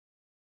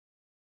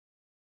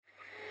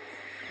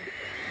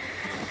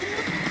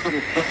Why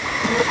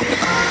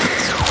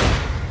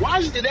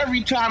is it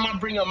every time I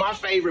bring up my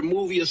favorite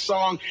movie or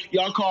song,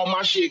 y'all call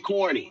my shit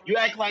corny? You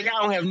act like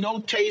I don't have no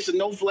taste and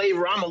no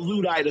flavor. I'm a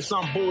Luddite or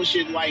some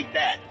bullshit like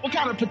that. What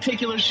kind of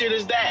particular shit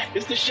is that?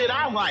 It's the shit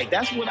I like.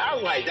 That's what I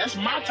like. That's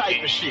my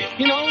type of shit.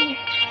 You know?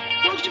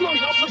 Don't you know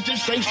y'all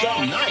just say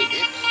something nice?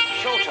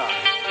 It's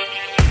showtime.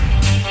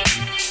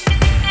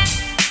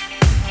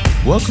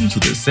 Welcome to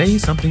the Say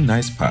Something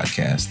Nice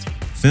podcast.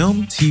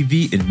 Film,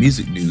 TV, and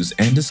music news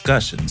and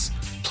discussions,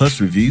 plus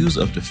reviews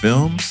of the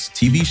films,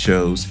 TV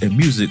shows, and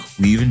music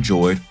we've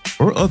enjoyed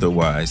or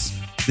otherwise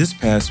this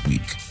past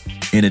week.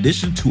 In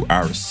addition to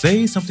our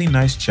Say Something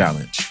Nice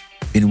challenge,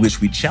 in which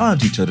we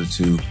challenge each other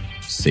to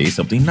say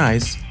something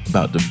nice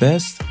about the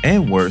best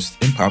and worst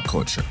in pop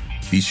culture.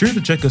 Be sure to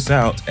check us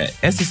out at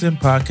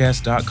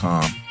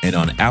ssmpodcast.com and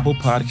on Apple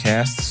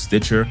Podcasts,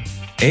 Stitcher,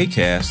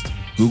 Acast,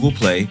 Google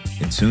Play,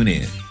 and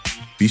TuneIn.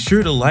 Be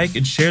sure to like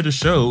and share the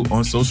show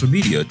on social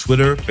media,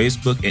 Twitter,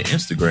 Facebook, and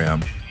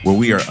Instagram, where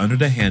we are under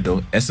the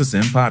handle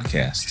SSM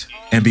Podcast.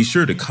 And be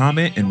sure to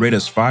comment and rate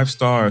us 5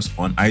 stars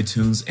on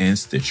iTunes and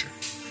Stitcher.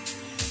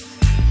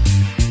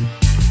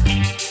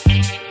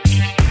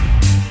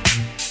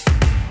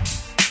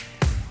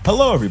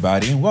 Hello,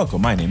 everybody, and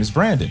welcome. My name is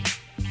Brandon.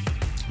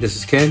 This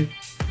is Ken.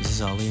 This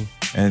is Ali.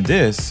 And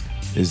this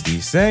is the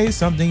Say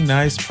Something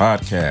Nice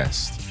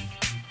podcast.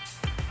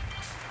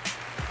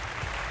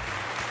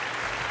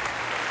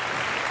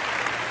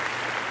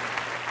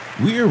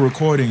 We are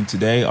recording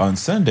today on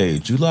Sunday,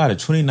 July the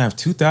 29th,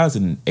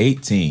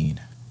 2018.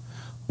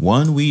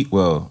 1 week,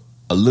 well,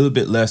 a little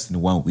bit less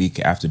than 1 week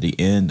after the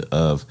end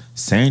of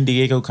San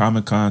Diego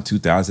Comic-Con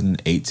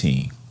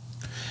 2018.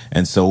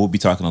 And so we'll be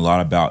talking a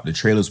lot about the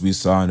trailers we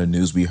saw and the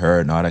news we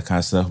heard and all that kind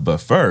of stuff. But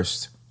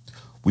first,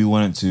 we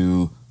wanted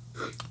to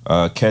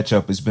catch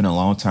up. It's been a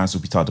long time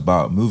since we talked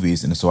about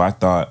movies. And so I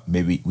thought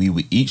maybe we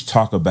would each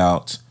talk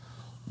about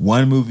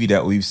one movie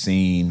that we've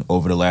seen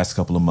over the last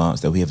couple of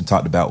months that we haven't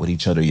talked about with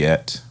each other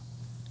yet,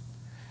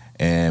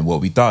 and what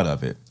we thought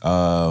of it.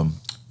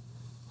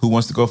 Who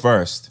wants to go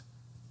first?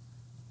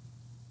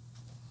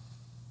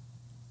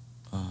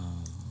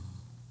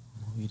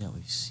 Movie that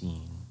we've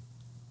seen.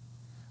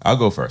 I'll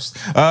go first.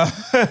 Well,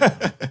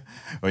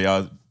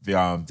 y'all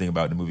think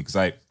about the movie because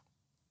I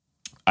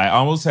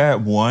almost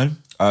had one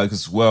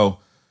because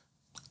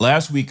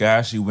last week I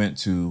actually went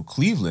to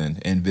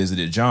Cleveland and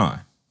visited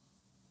John.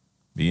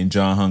 Me and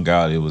John hung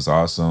out. It was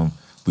awesome.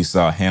 We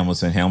saw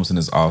Hamilton. Hamilton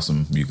is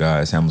awesome, you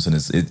guys. Hamilton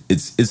is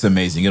it's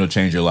amazing. It'll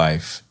change your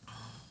life.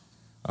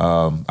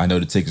 I know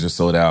the tickets are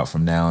sold out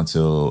from now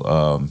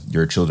until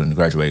your children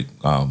graduate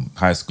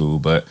high school,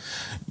 but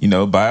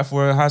buy it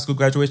for a high school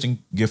graduation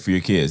gift for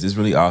your kids. It's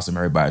really awesome.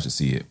 Everybody should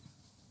see it.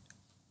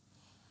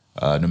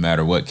 No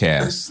matter what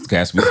cast. The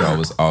cast we saw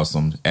was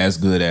awesome. As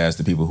good as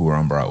the people who were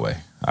on Broadway,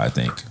 I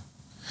think.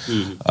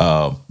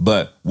 Mm-hmm.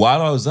 But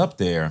while I was up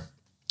there,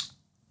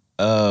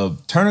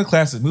 Turner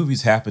Classic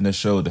Movies happened to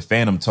show The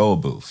Phantom Toll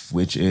Booth,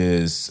 which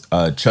is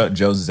Chuck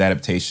Jones's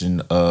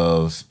adaptation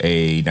of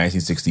a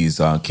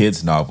 1960s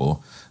kids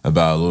novel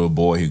about a little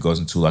boy who goes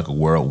into like a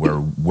world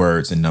where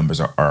words and numbers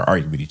are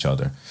arguing with each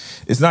other.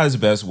 It's not his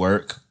best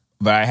work,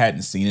 but I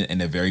hadn't seen it in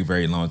a very,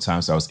 very long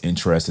time, so I was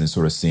interested in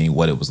sort of seeing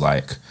what it was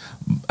like.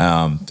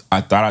 I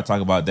thought I'd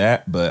talk about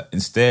that, but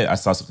instead I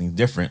saw something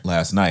different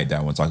last night that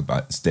I want to talk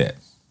about instead.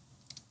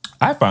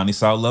 I finally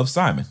saw Love,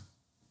 Simon.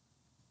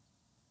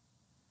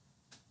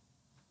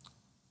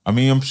 I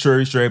mean, I'm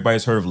sure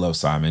everybody's heard of Love,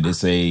 Simon.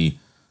 It's a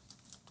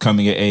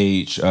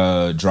coming-of-age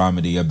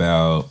dramedy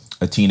about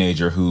a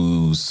teenager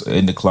who's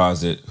in the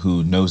closet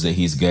who knows that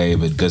he's gay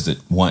but doesn't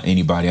want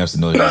anybody else to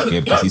know that he's gay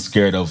because he's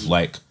scared of, his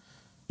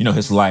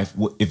life.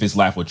 If his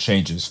life will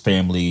change, his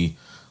family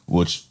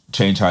will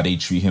change how they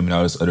treat him and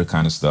all this other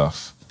kind of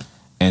stuff.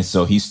 And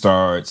so he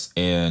starts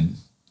an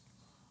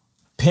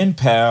pen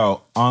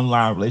pal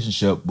online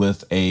relationship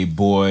with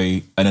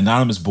an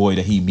anonymous boy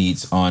that he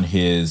meets on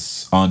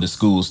the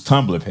school's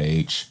Tumblr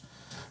page.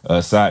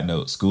 Side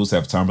note, schools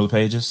have Tumblr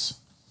pages.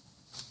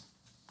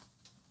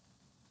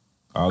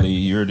 Ollie,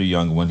 you're the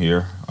young one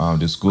here.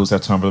 Do schools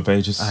have Tumblr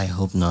pages? I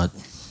hope not.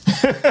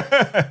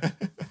 I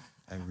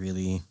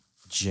really,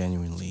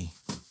 genuinely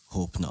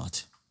hope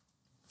not.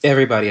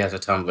 Everybody has a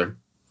Tumblr.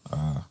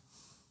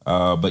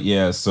 But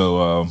yeah,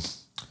 so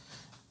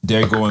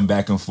they're going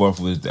back and forth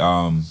with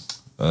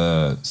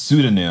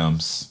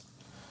pseudonyms,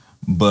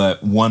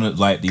 but one of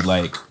the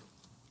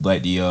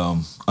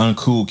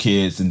uncool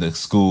kids in the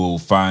school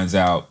finds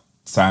out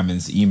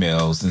Simon's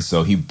emails, and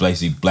so he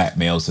basically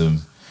blackmails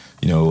him.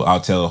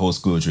 I'll tell the whole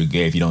school that you're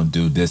gay if you don't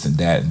do this and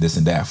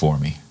that for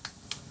me.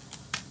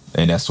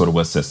 And that's sort of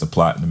what sets the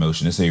plot in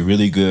motion. It's a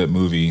really good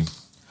movie,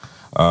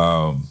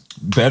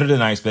 better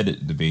than I expected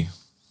it to be.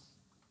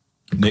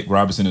 Nick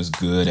Robinson is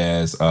good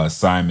as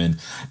Simon.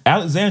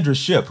 Alexandra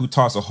Shipp, who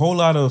talks a whole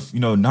lot of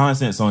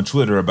nonsense on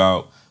Twitter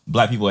about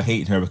black people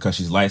hating her because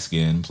she's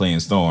light-skinned, playing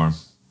Storm.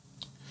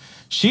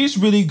 She's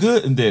really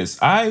good in this.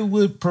 I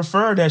would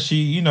prefer that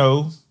she,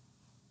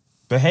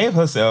 behave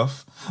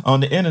herself on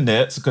the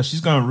internet because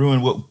she's going to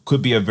ruin what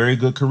could be a very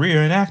good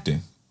career in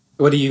acting.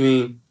 What do you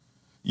mean?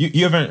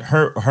 You haven't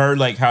heard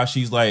like how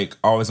she's like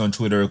always on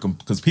Twitter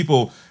because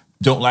people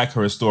don't like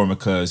her as Storm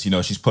because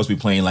she's supposed to be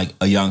playing like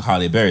a young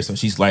Halle Berry, so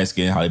she's light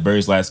skinned, Halle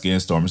Berry's light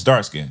skinned, Storm is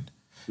dark skinned,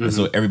 and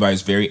so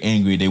everybody's very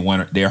angry.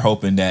 They're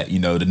hoping that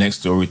the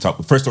next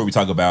first story we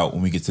talk about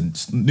when we get to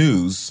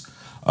news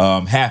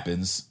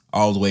happens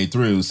all the way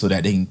through, so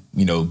that they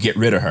can get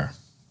rid of her.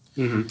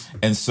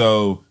 And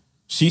so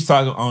she's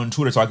talking on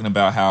Twitter talking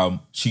about how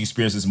she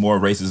experiences more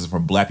racism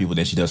from black people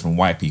than she does from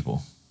white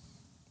people,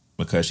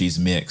 because she's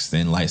mixed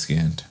and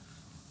light-skinned.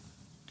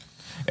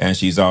 And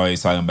she's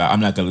always talking about, I'm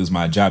not going to lose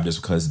my job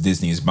just because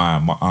Disney is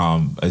buying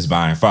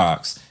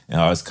Fox and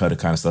all this kind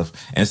of stuff.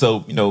 And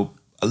so,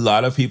 a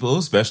lot of people,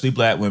 especially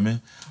black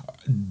women,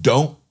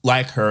 don't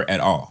like her at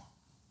all.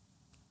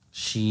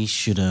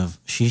 She's one of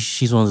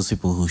those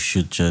people who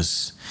should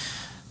just,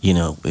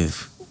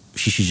 if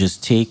she should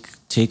just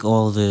take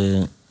all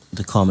the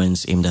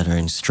comments aimed at her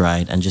in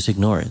stride and just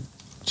ignore it.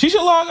 She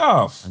should log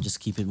off. And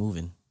just keep it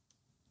moving.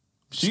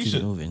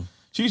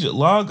 She should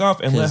log off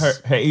and let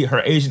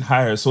her agent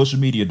hire a social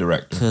media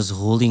director. Because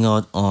holding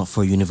out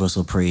for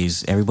universal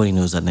praise, everybody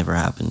knows that never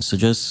happens. So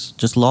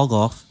just log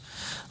off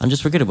and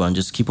just forget about it and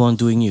just keep on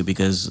doing you.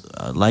 Because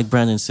like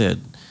Brandon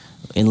said,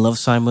 in Love,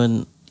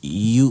 Simon,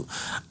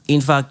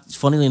 in fact,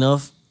 funnily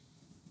enough,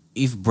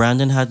 if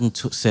Brandon hadn't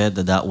said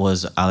that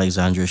was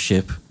Alexandra's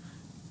ship,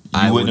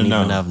 I wouldn't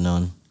even have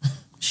known.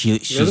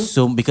 She's really?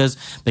 So because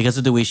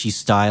of the way she's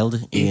styled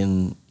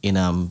in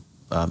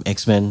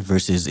X-Men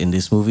versus in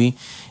this movie,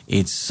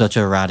 it's such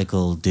a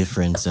radical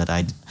difference that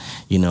I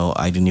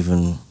didn't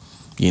even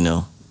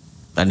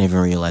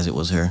realize it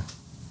was her.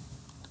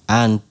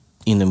 And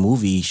in the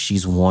movie,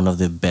 she's one of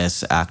the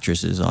best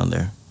actresses on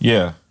there.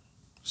 Yeah.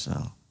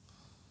 So.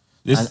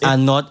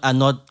 And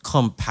not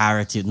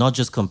comparative, not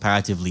just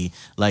comparatively,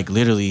 like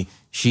literally,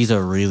 she's a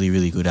really,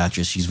 really good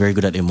actress. She's very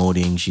good at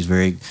emoting.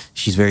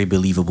 She's very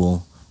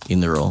believable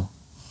in the role.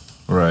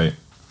 Right.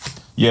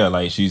 Yeah,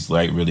 like she's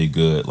like really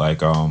good.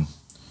 Like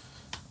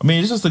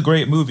it's just a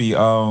great movie.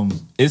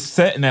 It's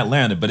set in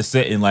Atlanta, but it's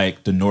set in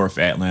like the North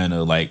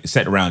Atlanta, like it's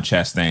set around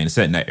Chastain. It's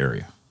set in that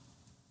area.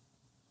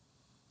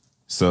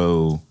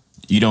 So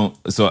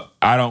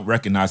I don't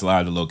recognize a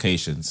lot of the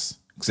locations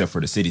except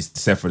for the cities,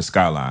 except for the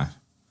skyline.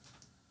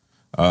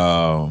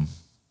 But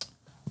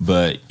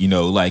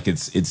like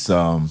it's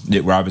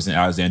Nick Robinson,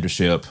 Alexandra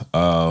Shipp.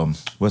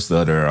 What's the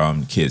other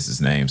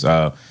kids' names?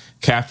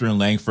 Catherine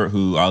Langford,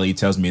 who Ali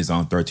tells me is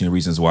on 13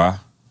 Reasons Why.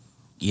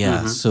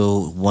 Yeah.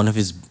 So one of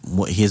his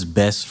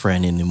best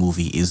friend in the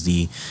movie is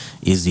the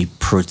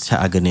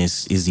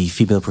protagonist, is the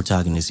female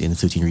protagonist in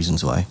 13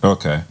 Reasons Why.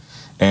 Okay.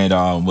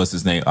 And what's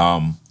his name?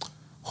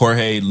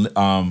 Jorge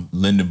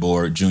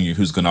Lindenborg Jr.,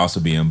 who's going to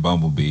also be in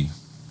Bumblebee.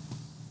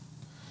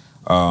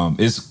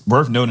 It's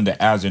worth noting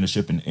that Alexandra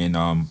Shipp and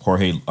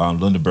Jorge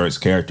Lindenberg's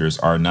characters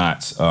are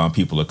not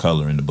people of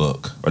color in the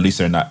book, or at least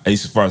they're not. At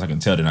least as far as I can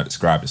tell, they're not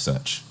described as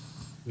such.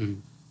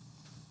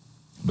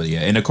 But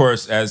yeah, and of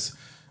course, as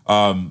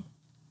I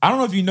don't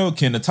know if you know,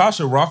 Ken,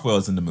 Natasha Rothwell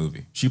is in the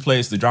movie. She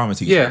plays the drama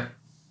teacher. Yeah,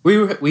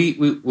 we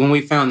when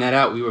we found that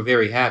out, we were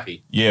very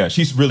happy. Yeah,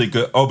 she's really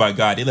good. Oh my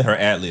God, they let her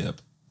ad lib.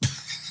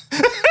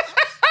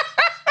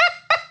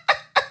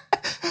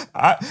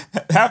 Half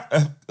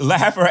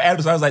of her ad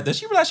was, I was like, does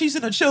she realize she's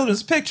in a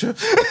children's picture?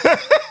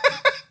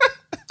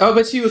 Oh,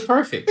 but she was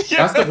perfect.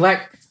 Yeah.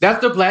 That's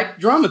the black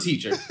drama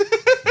teacher.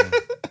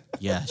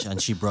 Yeah,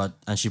 and she brought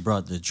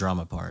the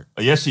drama part.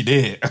 Oh, yes, she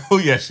did. Oh,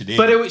 yes, she did.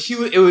 But it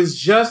was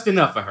just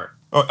enough for her.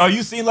 Oh,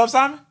 you seen Love,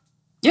 Simon?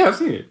 Yeah, I've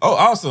seen it. Oh,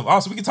 awesome.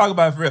 We can talk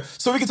about it for real.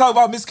 So we can talk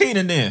about Miss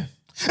Keenan then.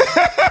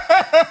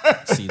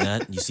 See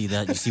that? You see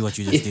that? You see what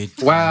you just did?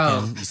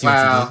 Wow. You see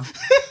what you did?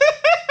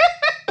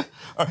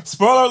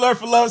 Spoiler alert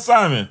for Love,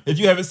 Simon, if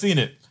you haven't seen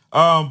it.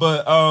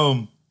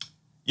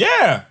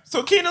 Yeah.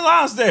 So Keenan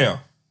Lonsdale.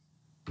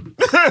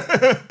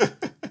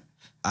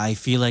 I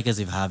feel like as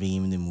if having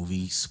him in the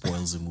movie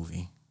spoils the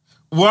movie.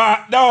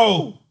 What?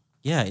 No.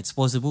 Yeah, it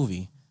spoils the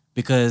movie.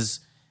 Because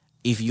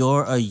if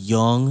you're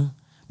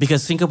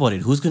because think about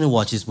it, who's going to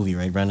watch this movie,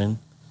 right, Brandon?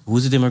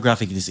 Who's the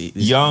demographic? This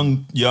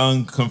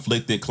young,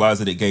 conflicted,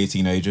 closeted gay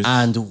teenagers.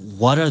 And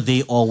what are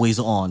they always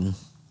on?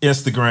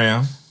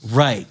 Instagram.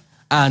 Right.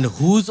 And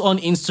who's on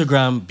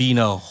Instagram being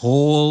a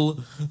whole...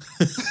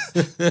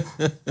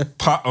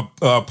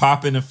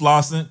 popping and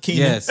flossing?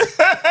 Keenan. Yes.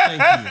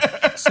 Thank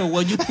you. So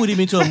when you put him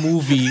into a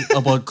movie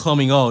about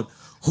coming out,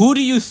 who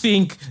do you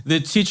think the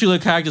titular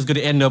character is going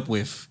to end up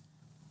with?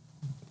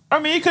 I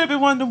mean, he could have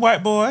been one of them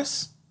white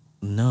boys.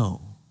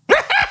 No.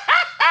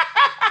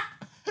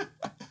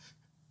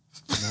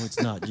 No,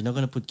 it's not. You're not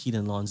going to put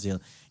Keenan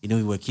Lonsdale,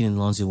 where Keenan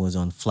Lonsdale was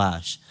on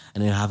Flash,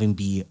 and then have him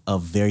be a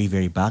very,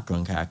 very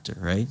background character,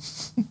 right?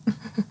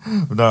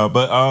 No,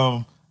 but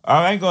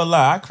I ain't gonna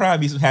lie. I cried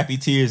me some happy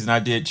tears, and I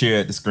did cheer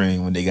at the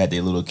screen when they got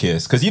their little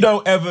kiss. Because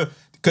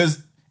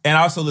and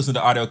I also listened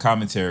to audio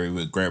commentary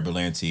with Greg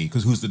Berlanti,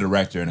 who's the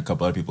director, and a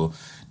couple other people.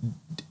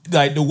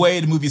 Like, the way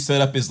the movie's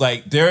set up is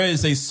like, there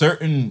is a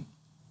certain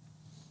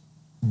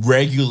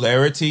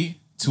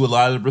regularity to a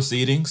lot of the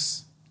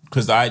proceedings.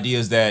 because the idea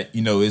is that,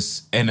 you know,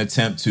 it's an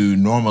attempt to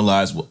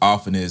normalize what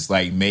often is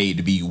like made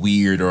to be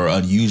weird or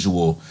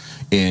unusual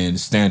in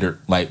standard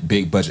like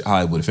big budget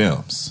Hollywood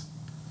films.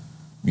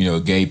 You know,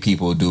 gay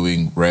people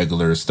doing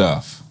regular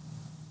stuff.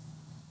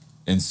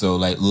 And so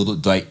like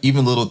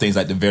even little things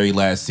like the very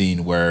last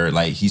scene where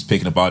like he's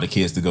picking up all the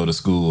kids to go to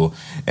school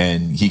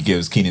and he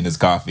gives Keenan his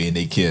coffee and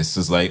they kiss.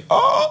 It's like,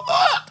 oh,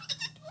 look,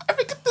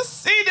 I get to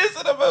see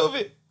this in a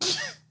movie.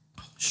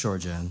 Sure,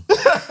 Jen.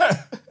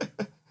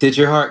 Did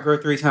your heart grow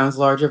 3 times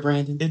larger,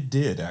 Brandon? It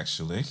did,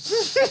 actually.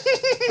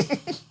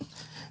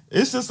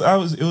 It's just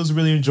it was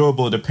really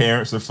enjoyable. The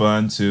parents are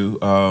fun too.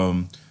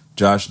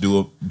 Josh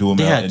Duhamel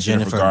They had and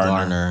Jennifer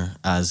Garner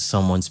as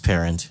someone's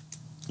parent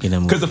in a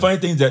movie. Because the funny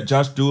thing is that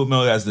Josh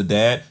Duhamel as the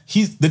dad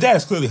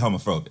is clearly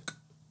homophobic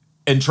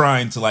and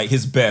trying to like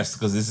his best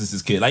because this is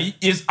his kid. Like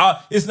it's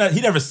not. He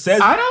never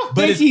says. I don't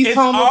think he's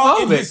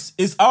homophobic.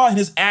 It's all in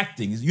his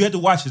acting. You have to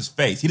watch his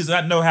face. He does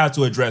not know how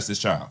to address his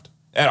child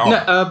at all.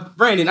 No,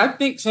 Brandon, I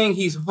think saying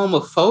he's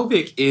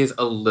homophobic is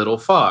a little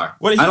far.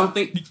 I don't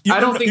think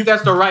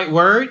that's the right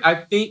word. I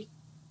think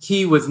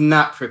he was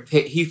not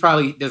prepared. He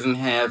probably doesn't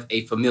have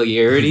a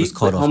familiarity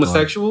with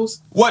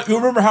homosexuals. What you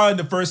remember how in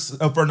the first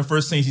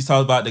scene he's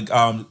talking about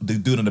the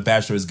dude on the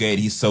Bachelor is gay and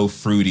he's so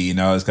fruity and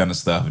all this kind of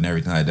stuff and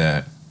everything like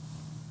that.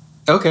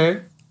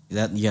 Okay.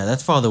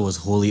 That father was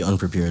wholly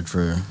unprepared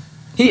for.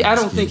 I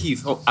don't think he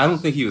was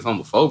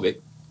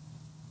homophobic.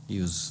 He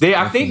was.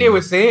 I think they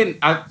were saying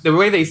the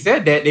way they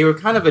said that they were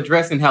kind of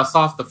addressing how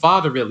soft the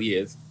father really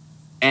is,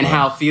 and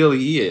how feely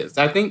he is.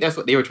 I think that's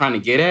what they were trying to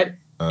get at.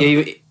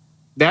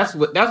 That's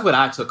what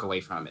I took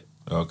away from it.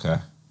 Okay.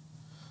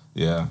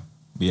 Yeah.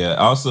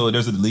 Also,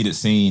 there's a deleted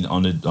scene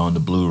on the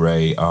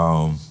Blu-ray.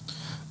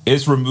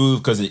 It's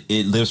removed because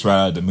it lives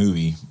right out of the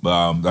movie.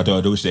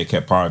 I do wish they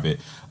kept part of it.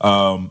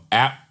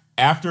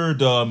 After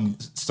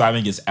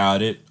Simon gets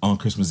outed on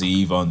Christmas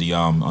Eve on the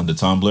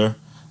Tumblr,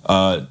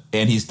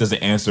 and he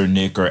doesn't answer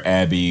Nick or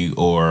Abby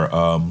or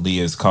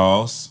Leah's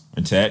calls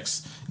and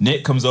texts,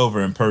 Nick comes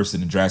over in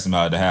person and drags him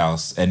out of the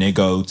house, and they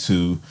go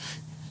to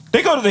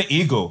the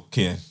Eagle,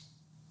 Ken.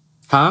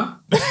 Huh?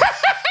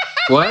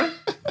 What?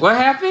 What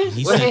happened?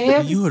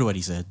 You heard what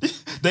he said.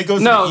 They go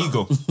to the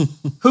Eagle.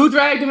 Who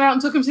dragged him out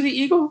and took him to the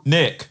Eagle?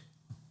 Nick.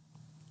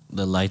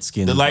 The light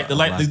skin. The light dude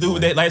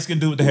with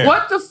the hair.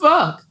 What the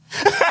fuck?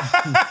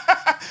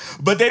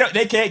 But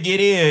they can't get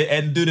in,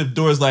 and dude, the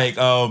door's like,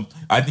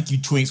 I think you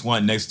twinks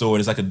want next door.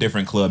 It's like a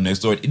different club next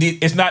door.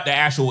 It's not the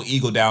actual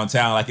Eagle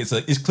downtown. Like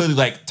it's clearly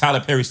like Tyler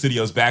Perry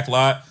Studios back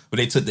lot, but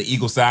they took the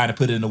Eagle sign and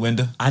put it in the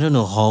window. I don't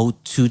know how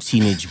 2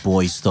 teenage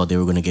boys thought they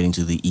were going to get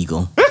into the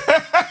Eagle.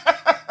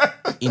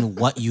 In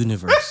what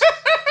universe?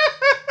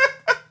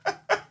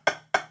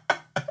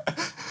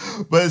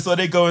 But so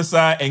they go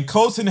inside, and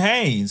Colton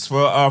Haynes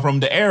from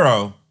The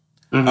Arrow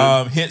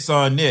hits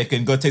on Nick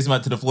and takes him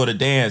out to the floor to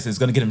dance. And is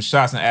going to get him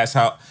shots and asks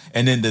how.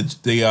 And then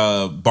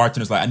the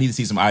bartender's like, I need to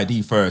see some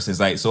ID first.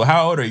 It's like, so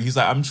how old are you? He's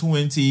like, I'm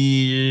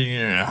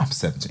 20. I'm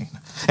 17.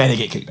 And they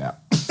get kicked out.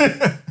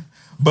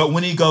 But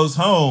when he goes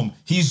home,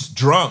 he's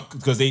drunk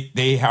because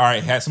they already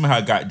had somehow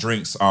got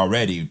drinks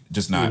already,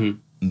 just not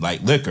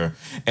like liquor.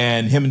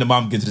 And him and the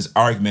mom get to this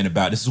argument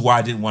about, this is why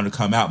I didn't want to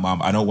come out,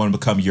 Mom. I don't want to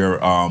become your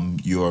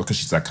because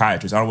she's a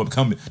psychiatrist. I don't want to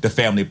become the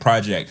family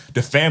project.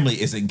 The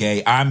family isn't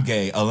gay. I'm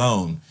gay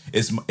alone.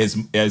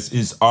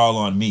 It's all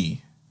on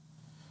me.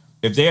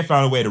 If they had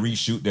found a way to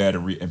reshoot that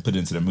and put it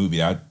into the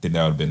movie, I think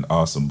that would have been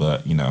awesome.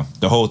 But, you know,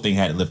 the whole thing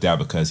had to lift out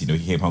because, you know,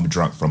 he came home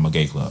drunk from a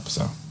gay club,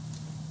 so.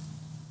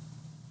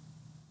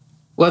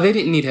 Well, they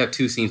didn't need to have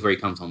 2 scenes where he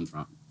comes home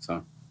drunk,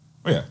 so.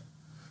 Oh, yeah.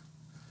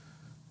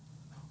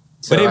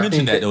 So but they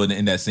mentioned that though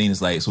in that scene.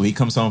 It's like, so he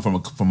comes home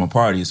from a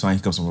party. It's fine.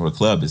 He comes home from a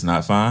club. It's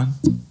not fine.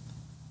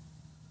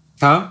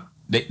 Huh?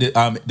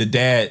 The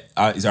dad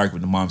is arguing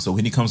with the mom. So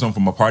when he comes home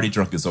from a party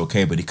drunk, it's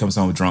okay. But he comes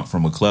home drunk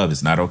from a club,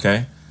 it's not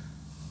okay.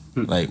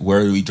 Like,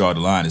 where do we draw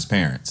the line as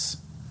parents?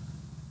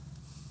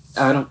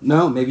 I don't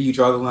know. Maybe you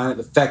draw the line at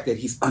the fact that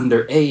he's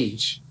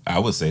underage. I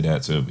would say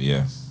that too. But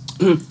yeah.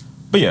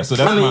 But yeah. So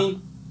that's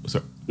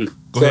sorry.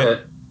 Go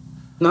ahead.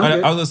 No,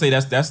 I was gonna say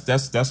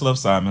that's Love,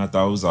 Simon. I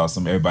thought it was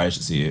awesome. Everybody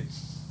should see it.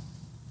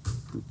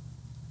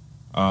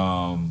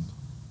 Ken,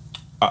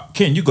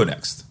 you go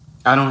next.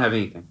 I don't have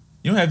anything.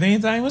 You don't have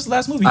anything? What's the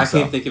last movie you saw?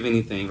 I can't think of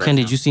anything right Ken,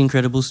 now. did you see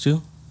Incredibles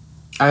 2?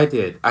 I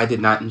did. I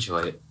did not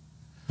enjoy it.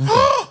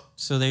 Okay.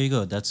 So there you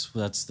go. That's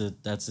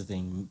the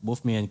thing.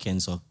 Both me and Ken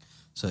saw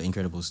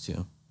Incredibles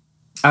 2.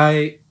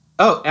 I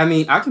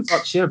can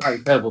talk shit about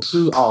Incredibles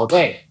 2 all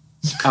day.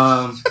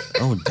 Oh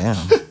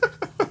damn.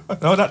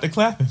 No, not the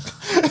clapping.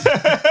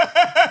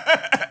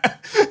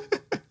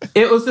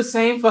 It was the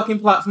same fucking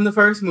plot from the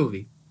first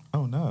movie.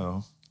 Oh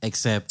no.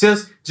 Except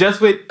just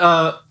with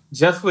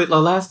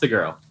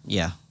Elastigirl.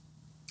 Yeah.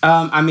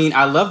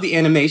 I love the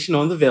animation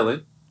on the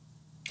villain.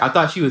 I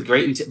thought she was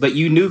great, but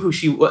you knew who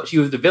she was. She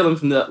was the villain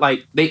from the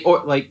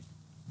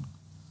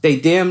they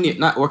damn near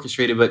not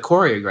orchestrated but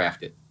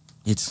choreographed it.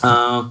 It's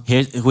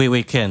here.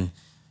 Wait, Ken.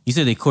 You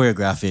said they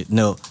choreographed it.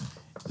 No,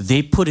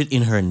 they put it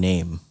in her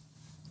name.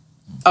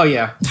 Oh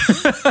yeah.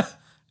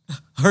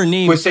 Her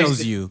name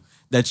tells you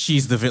that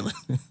she's the villain.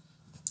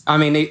 I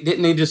mean,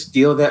 didn't they just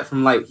steal that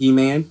from like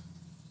He-Man?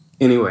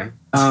 Anyway,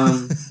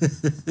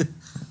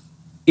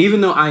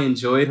 even though I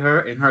enjoyed her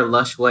and her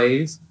lush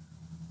ways,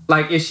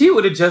 like if she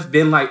would have just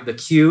been like the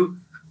Q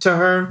to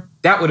her,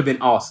 that would have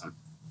been awesome.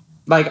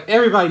 Like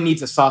everybody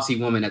needs a saucy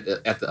woman at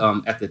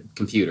the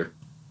computer.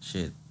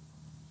 Shit.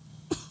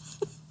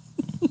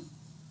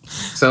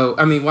 So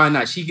I mean, why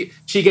not? She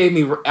gave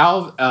me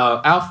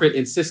Alfred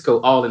and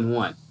Cisco all in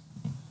one,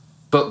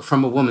 but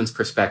from a woman's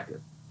perspective.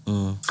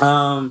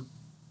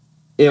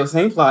 It was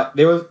same plot.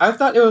 I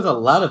thought there was a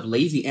lot of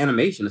lazy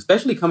animation,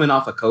 especially coming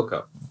off of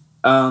Coco.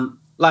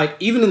 Like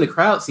even in the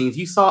crowd scenes,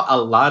 you saw a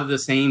lot of the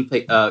same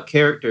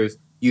characters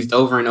used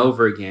over and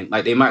over again.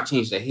 Like they might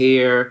change the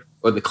hair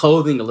or the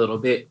clothing a little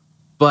bit,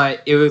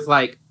 but it was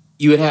like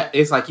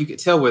it's like you could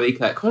tell where they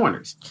cut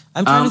corners.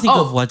 I'm trying to think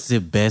of what's the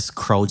best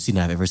crowd scene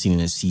I've ever seen in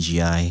a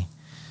CGI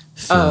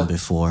film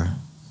before.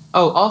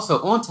 Oh,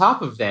 also on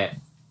top of that,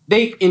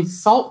 they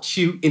insult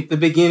you at the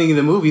beginning of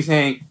the movie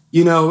saying,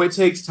 you know, it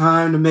takes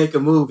time to make a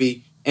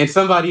movie. And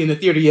somebody in the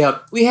theater yelled,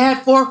 we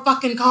had 4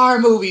 fucking car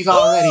movies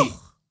already.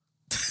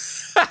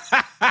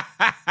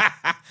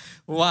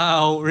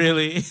 Wow,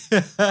 really?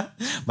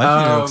 My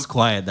theater looks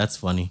quiet. That's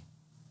funny.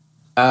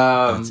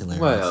 That's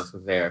hilarious. What else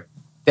was there?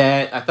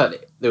 That I thought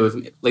there was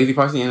lazy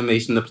parts in the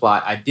animation, the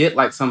plot. I did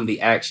like some of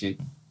the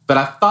action, but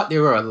I thought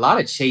there were a lot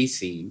of chase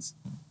scenes.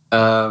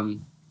 There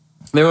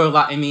were a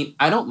lot. I mean,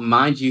 I don't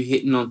mind you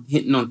hitting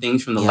on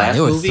things from the last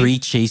movie. There were 3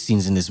 chase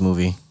scenes in this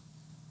movie.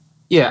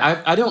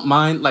 Yeah, I don't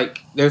mind,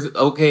 like, there's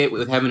okay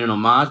with having an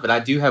homage, but I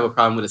do have a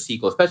problem with a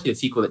sequel, especially a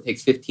sequel that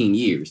takes 15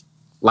 years,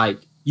 like,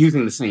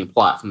 using the same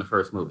plot from the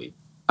first movie.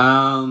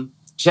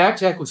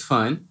 Jack was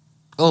fun.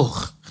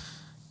 Oh.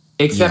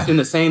 Except in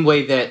the same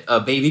way that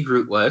Baby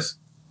Groot was.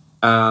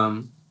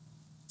 So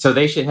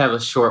they should have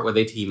a short where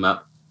they team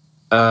up.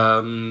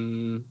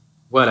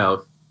 What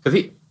else?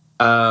 Because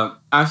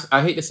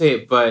I hate to say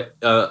it, but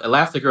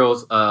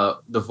Elastigirl's,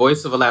 the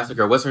voice of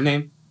Elastigirl, what's her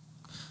name?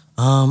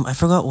 I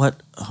forgot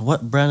what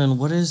Brandon.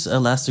 What is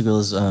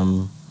Elastigirl's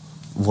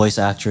voice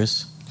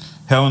actress?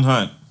 Helen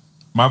Hunt.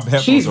 My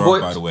headphones are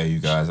off, by the way, you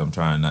guys. I'm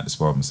trying not to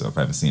spoil myself.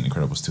 I haven't seen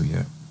Incredibles 2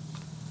 yet.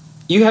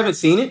 You haven't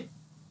seen it?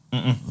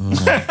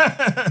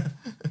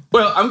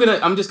 Well,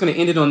 I'm just gonna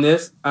end it on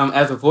this.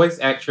 As a voice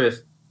actress,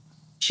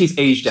 she's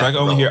aged out. So I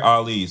can only hear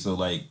Ali. So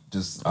like,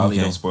 just Ali,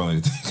 don't spoil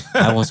anything.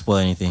 I won't spoil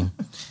anything.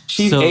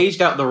 She's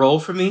aged out the role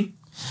for me.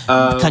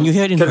 Can you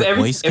hear it in her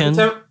voice, Ken?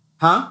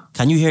 Huh?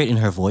 Can you hear it in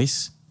her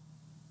voice?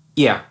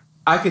 Yeah,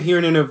 I could hear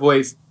it in her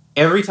voice.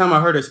 Every time I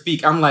heard her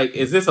speak, I'm like,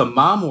 is this a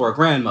mom or a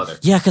grandmother?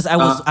 Yeah, because I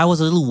was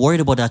a little worried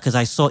about that because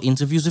I saw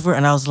interviews with her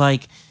and I was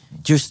like,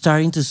 you're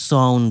starting to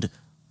sound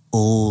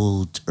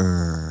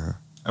older.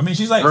 I mean,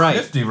 she's like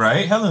 50,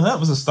 right? Helen Hunt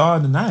was a star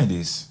in the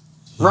 90s.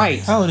 Right.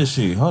 How old is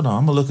she? Hold on,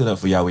 I'm going to look it up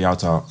for y'all when y'all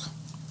talk.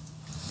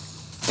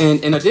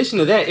 And in addition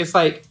to that, it's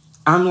like,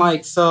 I'm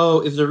like,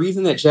 so is the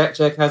reason that Jack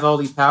has all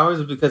these powers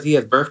is because he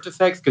has birth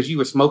defects because you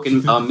were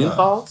smoking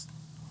menthols?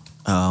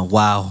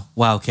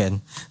 Wow,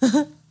 Ken.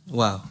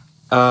 Wow.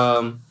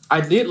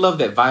 I did love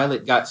that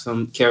Violet got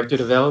some character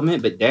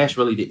development, but Dash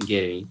really didn't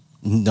get any.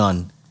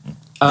 None.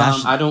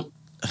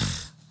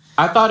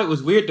 I thought it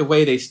was weird the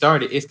way they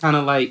started. It's kind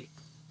of like,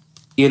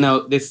 you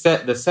know, the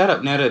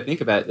setup, now that I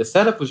think about it, the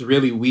setup was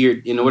really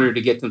weird in order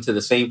to get them to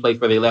the same place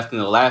where they left in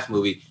the last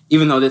movie,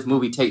 even though this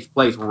movie takes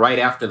place right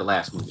after the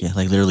last movie. Yeah,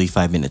 like literally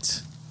 5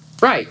 minutes.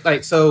 Right.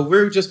 Like, so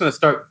we're just going to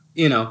start,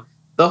 you know,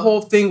 the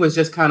whole thing was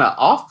just kind of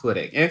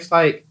off-putting. And it's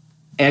like,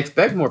 I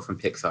expect more from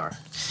Pixar.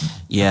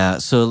 Yeah,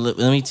 so let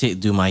me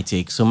do my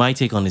take. So my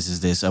take on this is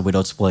this,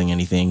 without spoiling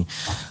anything.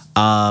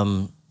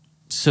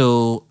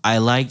 So I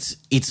liked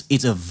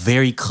it's a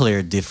very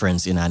clear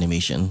difference in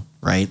animation,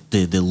 right?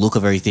 The look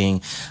of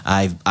everything.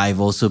 I've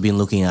also been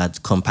looking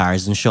at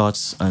comparison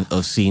shots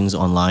of scenes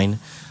online,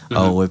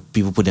 where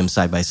people put them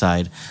side by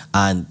side,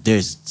 and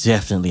there's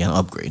definitely an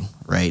upgrade,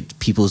 right?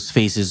 People's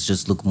faces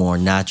just look more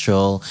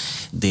natural.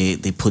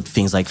 They put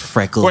things like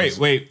freckles.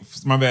 Wait,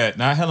 my bad.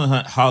 Not Helen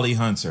Hunt. Holly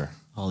Hunter,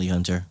 not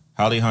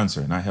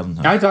Helen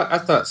Hunt. I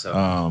thought so.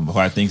 Who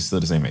I think is still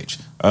the same age.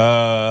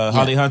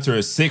 Holly Hunter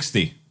is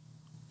 60.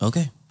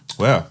 Okay.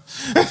 Well.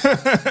 All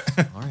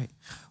right.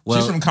 Well,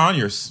 she's from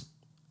Conyers.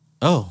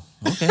 Oh,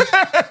 okay.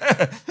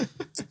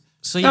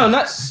 So yeah. No,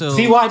 not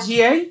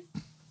CYGA.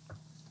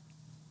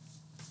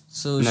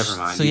 So never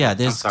mind. So yeah,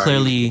 there's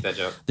clearly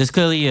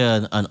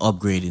an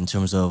upgrade in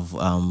terms of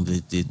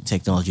the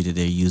technology that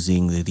they're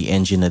using, the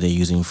engine that they're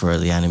using for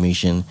the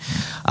animation.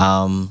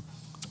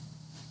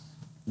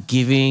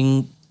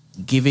 Giving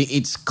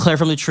it's clear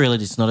from the trailer.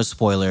 It's not a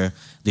spoiler.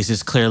 This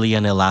is clearly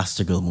an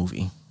Elastigirl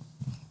movie.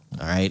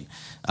 All right.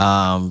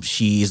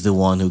 She is the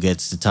one who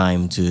gets the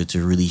time to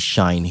really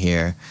shine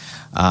here.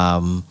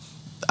 I'm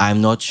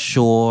not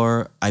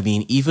sure. I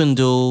mean, even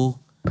though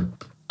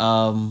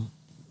the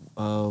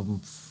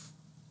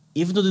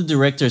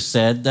director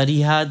said that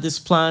he had this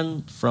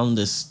plan from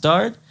the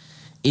start,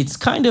 it's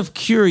kind of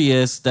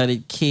curious that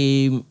it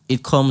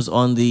comes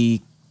on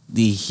the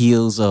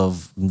heels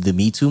of the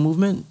Me Too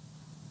movement.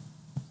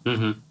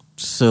 Mm-hmm.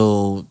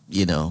 So,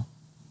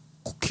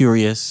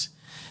 curious.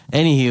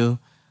 Anywho,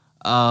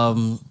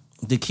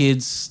 the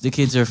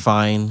kids are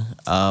fine.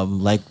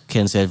 Like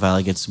Ken said,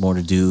 Violet gets more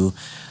to do.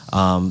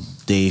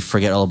 They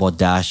forget all about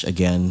Dash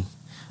again.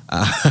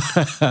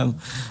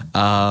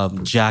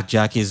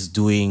 Jack is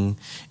doing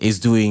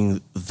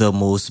the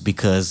most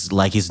because,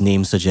 like his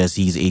name suggests,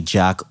 he's a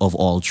jack of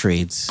all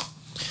trades.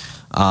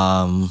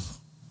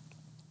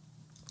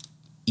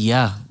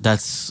 Yeah,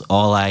 that's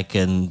all I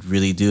can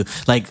really do.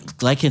 Like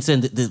I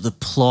said, the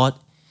plot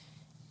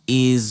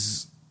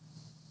is,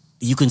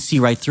 you can see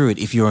right through it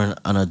if you're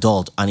an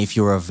adult, and if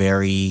you're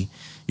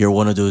you're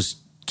one of those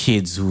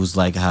kids who's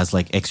has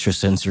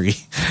extrasensory,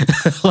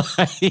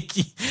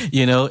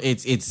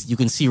 it's you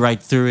can see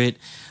right through it.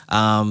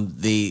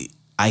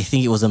 I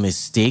think it was a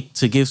mistake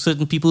to give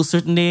certain people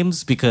certain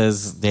names,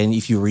 because then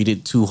if you read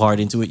it too hard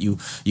into it, you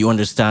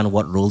understand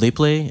what role they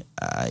play.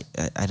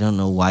 I don't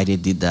know why they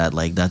did that.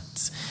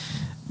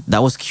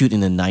 That was cute in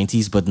the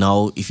 90s, but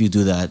now if you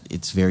do that,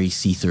 it's very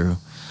see-through.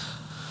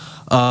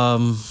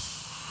 The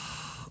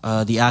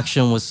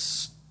action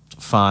was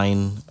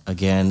fine.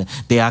 Again,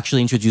 they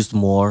actually introduced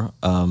more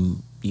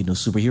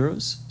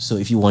superheroes, so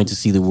if you want to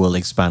see the world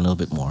expand a little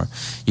bit more,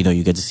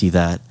 you get to see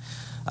that.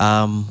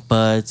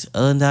 But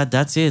other than that,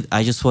 that's it.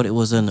 I just thought it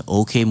was an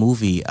okay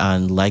movie,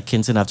 and like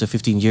Kinson, after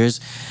 15 years,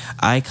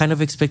 I kind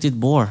of expected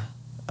more.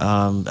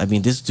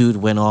 This dude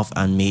went off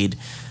and made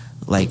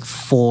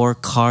 4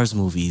 Cars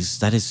movies.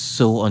 That is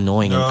so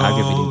annoying and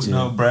aggravating too.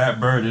 No, Brad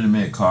Bird didn't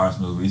make Cars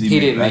movies. He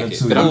didn't make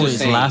it. But I'm just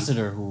saying,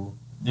 Lasseter who?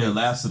 Yeah,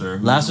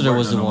 Lasseter. Lasseter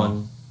was the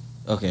one.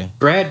 Okay.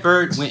 Brad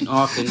Bird went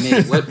off and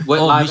made what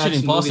live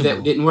action movie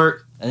that didn't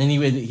work? And then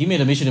he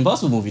made a Mission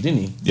Impossible movie, didn't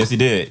he? Yes, he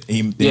did.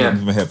 He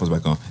put my headphones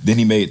back on. Then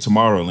he made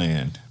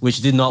Tomorrowland,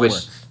 which did not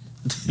work.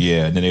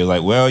 Yeah, and then they were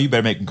like, "Well, you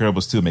better make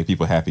Incredibles 2, make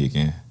people happy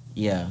again."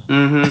 Yeah.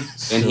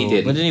 Mm-hmm. And he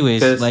did. But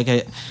anyways,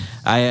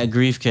 I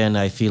agree with Ken.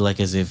 I feel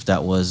as if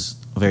that was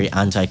very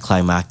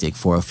anticlimactic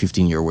for a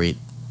 15-year wait.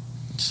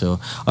 So,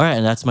 all right,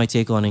 and that's my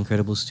take on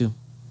Incredibles 2.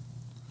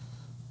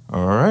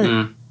 All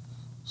right.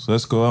 So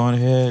let's go on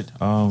ahead.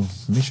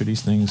 Make sure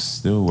these things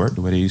still work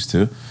the way they used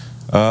to.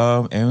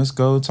 And let's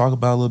go talk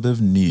about a little bit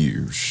of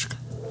news.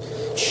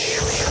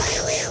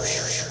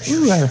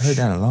 Ooh, I haven't heard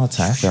that in a long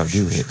time. I forgot to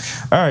do it.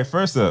 All right,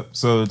 first up.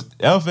 So,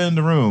 Elephant in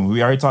the Room.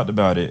 We already talked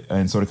about it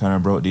and sort of kind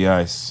of broke the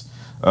ice.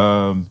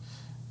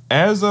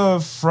 As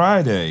of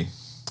Friday,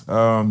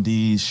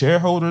 the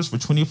shareholders for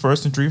 21st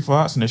Century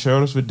Fox and the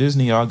shareholders for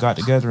Disney all got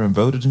together and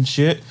voted and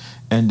shit.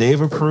 And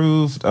they've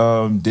approved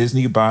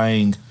Disney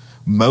buying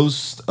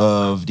most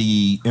of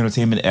the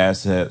entertainment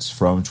assets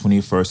from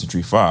 21st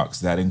Century Fox.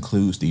 That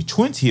includes the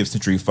 20th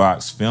Century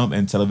Fox film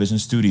and television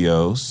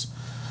studios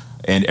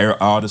and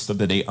all the stuff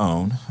that they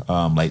own,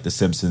 like The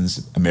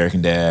Simpsons,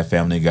 American Dad,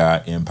 Family Guy,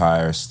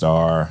 Empire,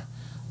 Star,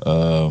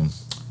 The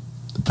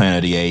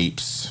Planet of the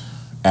Apes,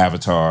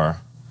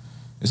 Avatar.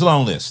 It's a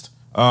long list.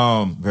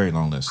 Very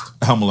long list.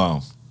 Home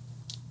Alone.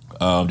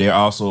 They're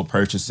also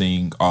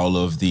purchasing all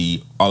of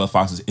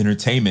Fox's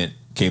entertainment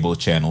cable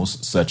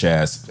channels, such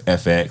as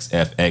FX,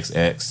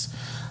 FXX,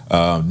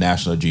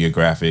 National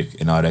Geographic,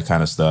 and all that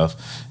kind of stuff.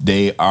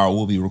 They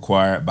will be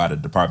required by the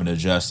Department of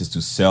Justice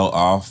to sell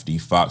off the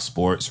Fox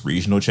Sports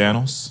regional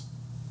channels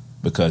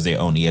because they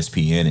own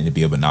ESPN, and it'd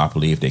be a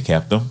monopoly if they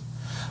kept them.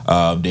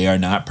 They are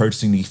not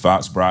purchasing the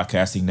Fox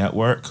Broadcasting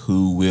Network,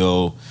 who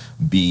will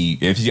be,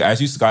 as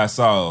you guys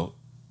saw,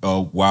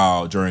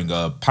 while during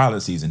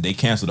pilot season, they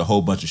canceled a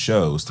whole bunch of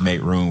shows to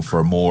make room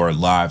for more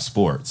live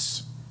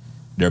sports.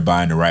 They're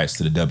buying the rights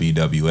to the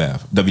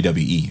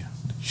WWE,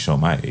 show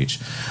my age,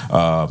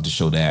 to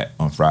show that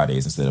on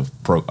Fridays instead of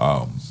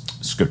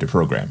scripted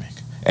programming.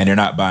 And they're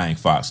not buying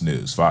Fox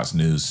News. Fox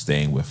News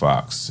staying with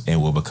Fox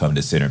and will become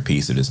the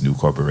centerpiece of this new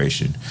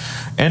corporation.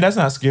 And that's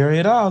not scary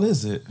at all,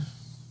 is it?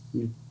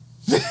 Now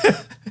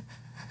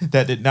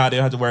they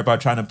don't have to worry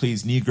about trying to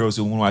please Negroes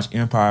who want to watch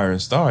Empire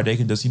and Star. They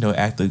can just,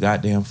 act the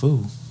goddamn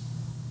fool.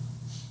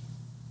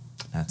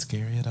 Not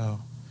scary at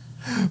all.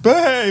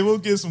 But hey, we'll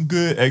get some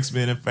good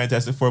X-Men and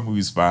Fantastic Four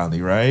movies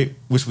finally, right?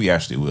 Which we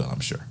actually will, I'm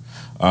sure.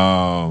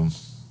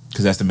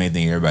 Because that's the main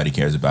thing everybody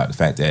cares about. The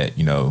fact that,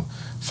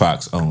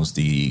 Fox owns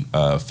the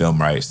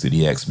film rights to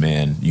the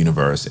X-Men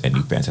universe and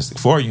the Fantastic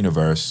Four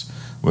universe,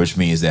 which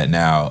means that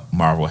now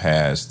Marvel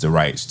has the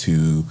rights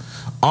to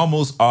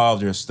almost all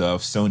of their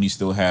stuff. Sony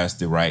still has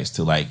the rights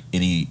to,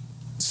 any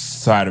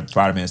side of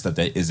Spider-Man stuff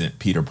that isn't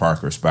Peter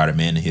Parker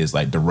Spider-Man and his,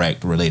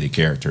 direct related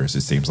characters,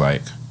 it seems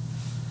like.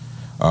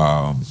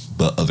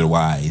 But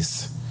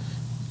otherwise,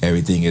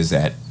 everything is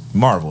at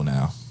Marvel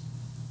now.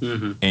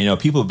 Mm-hmm. And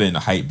people have been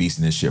hype beasting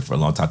this shit for a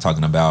long time,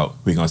 talking about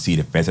we're gonna see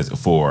the Fantastic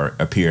Four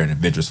appear in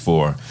Avengers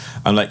 4.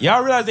 I'm like,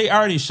 y'all realize they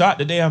already shot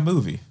the damn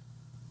movie?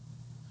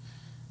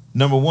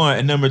 Number one,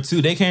 and number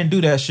two, they can't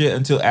do that shit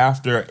until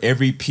after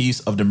every piece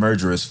of the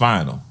merger is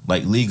final.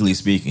 Legally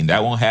speaking,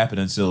 that won't happen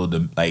until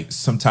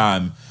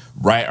sometime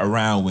right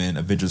around when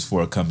Avengers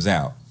 4 comes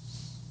out.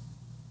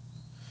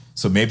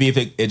 So maybe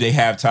if they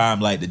have time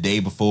the day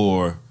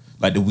before,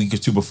 the week or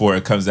two before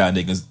it comes out, and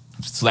they can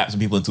slap some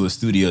people into a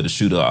studio to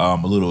shoot a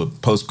little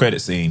post-credit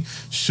scene,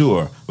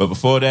 sure. But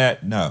before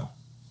that, no.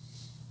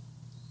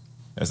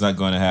 That's not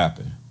going to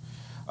happen.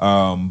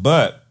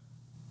 But,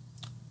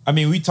 I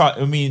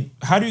mean,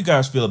 how do you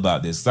guys feel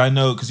about this? I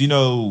know, because,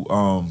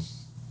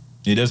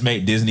 it does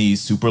make Disney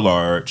super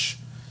large.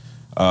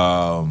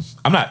 I'm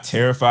not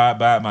terrified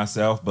by it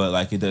myself, but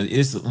like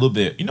it's a little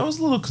bit, it's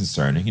a little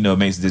concerning. It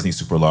makes Disney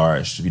super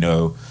large.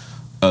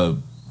 A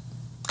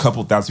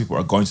couple thousand people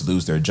are going to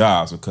lose their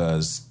jobs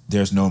because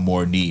there's no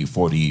more need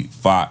for the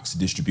Fox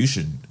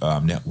distribution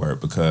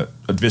network, because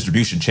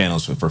distribution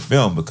channels for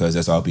film, because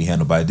that's all being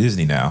handled by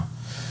Disney now.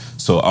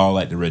 So all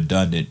like the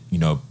redundant,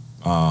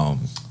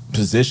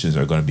 positions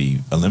are going to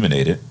be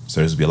eliminated. So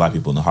there's going to be a lot of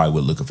people in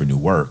Hollywood looking for new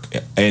work,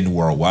 and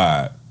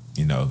worldwide.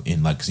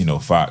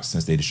 Fox,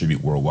 since they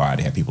distribute worldwide,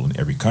 they have people in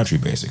every country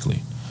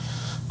basically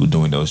who are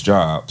doing those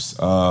jobs.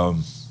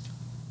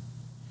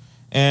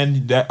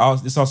 And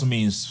this also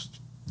means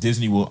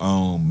Disney will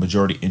own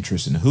majority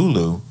interest in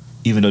Hulu,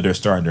 even though they're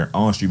starting their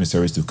own streaming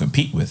service to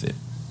compete with it.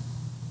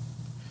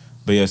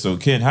 But yeah, so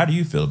Ken, how do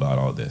you feel about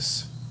all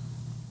this?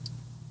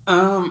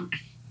 I'm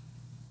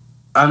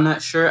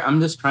not sure. I'm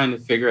just trying to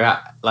figure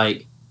out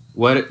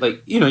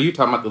you're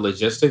talking about the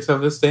logistics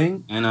of this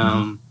thing,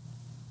 and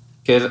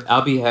because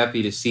I'll be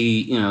happy to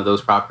see,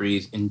 those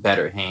properties in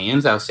better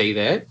hands. I'll say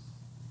that,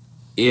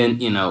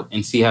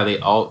 and see how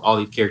all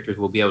these characters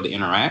will be able to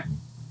interact.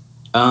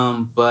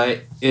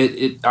 But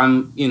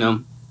I'm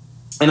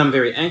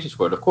very anxious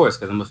for it, of course,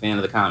 because I'm a fan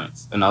of the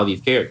comics and all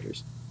these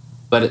characters.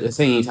 But at the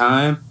same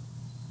time,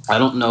 I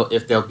don't know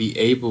if they'll be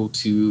able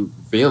to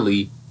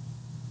really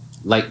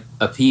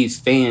appease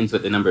fans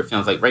with the number of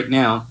films. Like right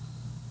now,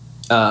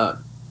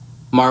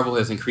 Marvel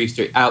has increased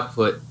their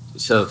output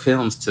of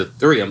films to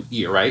 3 a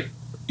year, right?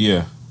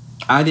 Yeah.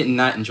 I did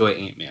not enjoy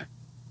Ant-Man.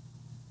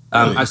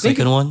 I think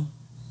second one?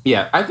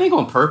 Yeah, I think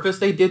on purpose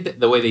they did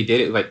the way they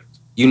did it.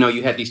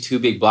 You had these 2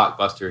 big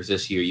blockbusters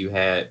this year. You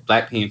had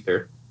Black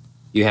Panther,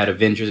 you had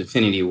Avengers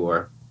Infinity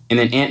War, and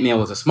then Ant-Man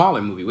was a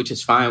smaller movie, which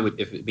is fine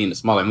if it being a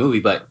smaller movie,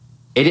 but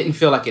it didn't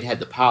feel like it had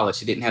the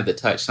polish. It didn't have the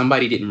touch.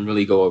 Somebody didn't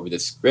really go over the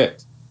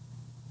script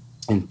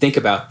and think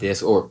about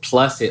this or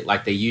plus it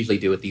like they usually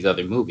do with these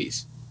other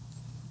movies.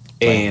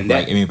 And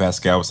like Amy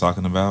Pascal was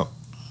talking about.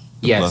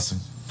 Yes.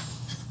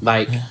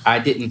 I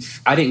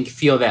didn't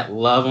feel that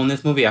love on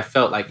this movie. I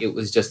felt like it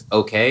was just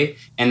okay,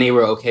 and they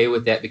were okay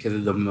with that because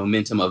of the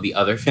momentum of the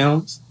other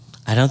films.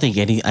 I don't think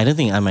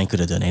Ant-Man could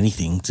have done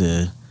anything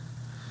to.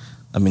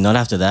 I mean, not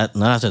after that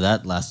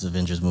last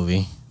Avengers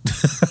movie.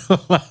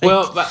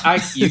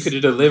 You could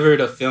have delivered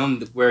a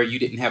film where you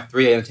didn't have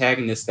 3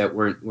 antagonists that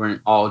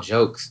weren't all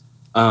jokes.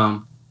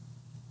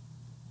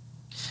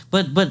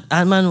 But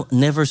Ant-Man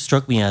never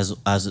struck me as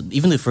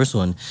even the first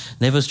one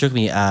never struck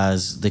me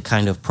as the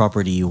kind of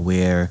property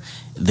where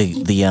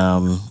the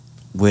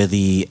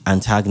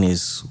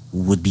antagonist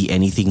would be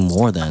anything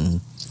more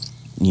than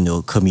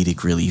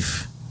comedic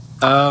relief.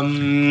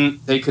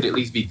 They could at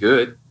least be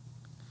good.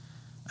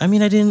 I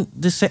mean, I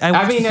watched the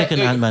second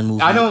Ant-Man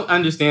movie. I don't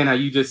understand how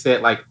you just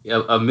said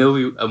a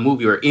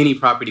movie or any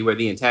property where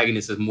the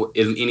antagonist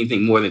isn't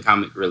anything more than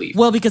comic relief.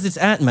 Well, because it's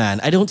Ant-Man,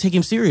 I don't take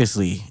him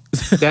seriously.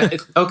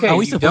 Okay. Are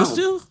we supposed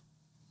to?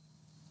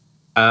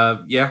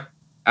 Yeah.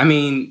 I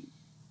mean,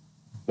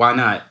 why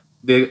not?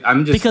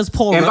 I'm just because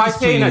Paul. And by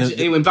saying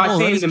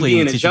him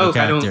being a joke,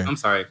 I don't. I'm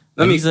sorry.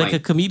 Let me explain. He's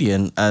like a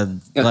comedian.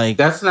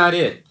 That's not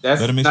it.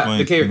 That's let him explain. Not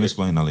the character. Let me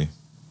explain, Ali.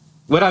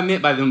 What I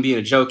meant by them being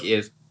a joke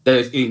is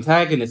the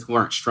antagonists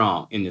weren't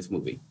strong in this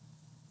movie.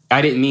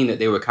 I didn't mean that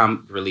they were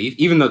comic relief,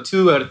 even though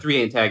 2 out of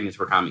 3 antagonists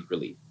were comic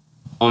relief.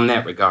 On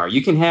that regard,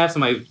 you can have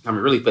somebody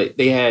comic relief, but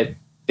they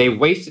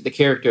wasted the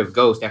character of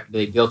Ghost after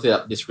they built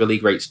up this really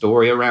great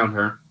story around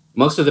her.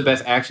 Most of the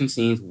best action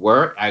scenes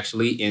were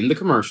actually in the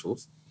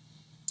commercials.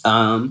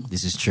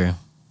 This is true.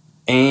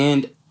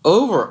 And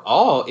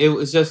overall, it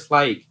was just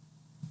like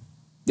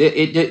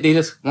they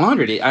just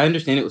squandered it. I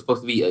understand it was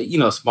supposed to be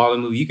a smaller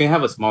movie. You can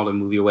have a smaller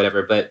movie or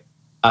whatever, but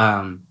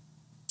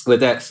with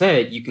that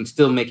said, you can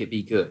still make it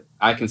be good.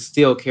 I can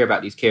still care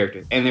about these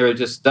characters. And there was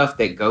just stuff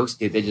that Ghost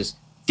did that just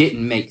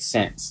didn't make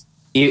sense.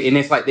 And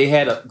it's like they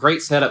had a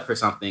great setup for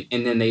something,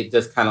 and then they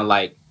just kind of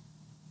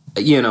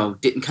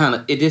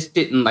it just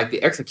didn't,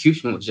 the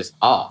execution was just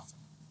off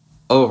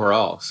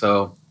overall.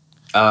 So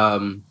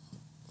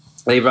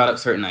they brought up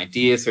certain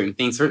ideas, certain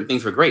things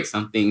were great.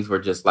 Some things were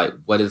just like,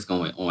 what is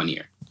going on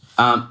here?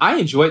 I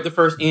enjoyed the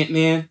first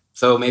Ant-Man,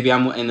 so maybe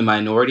I'm in the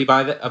minority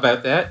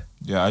about that.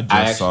 Yeah, I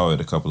just saw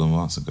it a couple of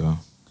months ago.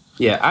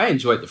 Yeah, I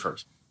enjoyed the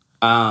first.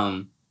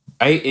 I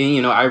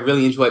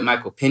really enjoyed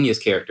Michael Pena's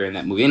character in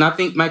that movie, and I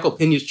think Michael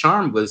Pena's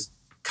charm was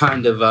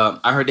kind of.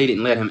 I heard they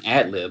didn't let him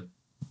ad-lib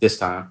this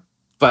time,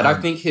 but I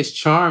think his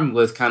charm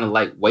was kind of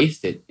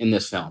wasted in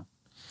this film.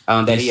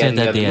 They said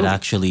that they had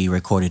actually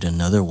recorded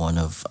another one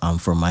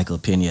for Michael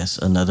Pena,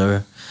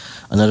 another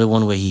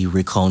one where he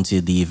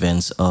recounted the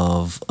events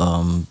of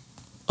the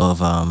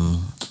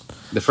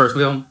first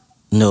film.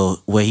 No,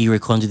 where he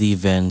recounted the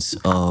events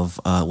of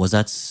was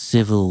that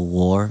Civil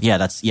War?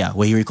 Yeah,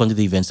 where he recounted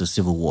the events of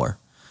Civil War.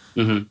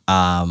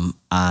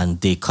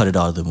 and they cut it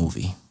out of the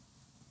movie.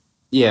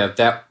 Yeah,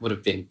 that would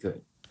have been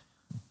good.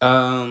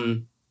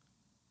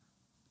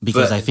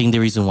 Because I think the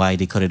reason why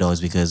they cut it out is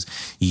because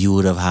you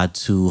would have had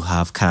to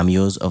have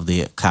cameos of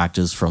the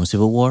characters from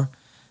Civil War,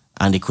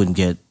 and they couldn't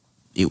get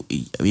it.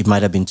 It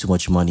might have been too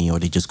much money, or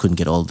they just couldn't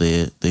get all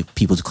the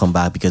people to come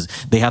back because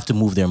they have to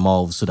move their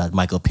mouths so that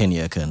Michael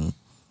Pena can,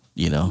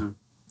 you know.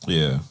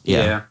 Yeah.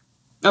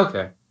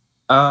 Okay.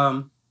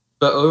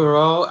 But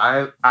overall,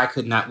 I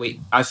could not wait.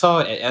 I saw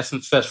it at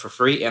Essence Fest for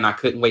free, and I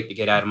couldn't wait to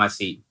get out of my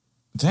seat.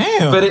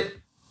 Damn.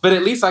 But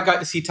at least I got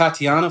to see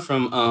Tatiana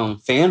from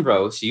Fan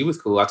Bro. She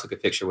was cool. I took a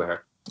picture with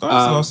her. Oh,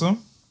 that's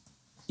awesome.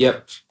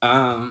 Yep.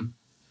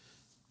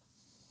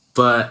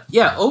 But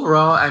yeah,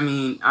 overall, I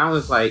mean, I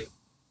was like,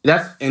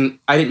 and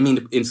I didn't mean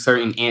to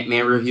insert an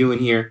Ant-Man review in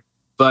here,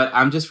 but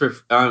I'm just,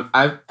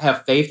 I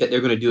have faith that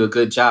they're going to do a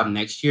good job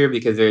next year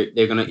because they're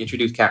going to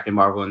introduce Captain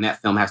Marvel, and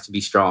that film has to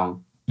be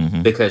strong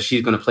because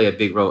she's going to play a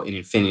big role in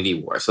Infinity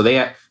War. So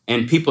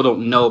and people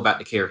don't know about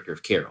the character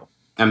of Carol.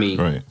 I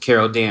mean,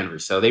 Carol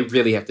Danvers. So they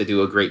really have to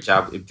do a great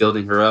job in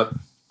building her up.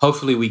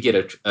 Hopefully we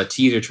get a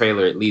teaser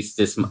trailer at least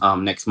this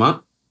next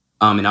month,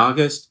 in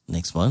August.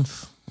 Next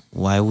month?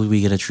 Why would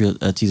we get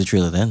a teaser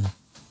trailer then?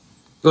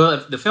 Well,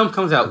 if the film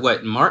comes out,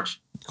 in March?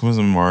 It comes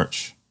in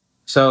March.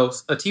 So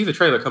a teaser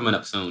trailer coming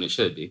up soon. It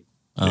should be.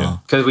 Yeah.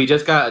 Because we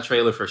just got a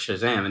trailer for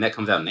Shazam, and that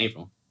comes out in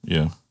April.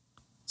 Yeah.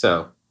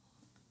 So...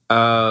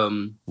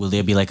 will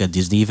there be like a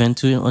Disney event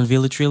to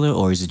unveil a trailer,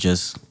 or is it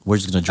just we're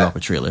just gonna drop a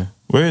trailer?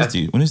 When is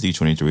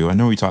D23? I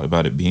know we talked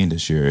about it being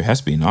this year. It has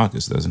to be in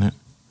August, doesn't it?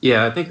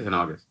 Yeah, I think it's in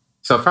August.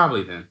 So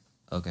probably then.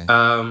 Okay.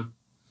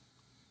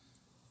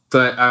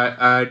 But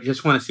I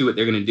just want to see what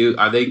they're gonna do.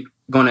 Are they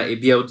gonna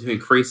be able to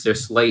increase their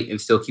slate and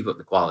still keep up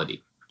the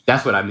quality?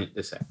 That's what I meant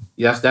to say.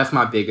 That's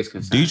my biggest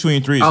concern.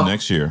 D23 is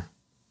next year.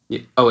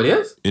 Yeah. Oh, it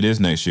is? It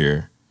is next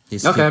year.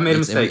 Okay, I made a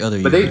mistake.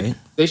 But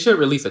they should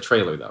release a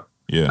trailer though.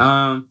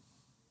 Yeah.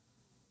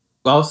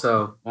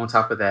 Also, on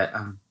top of that,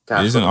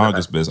 it is in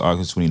August, but it's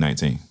August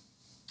 2019.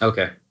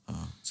 Okay.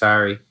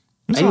 Sorry.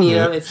 I made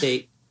a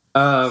mistake.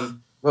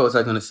 What was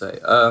I going to say?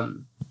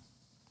 On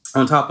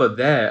top of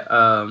that,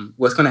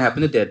 what's going to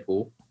happen to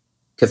Deadpool?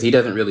 Because he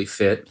doesn't really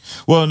fit.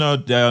 Well, no,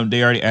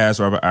 they already asked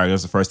Robert Iger.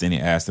 That's the first thing they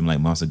asked him like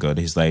months ago.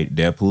 He's like,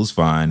 Deadpool's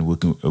fine. We're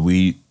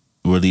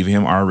leaving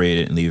him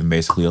R-rated and leaving him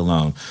basically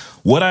alone.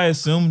 What I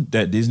assume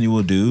that Disney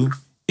will do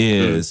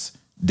is...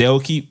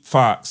 they'll keep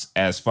Fox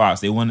as Fox.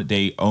 They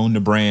own the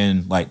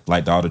brand like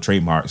all the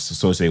trademarks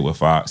associated with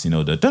Fox, the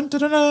dun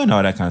dun dun and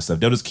all that kind of stuff.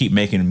 They'll just keep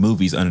making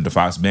movies under the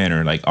Fox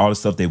banner, like all the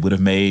stuff they would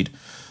have made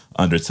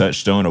under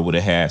Touchstone or would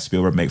have had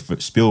Spielberg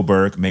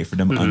make for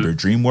them under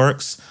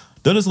DreamWorks.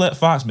 They'll just let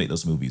Fox make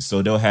those movies,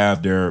 so they'll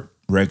have their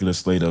regular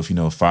slate of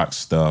Fox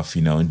stuff,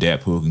 and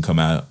Deadpool can come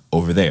out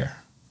over there.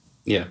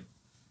 Yeah.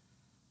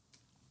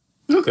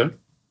 Okay.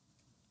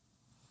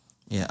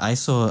 Yeah, I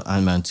saw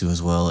Ant-Man 2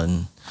 as well,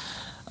 and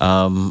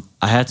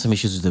I had some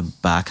issues with the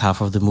back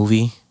half of the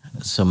movie.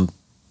 Some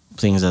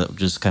things that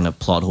just kind of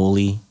plot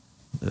holey.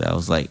 I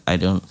was like,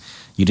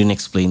 you didn't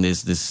explain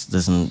this. This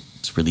doesn't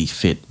really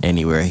fit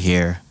anywhere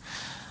here.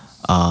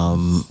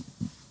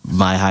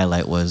 My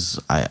highlight was,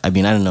 I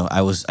don't know.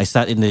 I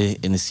sat in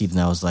the seat and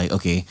I was like,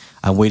 okay,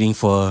 I'm waiting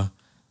for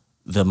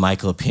the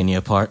Michael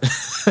Pena part.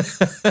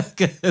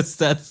 Because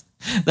that's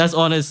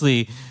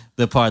honestly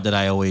the part that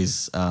I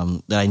always,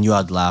 that I knew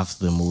I'd laugh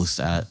the most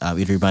at.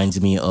 It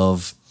reminds me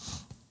of,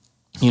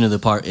 the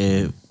part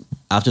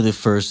after the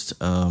first,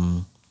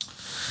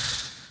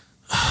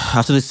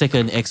 after the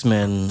second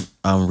X-Men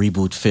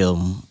reboot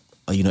film,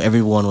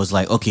 everyone was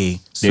like, okay,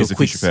 so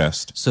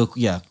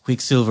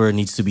Quicksilver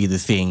needs to be the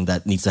thing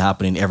that needs to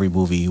happen in every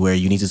movie, where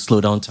you need to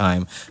slow down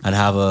time and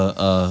have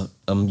a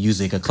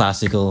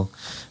classical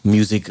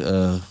music,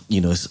 a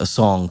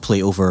song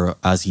play over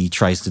as he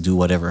tries to do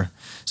whatever.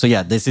 So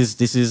yeah, this is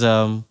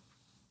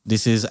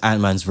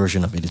Ant-Man's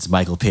version of it. It's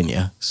Michael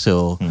Pena.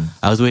 So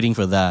I was waiting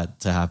for that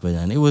to happen,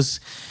 and it was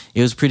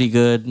pretty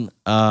good.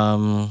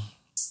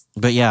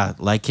 But yeah,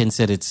 like Ken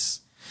said, it's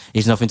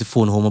nothing to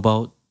phone home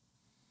about.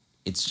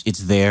 It's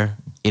there.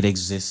 It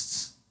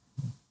exists.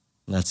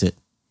 That's it.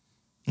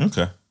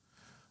 Okay.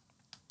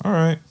 All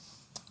right.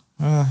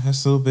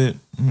 That's a little bit,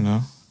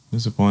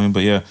 disappointing.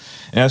 But yeah,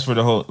 as for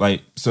the whole,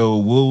 so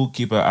we'll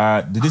keep an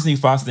eye. The Disney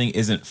Fox thing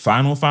isn't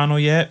final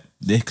yet,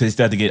 because they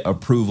still have to get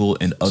approval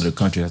in other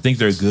countries. I think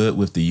they're good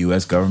with the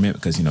U.S. government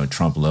because,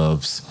 Trump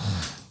loves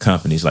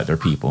companies like their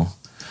people.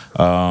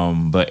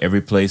 But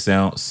every place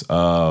else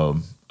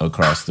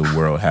across the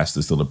world has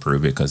to still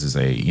approve it because it's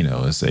a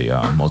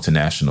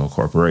multinational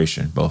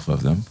corporation, both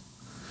of them.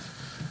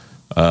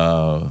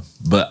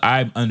 But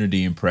I'm under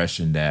the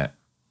impression that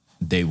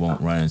they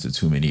won't run into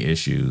too many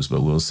issues,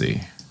 but we'll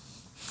see.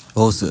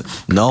 Also,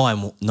 now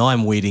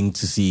I'm waiting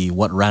to see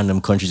what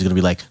random country is going to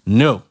be like,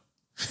 no.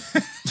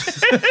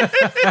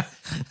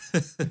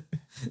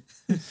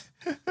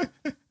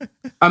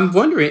 I'm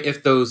wondering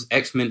if those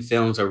X-Men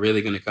films are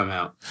really going to come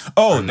out.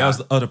 Oh, that was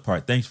the other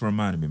part. Thanks for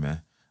reminding me,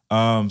 man.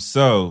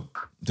 So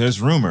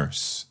there's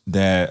rumors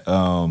that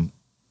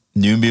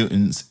New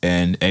Mutants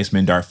and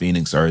X-Men Dark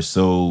Phoenix are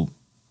so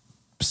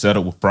set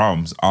up with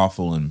problems,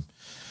 awful and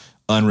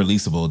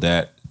unreleasable,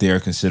 that they're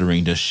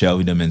considering just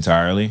shelving them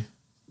entirely.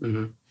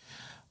 Mm-hmm.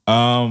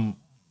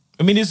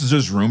 I mean, this is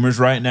just rumors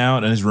right now,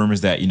 and there's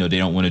rumors that, you know, they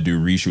don't want to do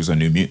reshoots on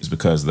New Mutants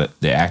because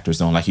the actors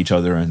don't like each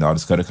other and all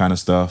this kind of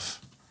stuff.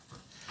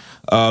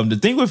 The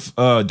thing with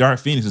Dark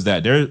Phoenix is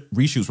that their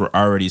reshoots were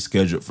already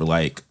scheduled for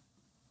like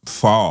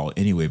fall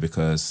anyway,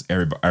 because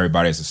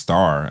everybody's a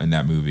star in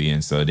that movie,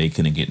 and so they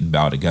couldn't get them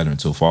all together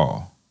until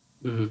fall.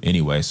 Mm-hmm.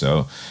 Anyway,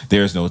 so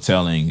there's no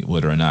telling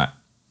whether or not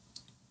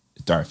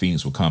Dark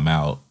Phoenix will come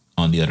out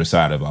on the other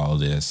side of all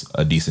of this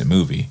a decent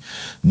movie.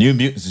 New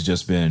Mutants has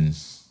just been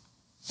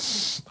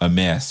a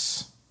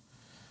mess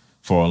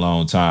for a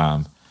long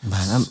time.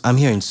 Man, I'm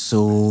hearing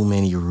so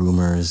many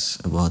rumors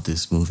about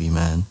this movie,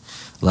 man.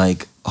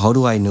 Like, how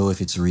do I know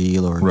if it's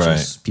real or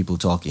just people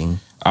talking?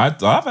 I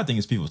think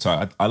it's people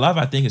talking.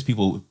 I think it's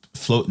people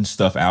floating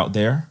stuff out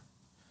there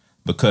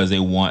because they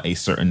want a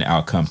certain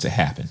outcome to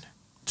happen.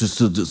 Just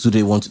do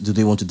they want to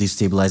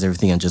destabilize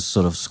everything and just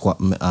sort of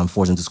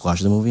force them to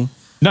squash the movie?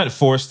 Not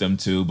force them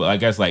to, but I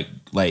guess like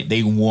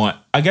they want.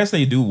 I guess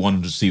they do want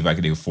them to see if they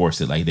can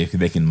force it. Like they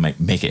can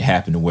make it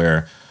happen to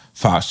where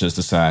Fox just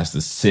decides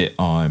to sit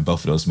on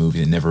both of those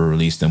movies and never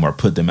release them or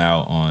put them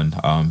out on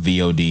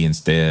VOD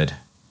instead.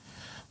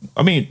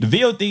 I mean, the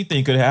VOD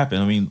thing could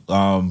happen. I mean,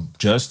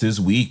 just this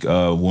week,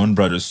 Warner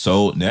Brothers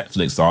sold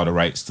Netflix all the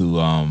rights to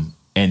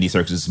Andy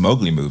Serkis'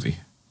 Mowgli movie.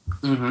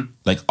 Mm-hmm.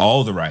 Like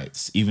all the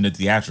rights, even the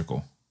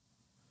theatrical,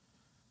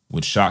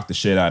 which shocked the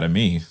shit out of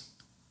me.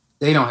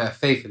 They don't have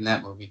faith in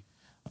that movie.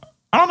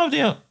 I don't know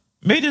if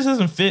maybe this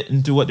doesn't fit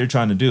into what they're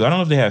trying to do. I don't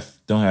know if they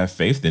don't have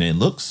faith in it. It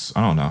looks,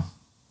 I don't know.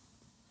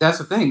 That's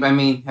the thing. I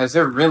mean, has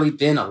there really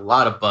been a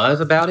lot of buzz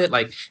about it?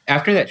 Like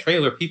after that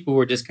trailer, people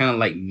were just kind of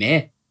like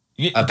meh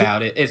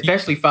about it,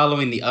 especially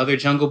following the other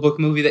Jungle Book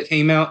movie that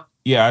came out.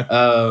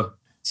 Yeah.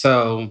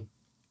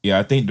 Yeah,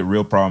 I think the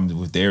real problem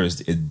with there is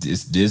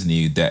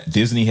Disney. That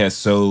Disney has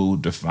so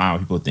defined what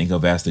people think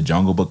of as the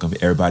Jungle Book of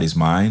everybody's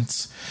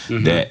minds,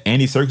 mm-hmm. that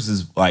Andy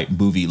Serkis' like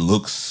movie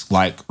looks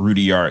like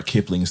Rudyard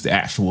Kipling's The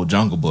Actual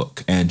Jungle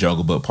Book and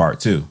Jungle Book Part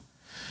 2.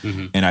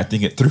 Mm-hmm. And I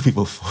think it threw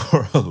people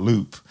for a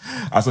loop.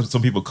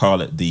 Some people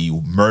call it the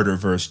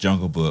Murderverse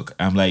Jungle Book.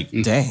 I'm like,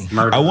 dang.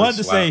 I wanted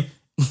to say,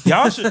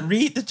 y'all should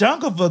read the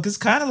Jungle Book. It's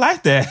kind of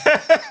like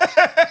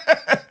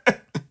that.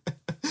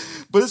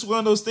 But it's one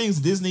of those things.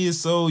 Disney is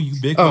so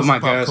ubiquitous. Oh my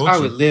gosh, I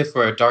would live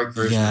for a dark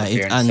version of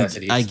Bare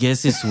Necessities. I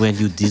guess it's when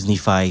you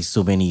Disneyfy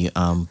so many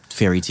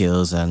fairy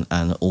tales and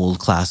old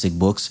classic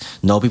books.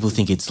 Now people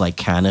think it's like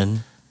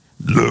canon.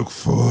 Look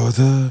for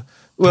the...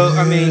 Well,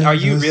 I mean, are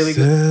you really...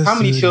 How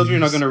many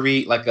children are going to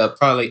read like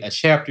probably a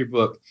chapter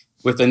book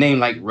with a name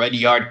like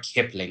Rudyard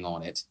Kipling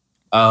on it?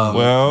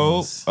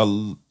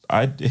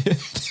 I did.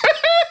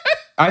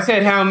 I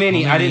said how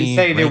many. I didn't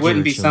say there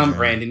wouldn't be some,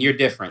 Brandon. You're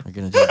different. We're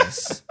going to do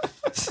this.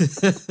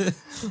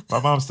 My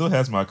mom still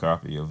has my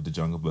copy of the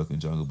Jungle Book and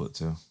Jungle Book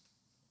 2.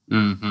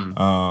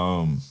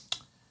 Mm-hmm.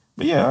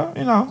 But yeah,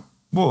 you know,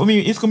 well, I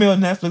mean, it's gonna be on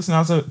Netflix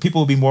now, so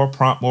people will be more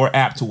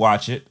apt to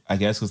watch it, I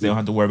guess, because they don't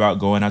have to worry about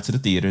going out to the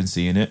theater and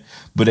seeing it.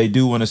 But they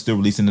do want to still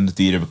release it in the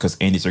theater because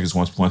Andy Serkis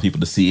wants people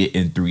to see it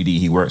in 3D.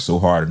 He worked so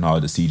hard on all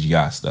the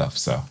CGI stuff.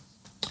 So,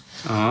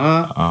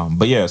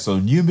 but yeah, so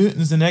New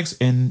Mutants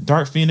and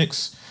Dark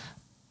Phoenix.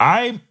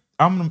 I'm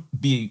gonna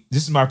be.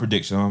 This is my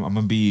prediction. I'm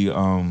gonna be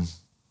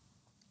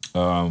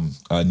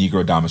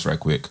Negro Damas right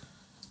quick.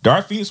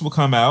 Dark Phoenix will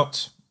come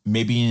out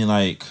maybe in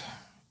like,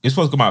 it's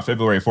supposed to come out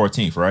February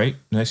 14th, right?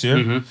 Next year?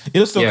 Mm-hmm.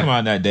 It'll still come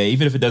out that day,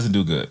 even if it doesn't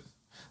do good.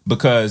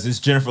 Because it's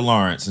Jennifer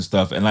Lawrence and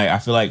stuff. And like, I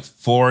feel like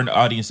foreign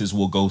audiences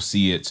will go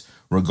see it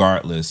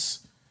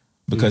regardless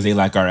because they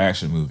like our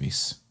action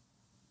movies.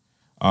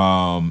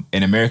 And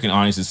American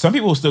audiences, some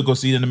people will still go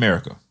see it in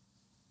America.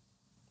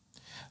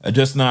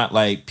 Just not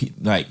like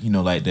you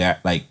know, like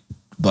that, like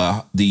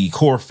the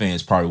core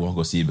fans probably won't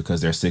go see it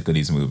because they're sick of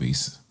these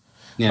movies.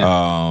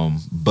 Yeah.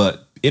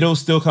 But it'll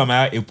still come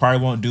out. It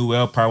probably won't do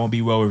well. Probably won't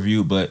be well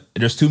reviewed. But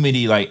there's too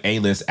many like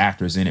A-list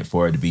actors in it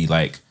for it to be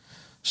like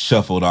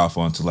shuffled off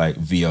onto like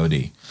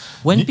VOD.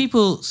 When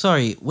people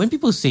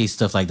say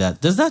stuff like that,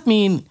 does that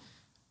mean?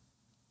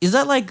 Is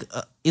that like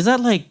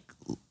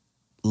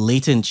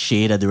latent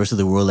shade at the rest of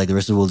the world? Like the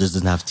rest of the world just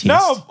doesn't have taste?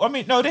 No, I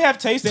mean no, they have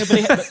taste, but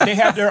they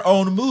have their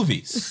own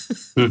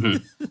movies.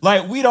 Mm-hmm.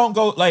 Like we don't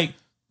go like.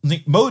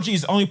 Moji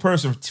is the only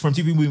person from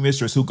TV Movie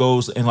Mistress who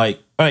goes and like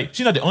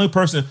she's not the only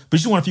person, but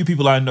she's one of the few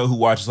people I know who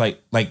watches like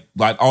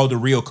all the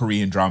real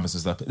Korean dramas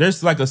and stuff.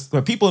 There's like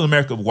people in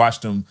America have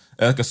watched them,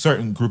 like a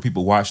certain group of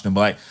people watch them,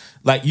 but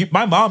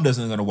my mom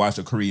doesn't gonna watch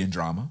a Korean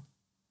drama.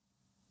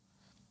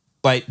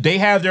 Like they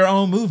have their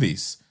own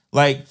movies.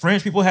 Like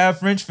French people have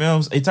French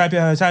films. They type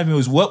in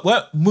movies.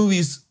 What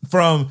movies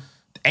from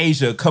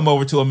Asia come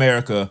over to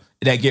America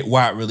that get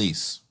wide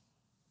release?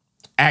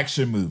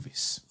 Action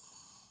movies.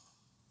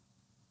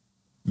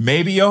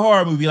 Maybe a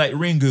horror movie like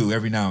Ringu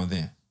every now and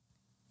then.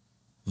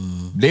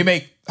 They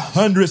make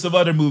hundreds of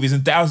other movies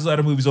and thousands of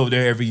other movies over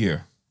there every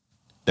year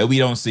that we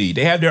don't see.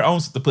 They have their own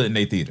stuff to put in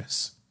their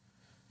theaters.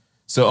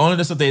 So only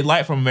the stuff they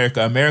like from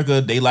America.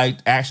 America, they like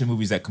action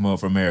movies that come out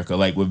from America,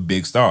 like with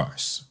big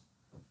stars.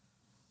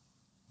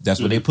 That's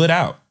what they put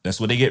out. That's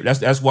what they get.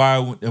 That's why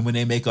when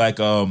they make like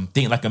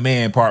Think Like a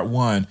Man Part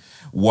 1,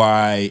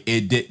 why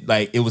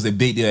it was a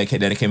big deal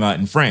that it came out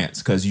in France,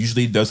 because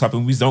usually those type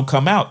of movies don't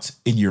come out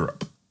in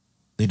Europe.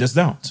 They just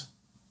don't.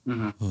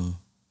 Mm-hmm.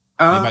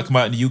 They might come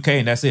out in the UK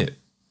and that's it.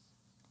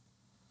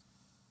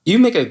 You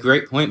make a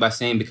great point by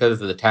saying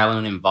because of the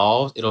talent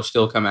involved, it'll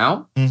still come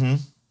out. Mm-hmm.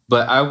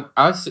 But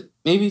I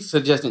maybe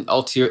suggest an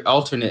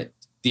alternate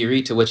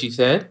theory to what you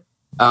said,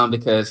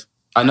 because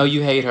I know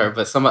you hate her,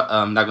 but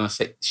I'm not going to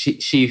say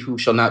she who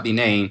shall not be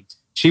named.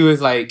 She was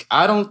like,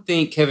 I don't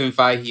think Kevin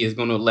Feige is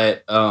going to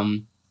let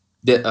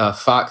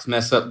Fox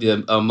mess up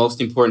the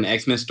most important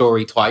X-Men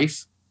story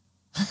twice.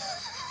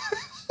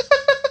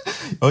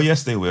 Oh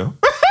yes, they will.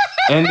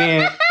 And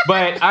then,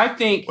 but I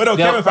think, well, no,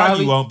 Kevin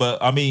Feige won't.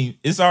 But I mean,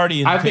 it's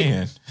already in the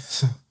pan.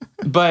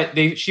 But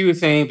she was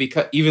saying,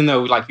 because even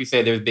though, like you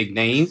said, there's big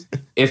names,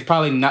 it's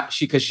probably not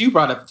because she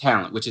brought up the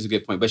talent, which is a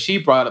good point. But she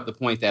brought up the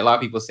point that a lot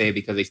of people say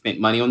because they spent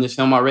money on this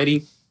film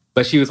already.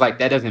 But she was like,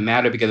 that doesn't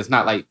matter because it's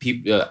not like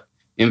people,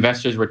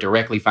 investors were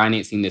directly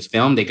financing this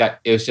film. It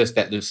was just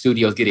that the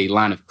studios get a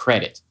line of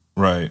credit,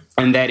 right?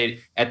 And that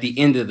at the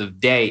end of the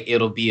day,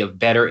 it'll be a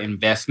better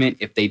investment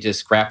if they just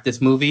scrap this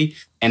movie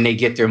and they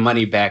get their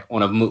money back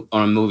on a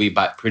movie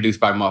produced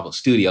by Marvel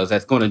Studios.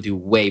 That's going to do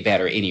way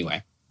better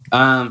anyway.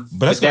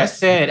 But that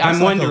said, I'm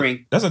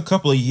wondering. That's a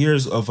couple of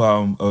years of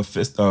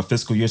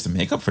fiscal years to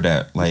make up for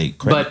that.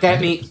 But that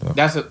means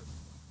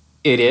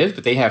it is.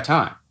 But they have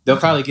time. They'll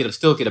probably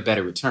still get a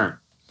better return.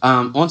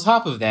 On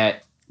top of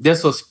that,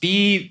 this will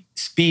speed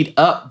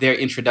up their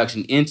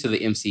introduction into the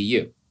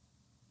MCU.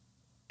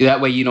 That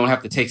way, you don't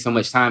have to take so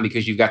much time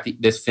because you've got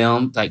this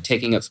film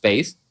taking up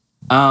space.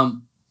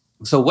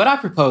 So what I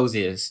propose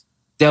is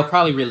they'll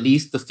probably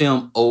release the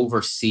film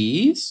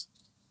overseas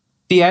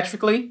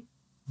theatrically.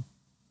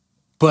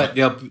 But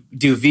they'll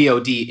do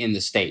VOD in the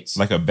States.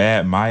 Like a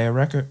bad Maya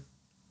record?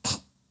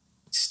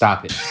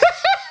 Stop it.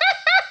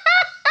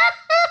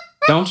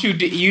 Don't you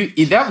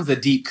that was a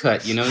deep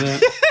cut, you know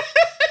that?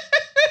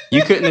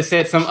 You couldn't have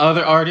said some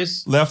other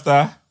artist? Left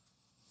Eye.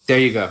 There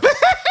you go.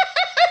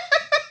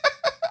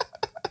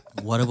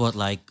 What about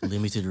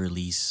limited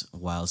release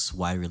whilst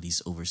wide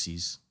release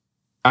overseas?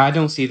 I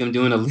don't see them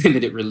doing a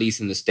limited release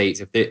in the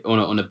States if they're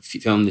on a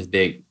film this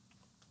big.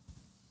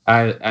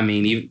 I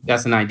mean,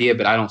 that's an idea,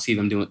 but I don't see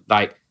them doing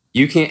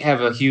you can't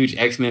have a huge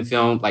X-Men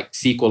film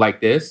sequel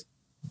like this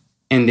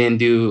and then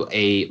do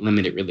a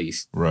limited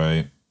release.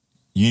 Right.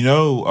 You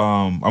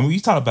know, we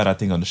talked about, I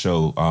think, on the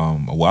show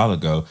a while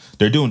ago.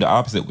 They're doing the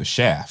opposite with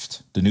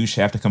Shaft. The new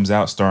Shaft that comes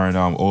out starring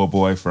old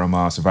boy from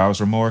Survivor's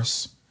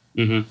Remorse.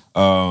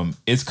 Mm-hmm.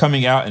 It's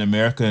coming out in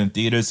America in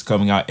theaters,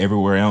 coming out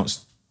everywhere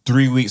else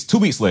 2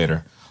 weeks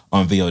later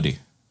on VOD.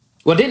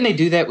 Well, didn't they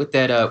do that with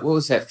that, what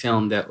was that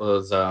film that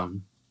was...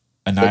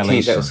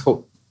 Annihilation.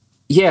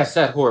 Yes,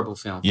 that horrible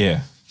film.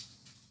 Yeah.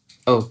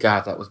 Oh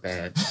God, that was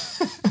bad.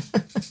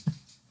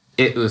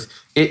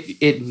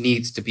 It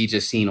needs to be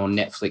just seen on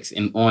Netflix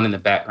and on in the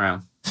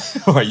background.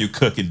 While you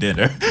cooking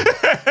dinner.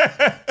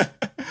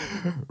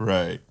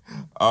 Right.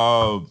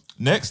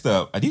 Next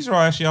up, these are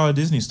actually all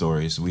Disney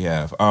stories we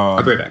have.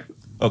 I'll be right back.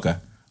 Okay.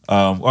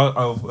 I'll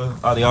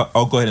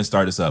go ahead and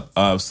start this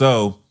up.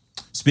 So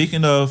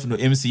speaking of the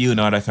MCU and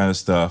all that kind of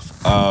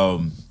stuff,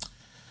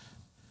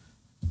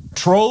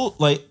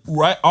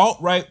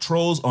 alt-right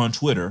trolls on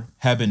Twitter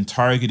have been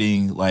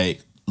targeting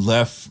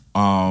left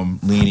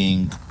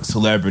leaning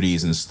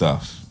celebrities and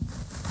stuff,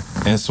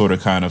 and sort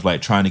of kind of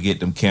trying to get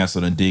them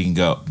canceled and digging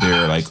up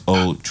their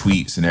old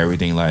tweets and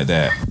everything like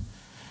that.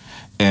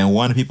 And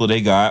one of the people they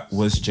got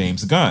was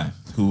James Gunn,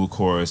 who of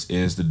course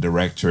is the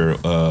director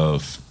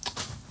of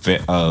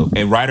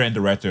a writer and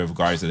director of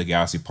Guardians of the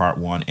Galaxy Part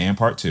 1 and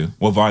Part 2.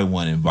 Well, Volume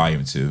 1 and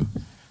Volume 2.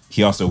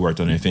 He also worked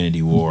on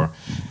Infinity War.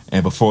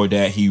 And before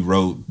that, he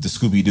wrote the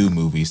Scooby-Doo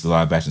movies, the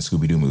live-action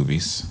Scooby-Doo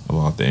movies, of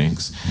all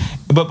things.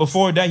 But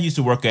before that, he used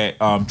to work at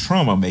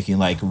Troma, making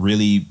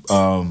really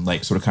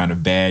sort of kind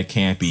of bad,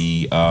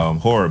 campy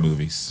horror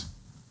movies.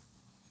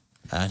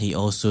 And he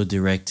also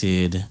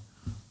directed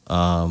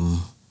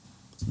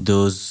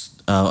those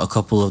a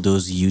couple of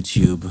those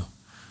YouTube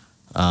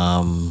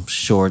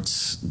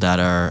shorts that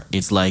are.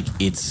 It's one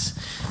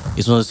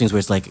of those things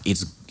where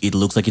it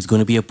looks like it's going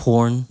to be a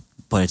porn,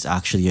 but it's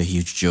actually a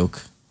huge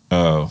joke.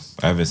 Oh,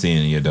 I haven't seen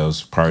any of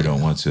those. Probably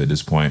don't want to at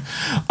this point.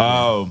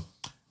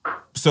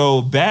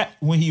 So back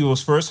when he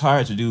was first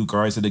hired to do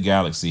Guardians of the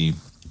Galaxy,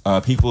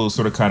 people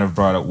sort of kind of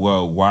brought up,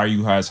 well, why are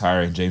you guys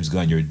hiring James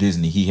Gunn? You're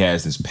Disney. He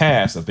has this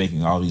past of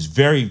making all these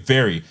very,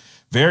 very,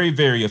 very,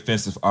 very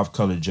offensive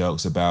off-color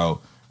jokes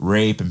about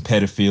rape and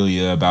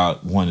pedophilia,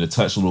 about wanting to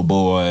touch little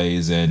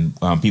boys and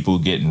people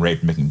getting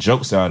raped, making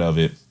jokes out of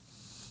it.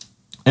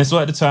 And so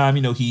at the time,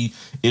 he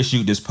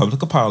issued this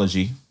public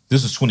apology.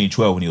 This was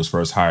 2012 when he was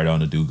first hired on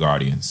to do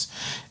Guardians.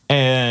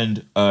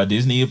 And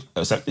Disney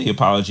accepted the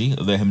apology,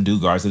 let him do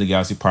Guardians of the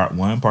Galaxy Part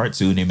 1 and Part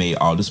 2, and they made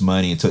all this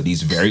money and took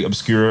these very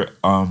obscure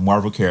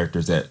Marvel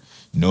characters that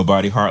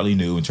nobody hardly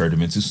knew and turned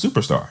them into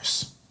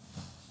superstars.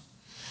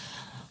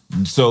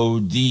 So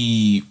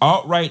the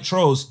alt-right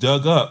trolls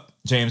dug up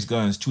James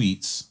Gunn's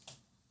tweets,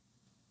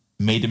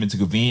 made them into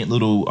convenient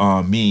little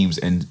memes,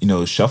 and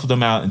shuffled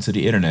them out into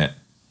the internet.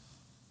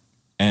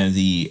 And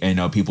the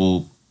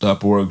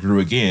uproar grew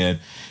again.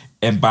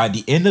 And by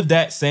the end of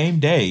that same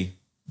day,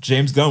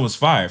 James Gunn was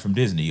fired from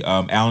Disney.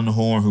 Alan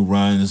Horn, who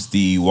runs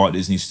the Walt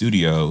Disney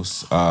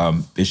Studios,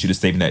 issued a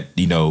statement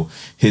that,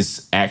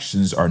 his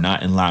actions are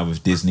not in line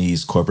with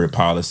Disney's corporate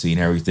policy and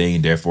everything,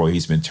 and therefore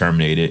he's been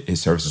terminated. His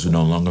services will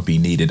no longer be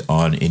needed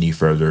on any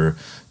further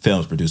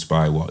films produced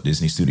by Walt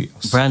Disney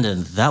Studios.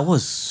 Brandon, that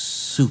was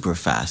super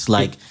fast.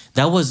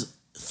 That was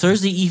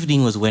Thursday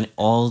evening was when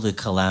all the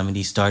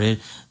calamity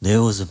started.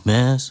 There was a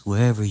mess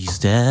wherever you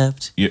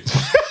stepped. Yeah.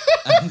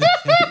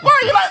 Why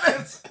are you like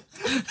this?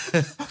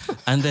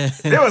 And then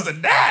it was a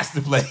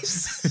nasty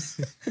place.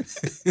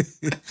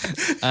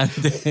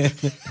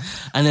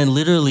 and then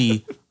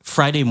literally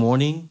Friday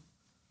morning,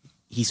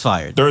 he's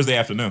fired. Thursday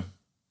afternoon.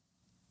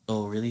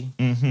 Oh, really?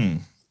 Mm-hmm.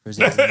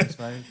 Thursday afternoon he's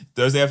fired?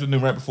 Thursday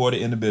afternoon, right before the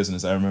end of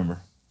business, I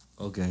remember.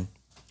 Okay.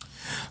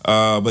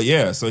 But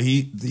yeah, so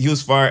he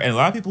was fired, and a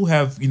lot of people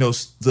have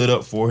stood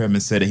up for him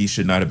and said that he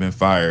should not have been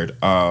fired.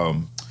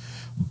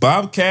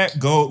 Bobcat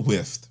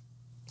Goldthwait,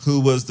 who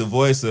was the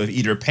voice of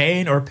either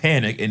Pain or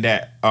Panic in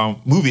that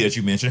movie that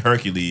you mentioned,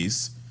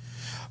 Hercules,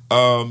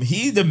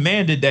 he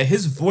demanded that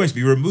his voice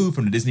be removed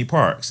from the Disney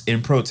parks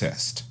in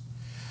protest.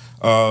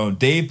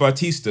 Dave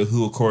Bautista,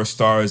 who of course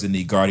stars in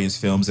the Guardians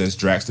films as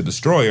Drax the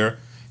Destroyer,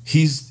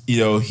 he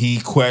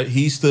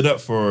stood up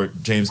for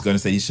James Gunn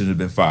and said he shouldn't have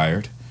been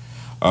fired.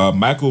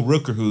 Michael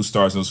Rooker, who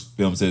stars in those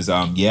films as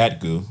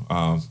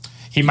Yadgu,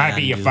 he might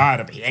be your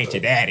father, but he ain't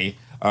your daddy.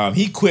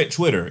 He quit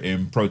Twitter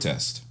in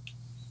protest.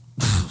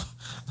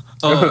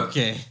 Oh,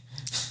 okay.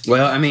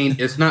 Well, I mean,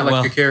 it's not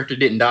like your character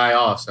didn't die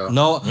off, so.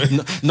 No,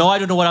 I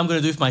don't know what I'm going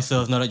to do with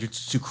myself now that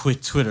you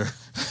quit Twitter.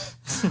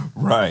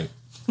 Right.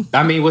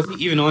 I mean, was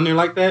he even on there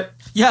like that?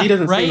 Yeah, he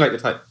doesn't right? seem like the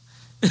type.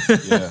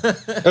 Yeah.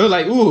 It was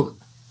like, ooh,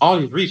 all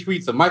these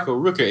retweets of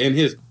Michael Rooker and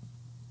his,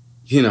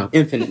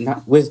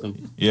 infinite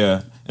wisdom.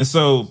 Yeah. And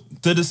so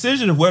the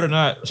decision of whether or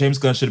not James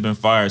Gunn should have been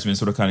fired has been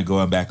sort of kind of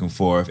going back and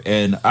forth.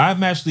 And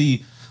I'm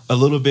actually a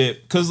little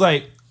bit, because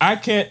I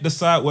can't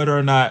decide whether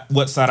or not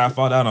what side I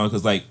fall down on,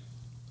 because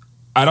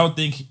I don't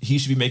think he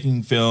should be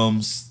making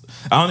films.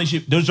 I don't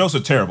think those jokes are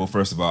terrible,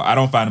 first of all. I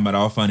don't find them at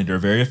all funny. They're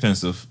very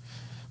offensive.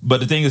 But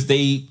the thing is,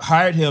 they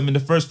hired him in the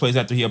first place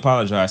after he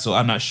apologized, so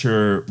I'm not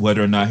sure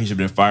whether or not he should have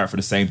been fired for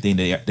the same thing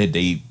that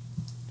they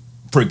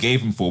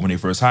forgave him for when they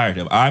first hired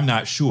him. I'm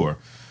not sure.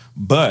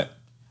 But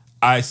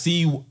I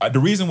see the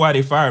reason why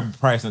they fired him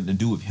probably has nothing to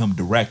do with him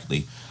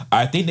directly.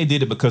 I think they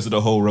did it because of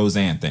the whole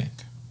Roseanne thing.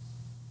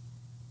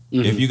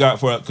 Mm-hmm. If you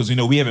because we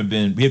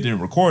didn't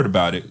record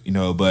about it,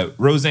 but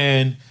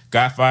Roseanne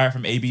got fired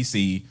from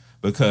ABC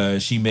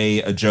because she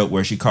made a joke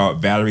where she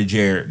called Valerie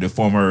Jarrett, the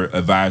former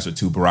advisor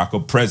to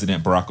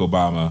President Barack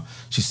Obama.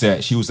 She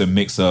said she was a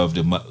mix of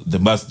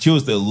she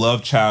was the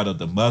love child of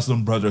the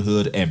Muslim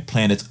Brotherhood and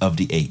Planet of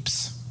the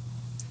Apes.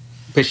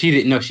 But she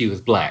didn't know she was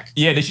black.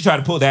 Yeah, then she tried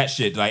to pull that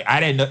shit. I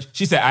didn't know.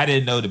 She said, I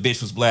didn't know the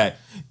bitch was black.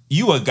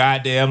 You a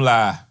goddamn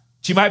lie.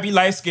 She might be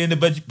light-skinned,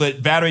 but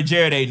Valerie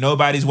Jarrett ain't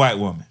nobody's white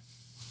woman.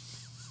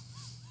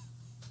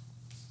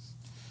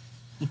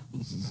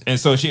 And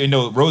so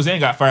Roseanne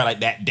got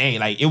fired that day.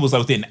 It was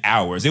within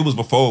hours. It was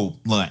before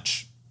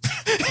lunch.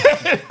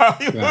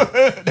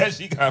 That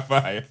she got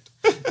fired.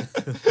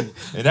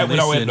 And that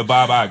went all the way to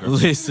Bob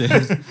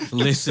Iger.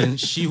 Listen,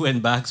 she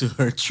went back to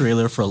her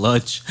trailer for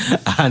lunch,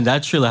 and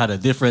that trailer had a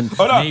different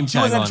name tag. She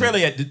was in the trailer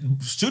yet. The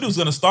shooting was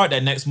going to start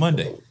that next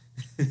Monday.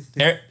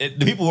 The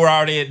people who were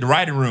already at the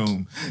writing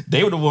room,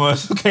 they were the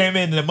ones who came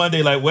in the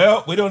Monday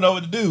we don't know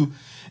what to do.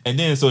 And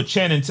then so not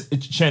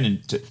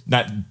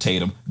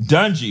Tatum,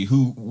 Dungy,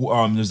 who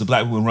there's the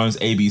black woman who runs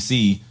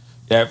ABC,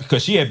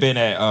 because she had been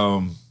at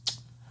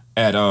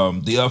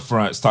the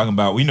upfronts talking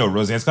about,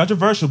 Roseanne's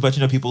controversial, but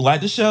people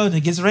like the show and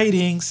it gets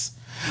ratings.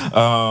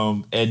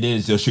 And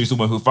then so she's the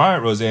one who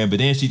fired Roseanne, but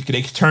then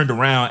they turned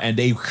around and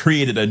they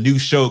created a new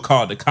show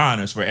called The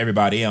Conners for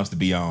everybody else to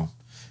be on.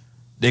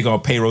 They're gonna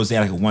pay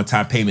Roseanne a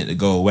one-time payment to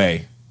go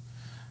away.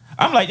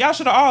 I'm like, y'all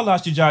should have all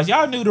lost your jobs.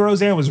 Y'all knew the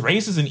Roseanne was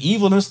racist and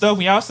evil and stuff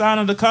when y'all signed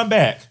on to come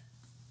back.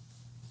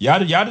 Y'all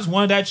just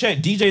wanted that check.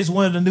 DJs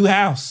wanted a new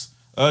house.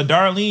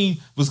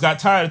 Darlene got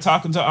tired of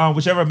talking to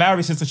whichever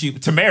Mallory sister,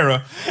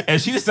 Tamara, and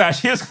she decided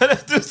she was gonna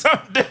do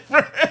something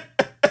different.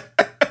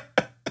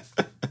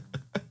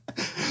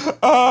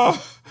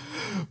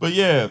 But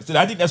yeah, so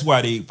I think that's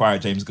why they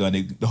fired James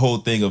Gunn. The whole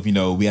thing of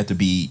we have to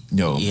be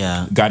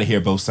got to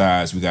hear both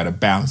sides. We got to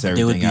balance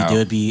everything out. They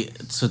would be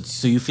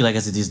so you feel like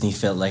as a Disney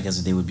felt like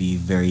as they would be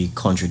very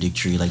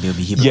contradictory. Like they would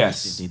be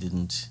hypocrites if they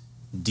didn't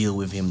deal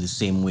with him the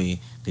same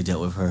way they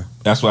dealt with her.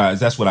 That's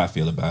what I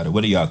feel about it.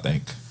 What do y'all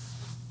think?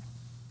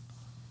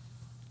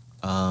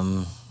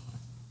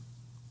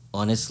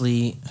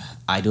 Honestly,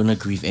 I don't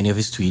agree with any of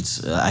his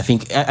tweets. I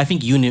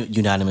think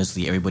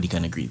unanimously everybody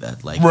can agree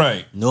that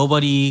right.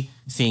 Nobody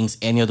thinks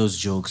any of those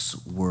jokes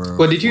were.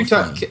 Well, did you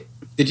talk?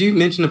 Did you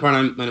mention the part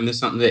I might have missed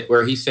something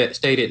where he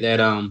stated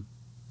that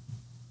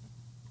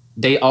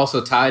they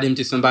also tied him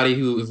to somebody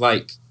who was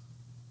like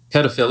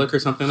pedophilic or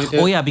something like that?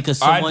 Oh yeah, because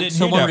someone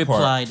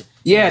replied. Part.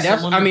 Yeah,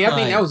 that's. I mean, I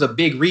think that was a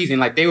big reason.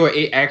 Like they were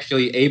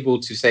actually able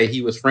to say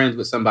he was friends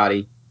with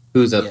somebody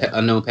who's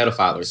a known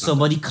pedophile or something.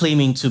 Somebody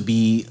claiming to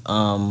be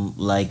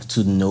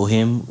to know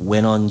him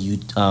went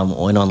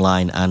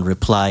online and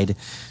replied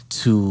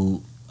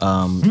to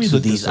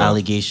these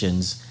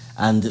allegations,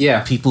 and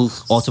people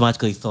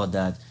automatically thought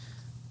that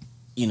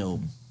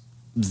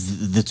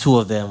the two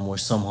of them were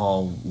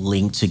somehow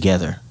linked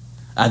together.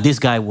 And this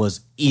guy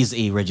is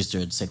a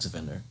registered sex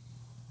offender.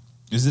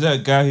 Is it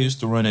that guy who used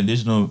to run a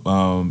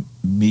digital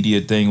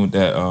media thing with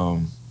that?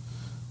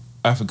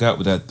 I forgot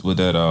what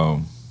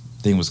that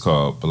thing was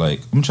called, but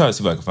I'm trying to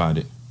see if I can find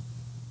it.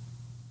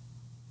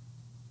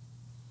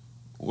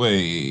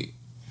 Wait.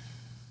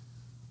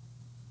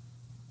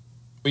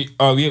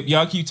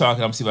 Y'all keep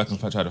talking. I'm see if I can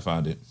try to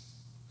find it.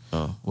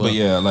 Oh,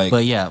 well,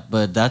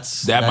 but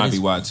that might be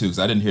why too, because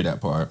I didn't hear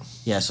that part.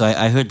 Yeah, so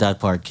I heard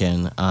that part,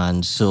 Ken,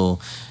 and so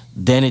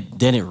then it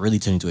really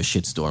turned into a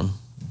shitstorm,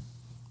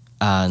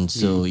 and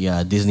so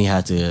Disney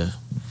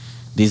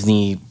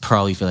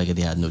probably felt like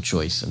they had no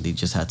choice, and they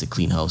just had to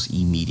clean house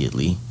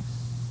immediately,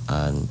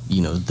 and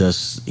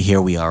thus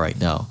here we are right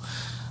now.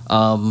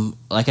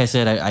 Like I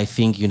said, I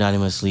think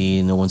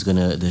unanimously no one's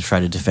gonna try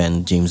to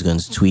defend James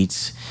Gunn's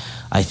tweets.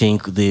 I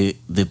think the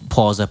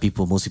pause that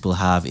most people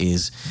have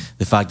is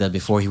the fact that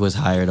before he was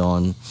hired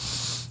on,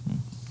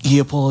 he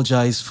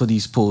apologized for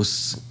these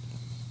posts,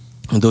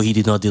 though he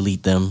did not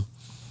delete them.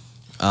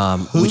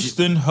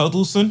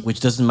 Huddleston? Which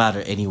doesn't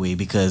matter anyway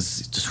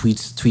because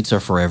tweets are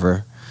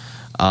forever.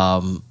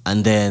 And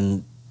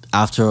then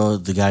after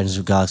the Guardians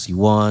of the Galaxy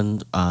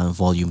 1,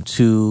 Volume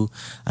 2,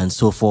 and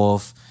so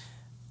forth,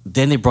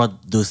 then they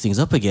brought those things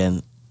up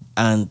again.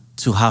 And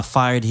to have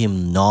fired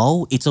him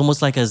now, it's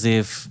almost like as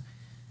if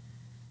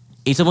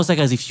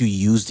you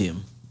used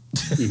him.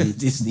 Mm-hmm.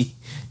 Disney.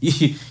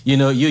 You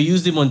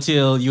used him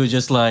until you were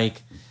just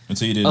like...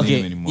 Until you didn't need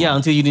him anymore. Yeah,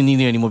 until you didn't need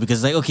him anymore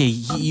because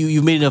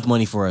you made enough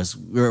money for us.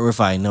 We're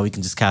fine. Now we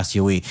can just cast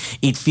you away.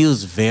 It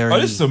feels very... Oh,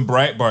 this is some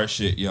Breitbart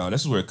shit, y'all.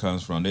 This is where it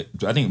comes from. I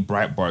think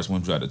Breitbart's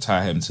one tried to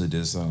tie him to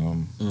this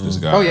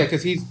guy. Oh, yeah,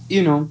 because he's,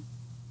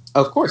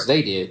 of course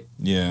they did.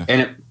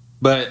 Yeah.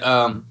 But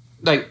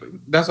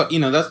that's what,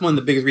 that's one of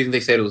the biggest reasons they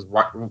said it was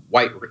right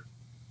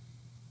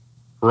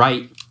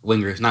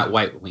wingers, not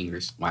white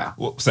wingers. Wow.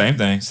 Well, same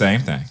thing.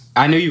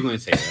 I knew you were going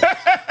to say that.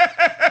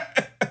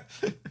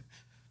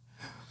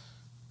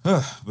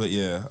 But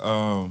yeah,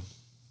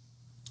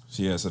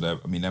 so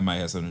that might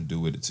have something to do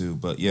with it too.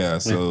 But yeah,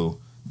 so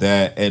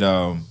that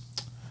and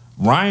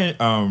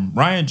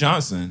Rian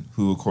Johnson,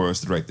 who of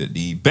course directed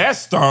the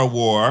best Star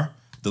Wars,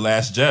 The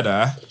Last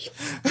Jedi,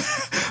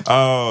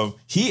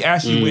 he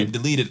actually went and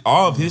deleted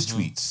all of his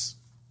tweets.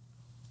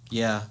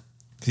 Yeah,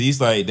 cause he's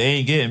like, they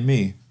ain't getting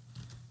me.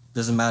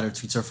 Doesn't matter.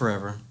 Tweets are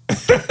forever.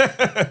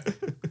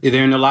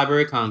 They're in the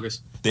Library of Congress.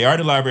 They are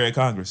the Library of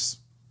Congress.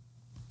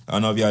 I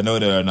don't know if y'all know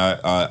that or not,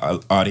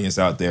 audience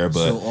out there,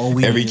 but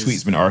every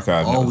tweet's been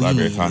archived in the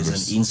Library of Congress.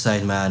 Is an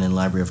inside man in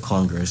Library of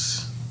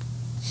Congress.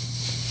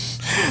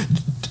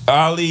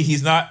 Ali,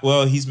 he's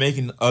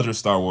making other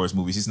Star Wars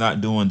movies. He's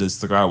not doing the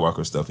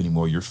Skywalker stuff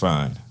anymore. You're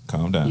fine.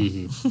 Calm down.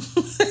 Mm-hmm.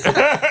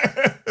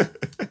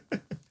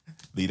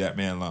 Leave that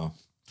man alone.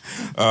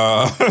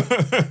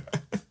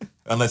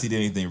 Unless he did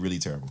anything really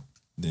terrible.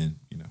 Then,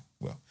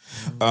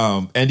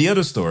 and the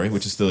other story,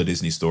 which is still a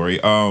Disney story.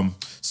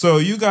 So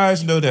you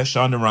guys know that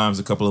Shonda Rhimes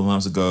a couple of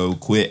months ago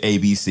quit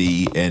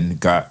ABC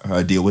and got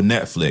a deal with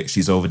Netflix.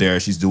 She's over there.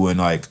 She's doing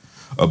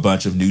a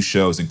bunch of new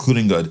shows,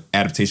 including the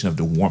adaptation of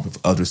The Warmth of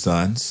Other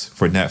Suns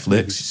for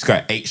Netflix. She's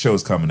got 8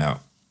 shows coming out.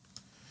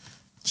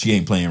 She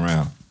ain't playing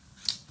around.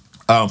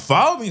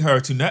 Following her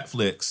to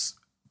Netflix,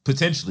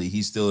 potentially,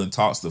 he's still in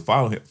talks to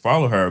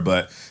follow her,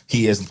 but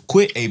he has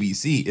quit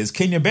ABC, is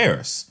Kenya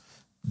Barris,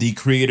 the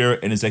creator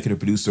and executive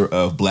producer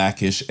of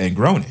Blackish and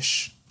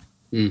Grownish.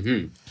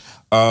 Mm-hmm.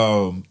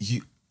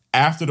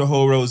 After the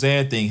whole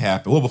Roseanne thing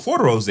happened, before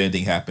the Roseanne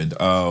thing happened,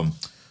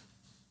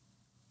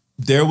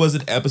 there was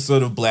an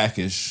episode of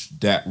Blackish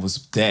that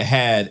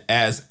had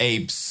as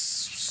a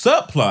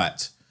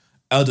subplot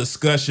a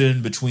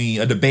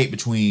debate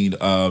between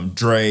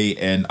Dre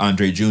and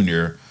Andre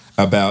Jr.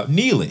 about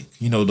kneeling.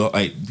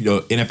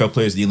 NFL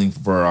players kneeling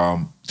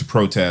for to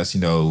protest,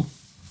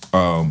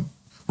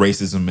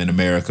 racism in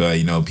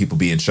America. People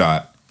being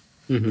shot.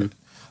 Mm-hmm.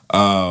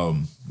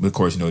 Of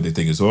course, the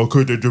thing is, they're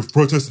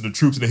protesting the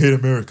troops and they hate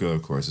America.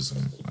 Of course, it's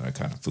that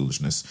kind of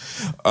foolishness.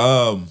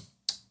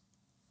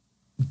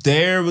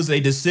 There was a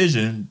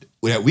decision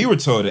that we were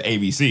told by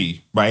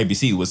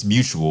ABC was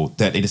mutual,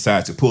 that they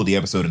decided to pull the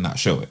episode and not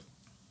show it.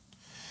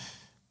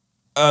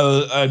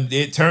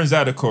 It turns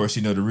out, of course,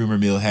 the rumor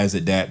mill has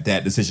it that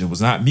decision was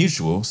not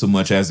mutual so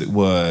much as it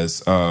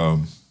was,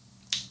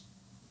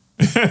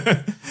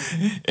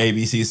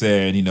 ABC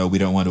said, we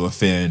don't want to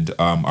offend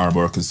our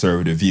more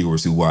conservative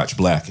viewers who watch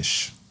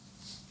Blackish.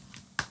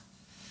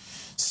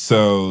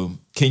 So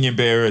Kenya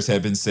Barris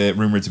had been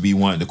rumored to be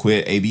wanting to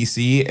quit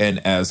ABC, and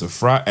as of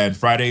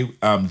Friday,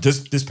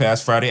 just this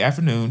past Friday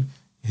afternoon,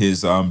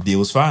 his deal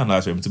was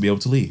finalized for him to be able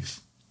to leave.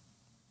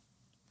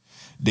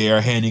 They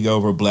are handing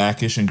over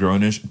Blackish and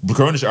Grownish.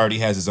 Grownish already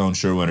has his own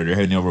showrunner. They're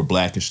handing over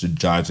Blackish to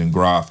Jonathan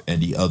Groff and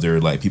the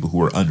other people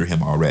who are under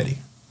him already.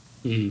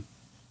 Mm-hmm.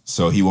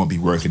 So he won't be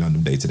working on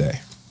them day to day.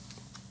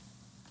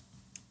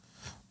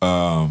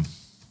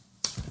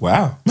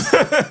 Wow.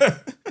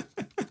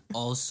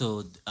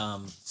 Also,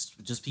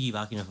 just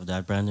piggybacking off of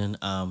that, Brandon,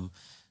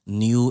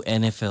 new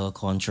NFL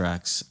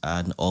contracts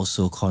and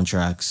also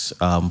contracts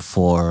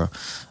for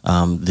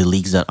the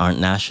leagues that aren't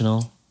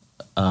national.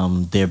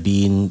 They're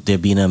being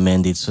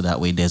amended so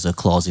that way there's a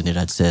clause in there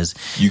that says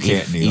you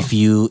can't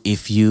kneel.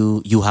 If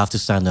you have to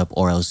stand up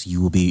or else you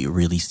will be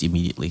released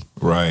immediately.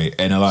 Right,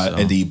 and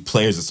and the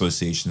Players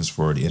Associations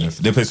for the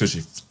NFL,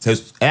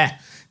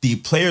 the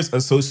Players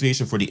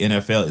Association for the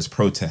NFL is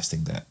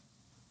protesting that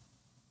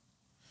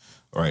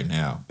right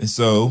now, and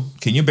so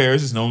Kenya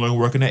Barris is no longer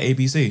working at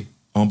ABC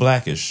on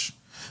Blackish.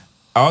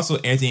 Also,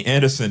 Anthony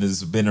Anderson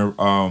has been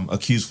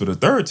accused for the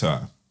third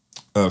time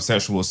of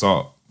sexual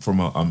assault from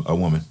a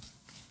woman.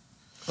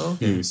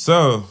 Okay.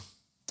 So,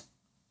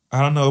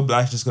 I don't know,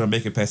 Black's just going to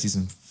make it past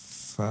season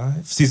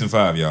 5? Season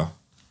 5, y'all.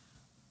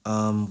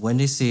 When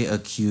they say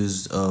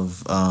accused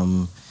of,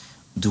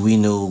 do we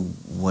know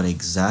what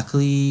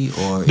exactly?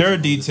 Or there are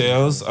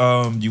details.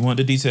 You want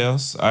the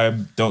details? I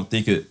don't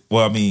think it...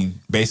 Well, I mean,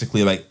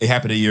 basically, it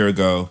happened a year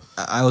ago.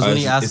 I was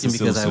only asking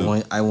because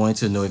I wanted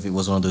to know if it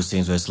was one of those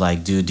things where it's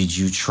like, dude, did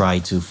you try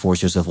to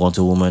force yourself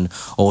onto a woman?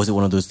 Or was it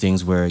one of those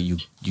things where you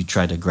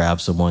tried to grab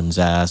someone's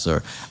ass?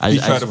 Or you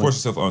tried to force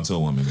yourself onto a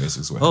woman,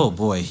 basically. Oh,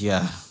 boy,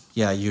 yeah.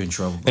 Yeah, you're in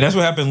trouble. And that's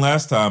what happened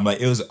last time.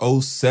 It was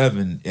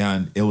 2007,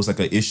 and it was an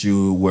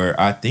issue where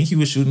I think he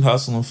was shooting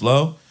Hustle and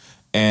Flow.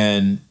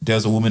 And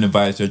there's a woman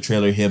invited to a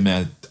trailer. Him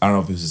and I don't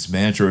know if it was his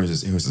manager or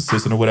his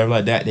assistant or whatever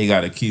like that. They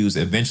got accused,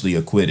 eventually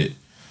acquitted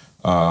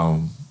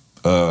of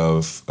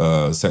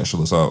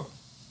sexual assault.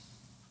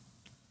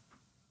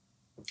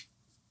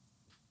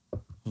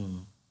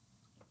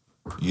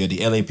 Yeah, the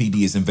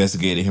LAPD is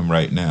investigating him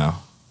right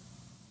now.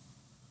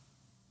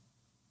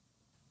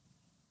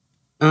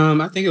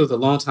 I think it was a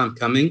long time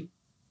coming.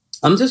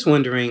 I'm just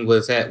wondering,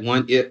 was that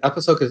one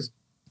episode? Because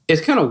it's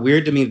kind of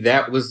weird to me.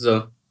 That was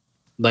the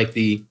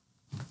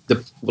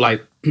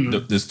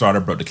starter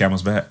broke the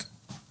camel's back.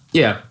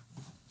 Yeah.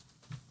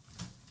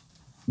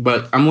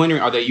 But I'm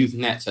wondering, are they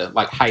using that to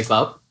hype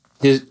up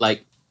his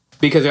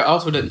because they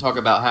also didn't talk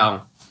about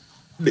how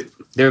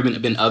there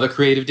have been other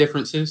creative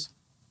differences.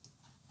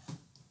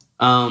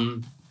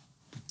 There's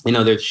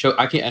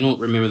I don't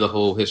remember the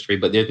whole history,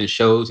 but there's been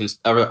shows and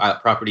other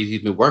properties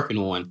he's been working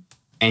on,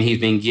 and he's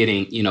been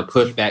getting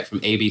pushback from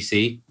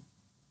ABC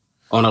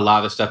on a lot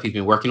of the stuff he's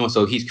been working on.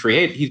 So he's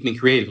been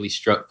creatively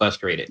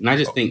frustrated. And I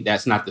just think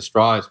that's not the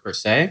straws per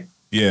se.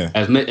 Yeah.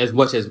 As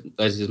much as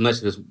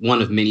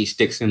one of many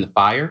sticks in the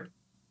fire.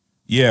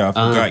 Yeah, I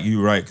forgot you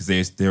were right, because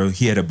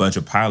he had a bunch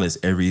of pilots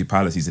every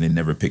pilot season and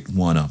never picked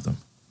one of them.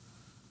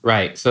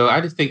 Right. So I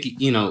just think,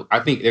 I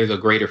think there's a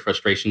greater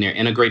frustration there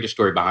and a greater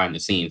story behind the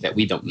scenes that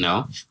we don't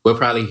know. We'll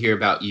probably hear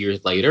about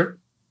years later.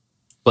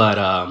 But,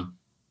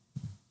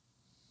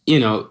 Do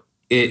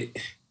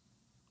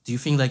you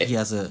think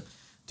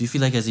do you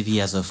feel as if he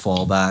has a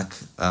fallback?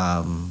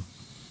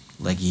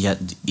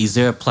 Is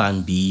there a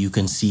plan B you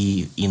can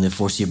see in the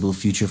foreseeable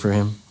future for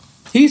him?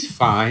 He's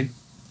fine.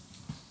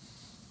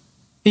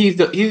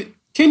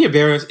 Kenya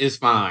Barris is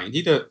fine.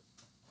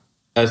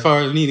 As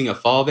far as needing a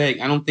fallback,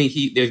 I don't think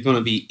there's going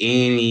to be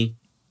any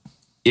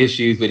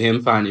issues with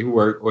him finding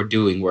work or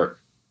doing work.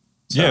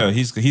 So. Yeah,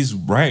 he's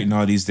writing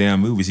all these damn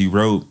movies. He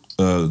wrote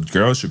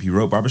Girls Trip. He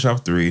wrote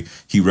Barbershop 3.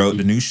 He wrote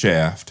the new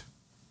Shaft.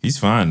 He's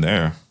fine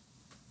there.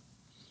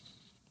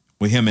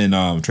 Well, him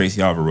and Tracy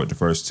Oliver wrote the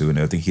first two, and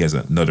I think he has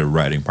another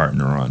writing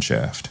partner on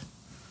Shaft.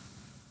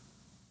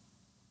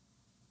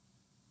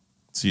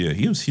 So yeah,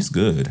 he's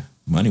good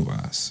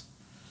money-wise.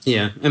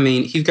 Yeah, I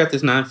mean, he's got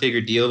this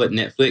 9-figure deal at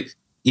Netflix.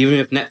 Even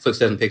if Netflix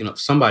doesn't pick it up,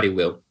 somebody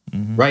will.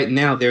 Mm-hmm. Right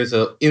now,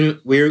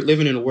 we're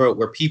living in a world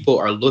where people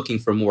are looking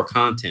for more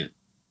content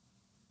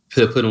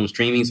to put on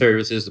streaming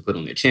services, to put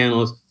on their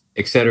channels,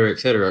 et cetera, et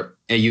cetera.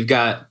 And you've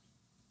got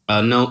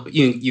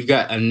you've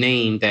got a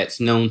name that's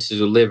known to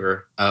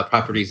deliver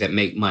properties that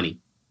make money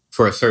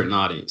for a certain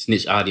audience,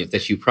 niche audience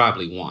that you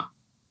probably want.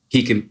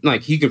 He can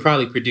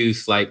probably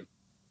produce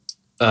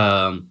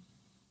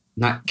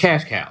not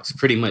cash cows,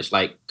 pretty much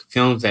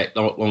films that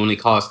only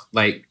cost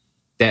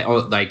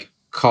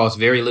cost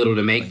very little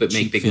to make, but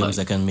make big films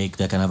money.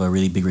 that can have a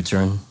really big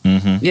return.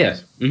 Mm-hmm.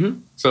 Yes. Mm-hmm.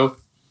 So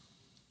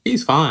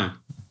he's fine.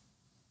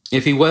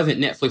 If he wasn't,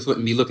 Netflix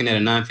wouldn't be looking at a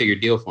 9-figure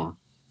deal for him.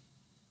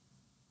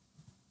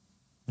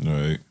 All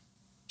right.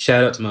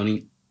 Shout out to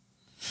Monique.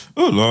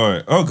 Oh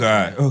Lord. Oh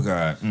God. Oh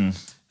God.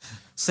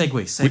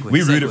 Segue.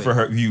 We rooted for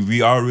her.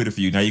 We all rooted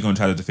for you. Now you're gonna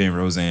try to defend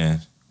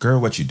Roseanne.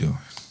 Girl, what you doing?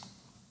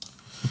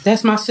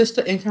 That's my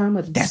sister in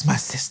comedy. That's my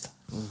sister.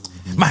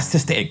 My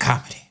sister in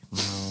comedy.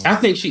 I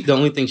think the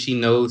only thing she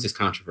knows is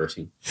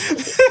controversy.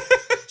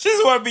 She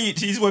just want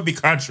to be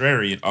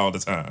contrarian all the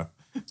time.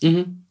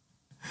 Mm-hmm.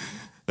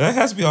 That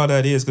has to be all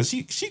that is, because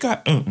she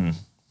got. My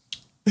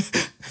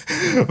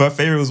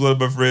favorite was one of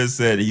my friends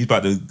said he's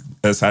about to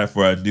sign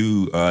for a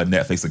new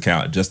Netflix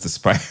account just to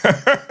spite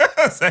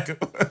her. Second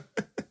one.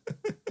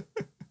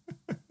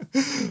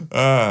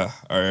 All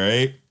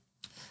right.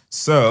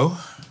 So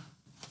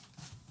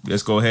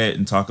let's go ahead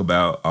and talk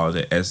about all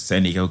the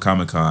San Diego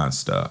Comic-Con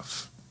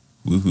stuff.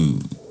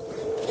 Woohoo.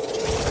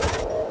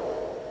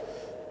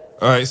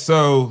 All right,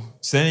 so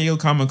San Diego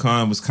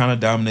Comic-Con was kind of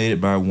dominated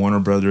by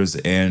Warner Brothers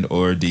and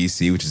or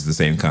DC, which is the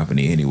same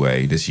company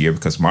anyway, this year,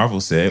 because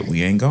Marvel said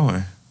we ain't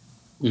going.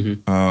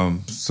 Mm-hmm.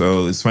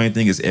 So the funny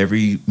thing is,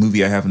 every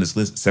movie I have on this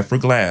list, except for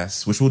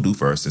Glass, which we'll do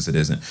first since it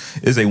isn't,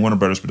 is a Warner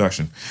Brothers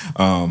production.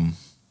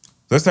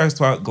 Let's talk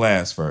about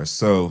Glass first.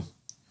 So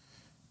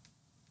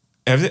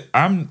I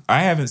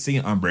haven't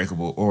seen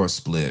Unbreakable or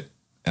Split,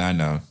 and I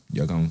know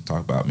y'all gonna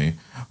talk about me,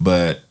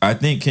 but I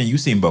think, Ken,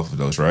 you've seen both of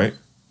those, right?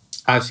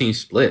 I've seen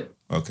Split.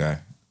 Okay.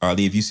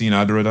 Ali, have you seen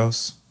either of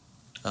those?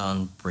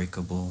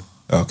 Unbreakable.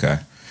 Okay.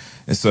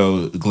 And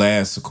so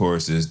Glass, of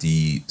course, is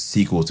the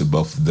sequel to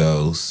both of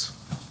those.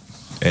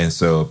 And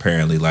so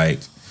apparently, like,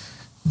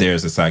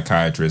 there's a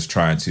psychiatrist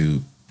trying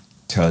to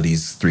tell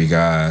these three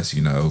guys,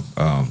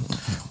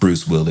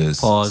 Bruce Willis.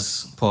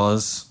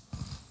 Pause.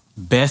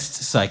 Best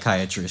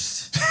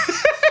psychiatrist.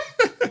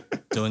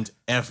 Don't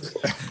ever.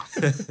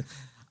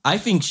 I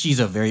think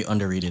she's a very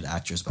underrated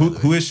actress.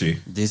 Who is she?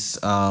 This,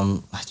 I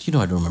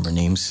don't remember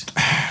names.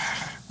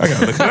 I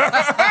gotta look it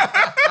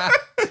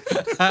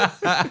up.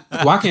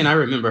 Why can't I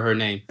remember her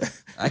name?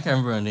 I can't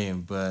remember her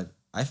name, but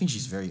I think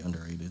she's very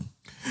underrated.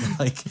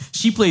 Like,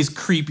 she plays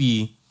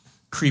creepy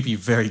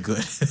very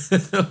good.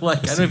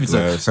 Like, I don't know if it's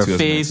her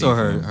face or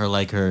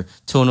her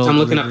tonal. I'm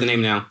looking up the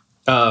name now.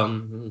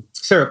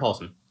 Sarah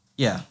Paulson.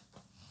 Yeah.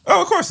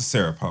 Oh, of course it's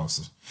Sarah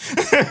Paulson.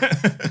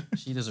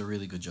 She does a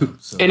really good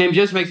job. So. And it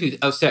just makes me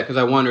upset because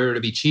I wanted her to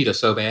be Cheetah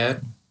so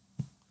bad.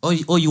 Oh,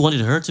 you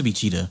wanted her to be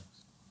Cheetah?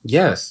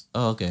 Yes.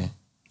 Oh, okay.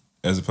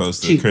 As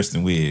opposed to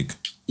Kristen Wiig.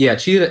 Yeah,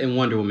 Cheetah and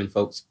Wonder Woman,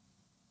 folks.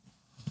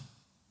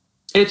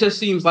 It just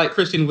seems like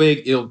Kristen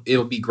Wiig,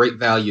 it'll be great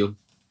value.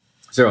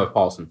 Sarah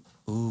Paulson.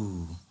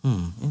 Ooh,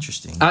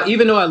 interesting.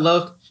 Even though I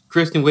loved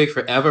Kristen Wiig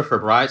forever for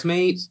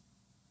Bridesmaids,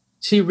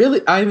 I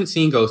haven't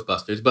seen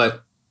Ghostbusters,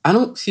 but I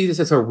don't see this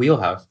as her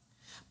wheelhouse.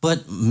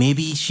 But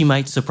maybe she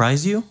might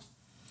surprise you?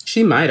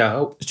 She might, I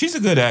hope. She's a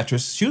good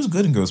actress. She was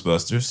good in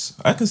Ghostbusters.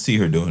 I could see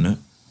her doing it.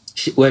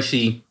 Was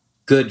she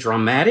good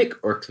dramatic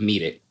or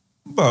comedic?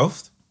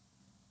 Both.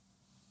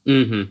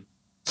 Mm-hmm.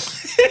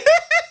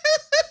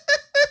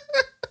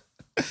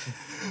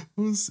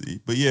 We'll see.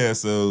 But yeah,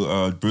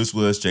 so Bruce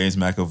Willis, James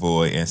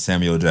McAvoy, and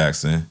Samuel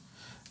Jackson.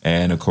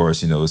 And of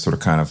course, it's sort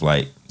of kind of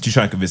like, she's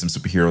trying to convince them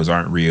superheroes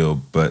aren't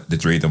real, but the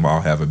three of them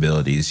all have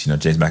abilities.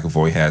 James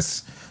McAvoy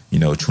has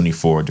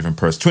 23 different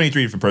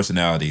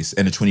personalities,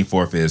 and the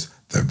 24th is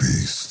the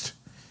Beast,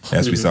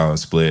 as we saw in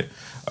Split.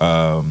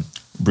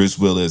 Bruce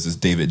Willis is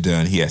David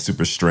Dunn. He has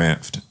super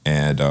strength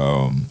and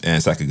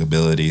psychic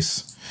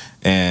abilities.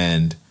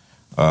 And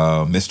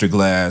Mr.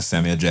 Glass,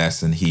 Samuel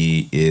Jackson,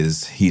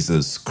 he's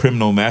a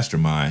criminal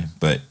mastermind,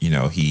 but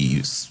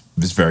he's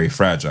very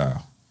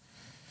fragile.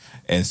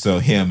 And so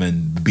him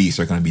and the Beast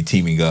are going to be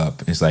teaming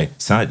up. It's like,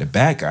 sound like the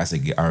bad guys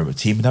are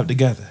teaming up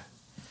together.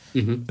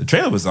 Mm-hmm. The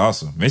trailer was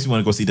awesome. Makes me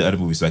want to go see the other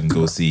movie so I can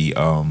go see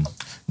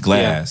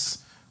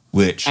Glass,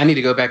 which I need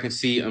to go back and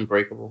see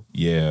Unbreakable.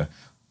 Yeah,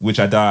 which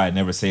I thought I'd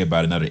never say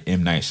about another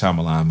M. Night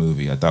Shyamalan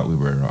movie. I thought we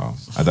were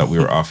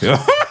off here.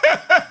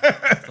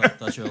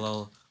 thought you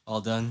were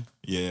all done.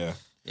 Yeah.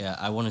 Yeah,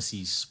 I want to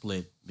see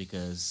Split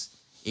because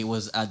it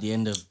was at the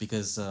end of they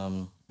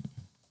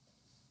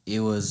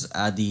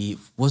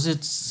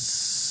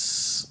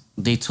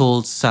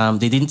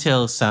didn't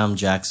tell Sam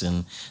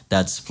Jackson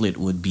that Split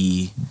would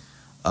be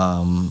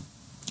in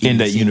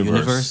that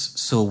universe.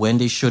 So when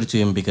they showed it to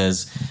him,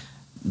 because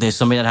there's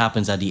something that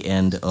happens at the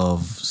end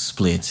of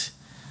Split,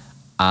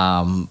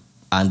 and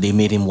they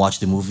made him watch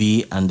the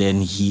movie, and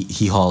then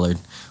he hollered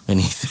when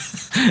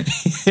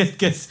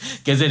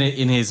because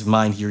in his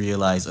mind he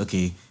realized,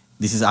 okay,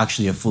 this is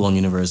actually a full-on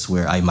universe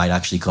where I might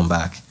actually come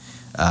back,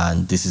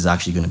 and this is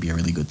actually going to be a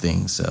really good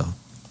thing. So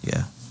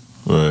yeah,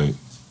 right,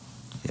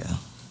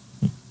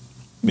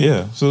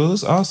 yeah. So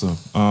that's awesome.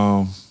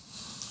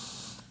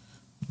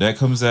 That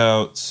comes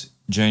out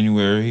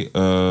January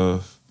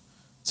of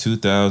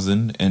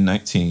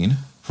 2019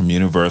 from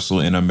Universal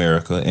in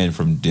America and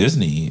from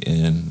Disney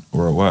in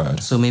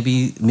worldwide. So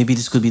maybe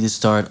this could be the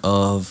start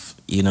of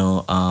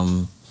M.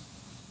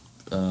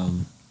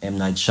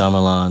 Night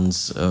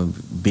Shyamalan's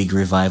big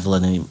revival,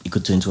 and then it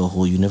could turn into a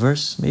whole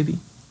universe, maybe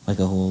like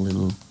a whole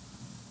little.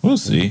 We'll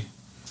see.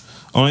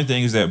 Only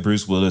thing is that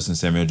Bruce Willis and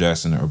Samuel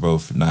Jackson are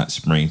both not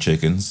spring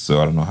chickens,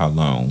 so I don't know how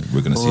long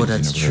we're going to see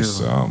this universe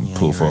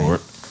pull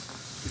forward.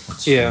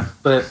 Right. Yeah,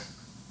 but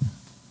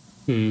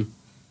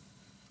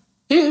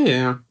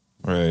yeah.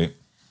 Right.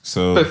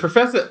 So, but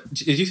Professor,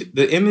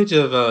 the image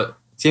of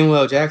Samuel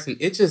L. Jackson,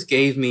 it just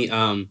gave me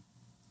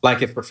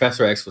like if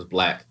Professor X was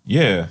black.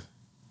 Yeah,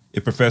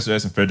 if Professor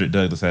X and Frederick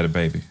Douglass had a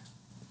baby.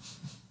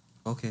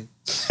 Okay.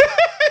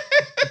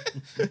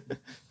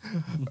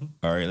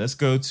 All right, let's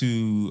go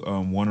to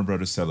Warner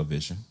Brothers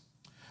Television.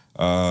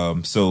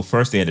 So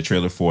first they had a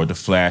trailer for The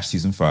Flash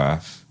season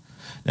 5.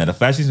 Now The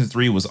Flash season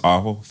 3 was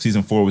awful.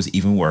 Season 4 was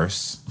even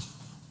worse.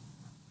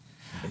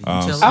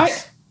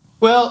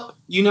 Well,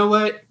 you know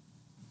what?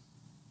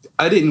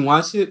 I didn't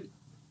watch it,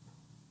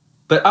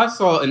 but I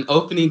saw an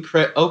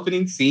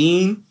opening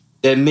scene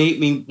that made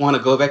me want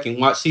to go back and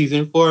watch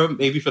season 4,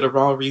 maybe for the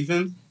wrong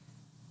reasons.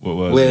 What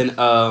was it?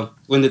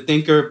 When the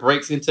Thinker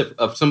breaks into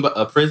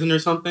a prison or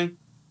something,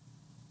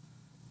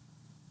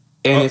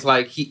 and it's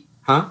like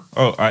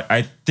Oh,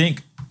 I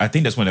think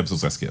that's one of the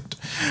episodes I skipped,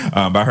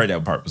 but I heard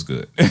that part was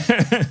good.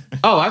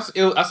 I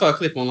saw a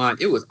clip online.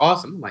 It was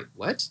awesome. I'm like,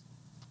 what?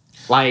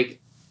 Like,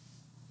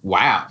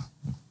 wow.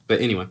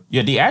 But anyway,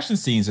 yeah, the action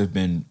scenes have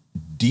been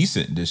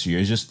decent this year.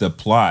 It's just the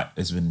plot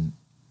has been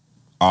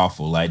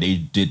awful. Like they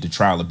did the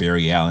trial of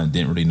Barry Allen,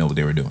 didn't really know what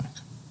they were doing.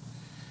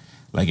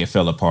 Like it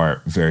fell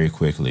apart very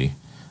quickly.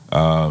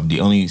 The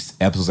only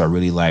episodes I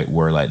really liked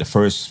were like the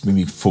first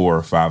maybe 4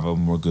 or 5 of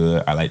them were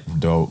good. I like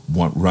the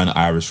Run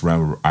Iris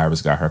Run where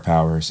Iris got her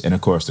powers, and of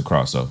course the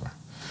crossover.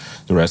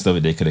 The rest of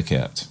it they could have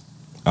kept.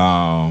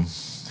 But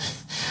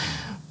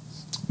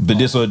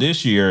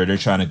this year they're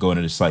trying to go in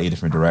a slightly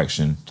different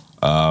direction.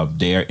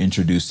 They are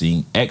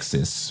introducing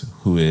Exis,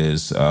 who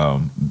is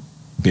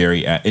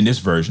Barry. In this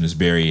version, is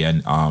Barry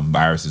and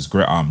Iris's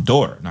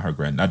daughter,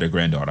 not their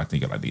granddaughter. I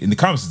think in the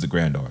comics it's the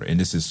granddaughter, and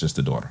this is just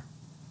the daughter.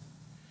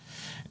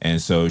 And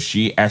so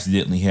she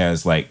accidentally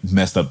has like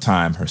messed up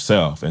time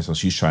herself, and so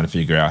she's trying to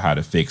figure out how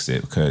to fix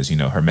it because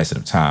her messing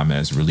up time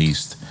has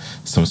released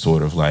some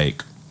sort of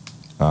like.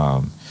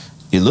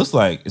 It looks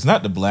like it's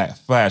not the Black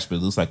Flash, but it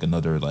looks like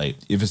another like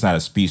if it's not a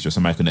speedster,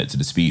 somebody connected to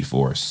the Speed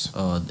Force.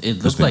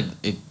 It looked like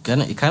it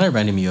kind of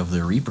reminded me of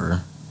the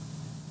Reaper.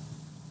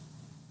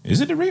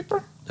 Is it the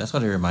Reaper? That's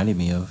what it reminded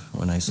me of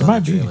when I saw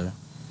the trailer.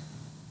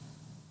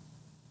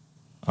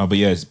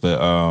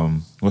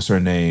 What's her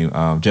name?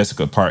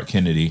 Jessica Park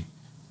Kennedy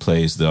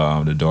plays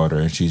the daughter,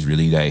 and she's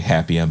really like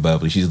happy and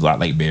bubbly. She's a lot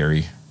like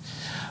Barry,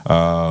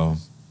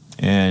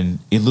 and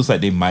it looks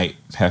like they might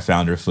have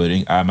found her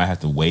footing. I might have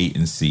to wait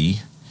and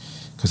see.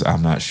 Because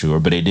I'm not sure,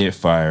 but they did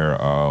fire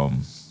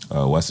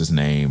what's his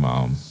name,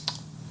 Andrew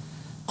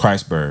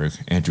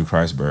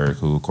Kreisberg,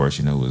 who of course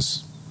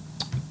was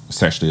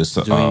sexually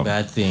doing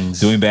bad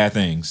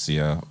things.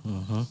 Yeah,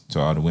 to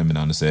all the women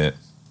on the set,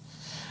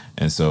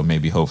 and so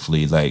maybe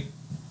hopefully like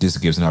this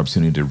gives an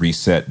opportunity to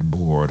reset the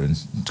board and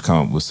to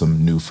come up with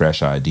some new,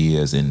 fresh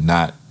ideas and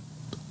not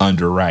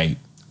underwrite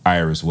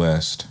Iris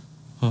West.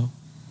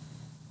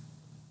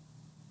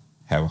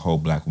 Have a whole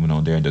black woman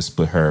on there and just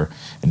put her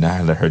and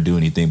not let her do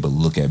anything but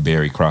look at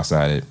Barry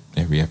cross-eyed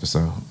every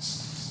episode.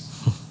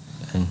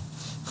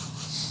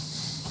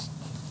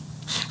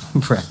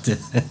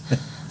 Practice.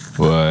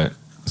 What?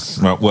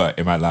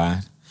 Am I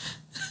lying?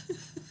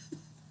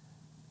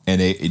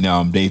 And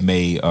they've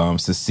made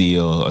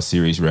Cecile a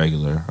series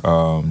regular.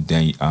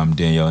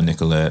 Danielle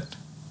Nicolette.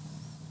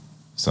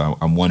 So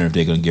I'm wondering if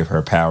they're gonna give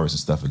her powers and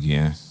stuff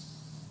again.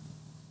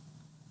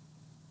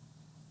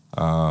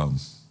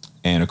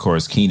 And of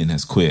course, Keenan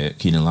has quit.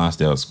 Keenan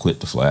Lonsdale has quit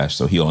The Flash,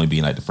 so he'll only be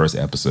in like the first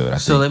episode. I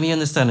think. Let me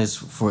understand this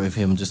for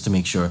him just to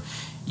make sure.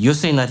 You're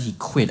saying that he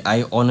quit.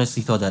 I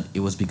honestly thought that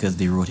it was because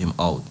they wrote him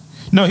out.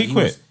 No, he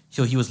quit.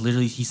 He was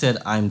literally. He said,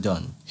 "I'm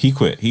done." He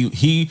quit.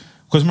 He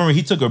because remember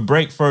he took a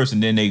break first,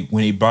 and then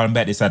when they brought him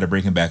back, they decided to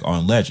bring him back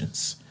on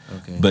Legends.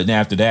 Okay. But then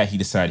after that, he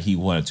decided he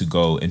wanted to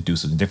go and do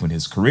something different with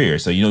his career.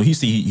 So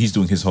he's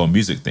doing his whole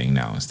music thing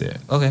now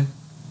instead. Okay.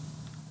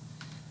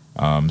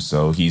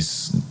 So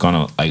he's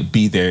gonna like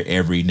be there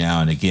every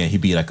now and again.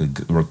 He'd be like a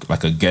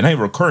not a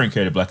recurring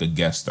character, but like a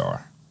guest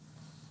star.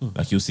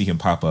 Like you'll see him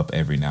pop up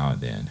every now and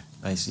then.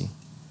 I see.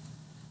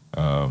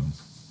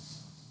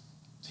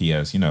 He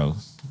has,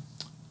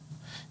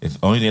 if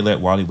only they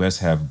let Wally West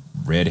have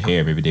red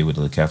hair, maybe they would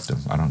have kept him.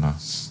 I don't know.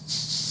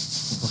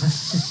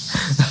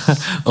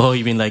 Oh,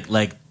 you mean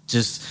like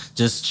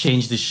just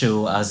change the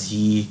show as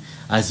he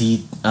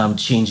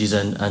changes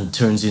and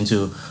turns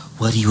into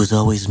what he was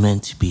always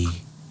meant to be.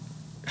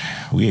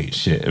 We ain't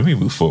shit. Let me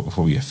move forward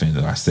before we offend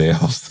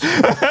ourselves.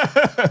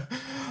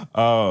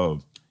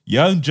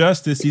 Young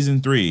Justice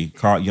Season 3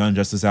 called Young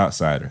Justice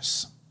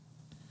Outsiders.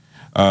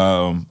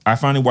 I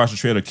finally watched the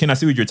trailer. Ken, I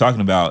see what you're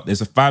talking about.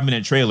 There's a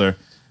 5-minute trailer.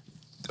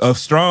 A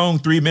strong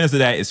 3 minutes of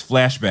that is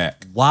flashback.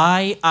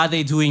 Why are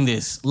they doing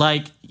this?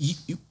 Like,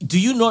 do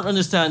you not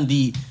understand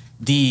the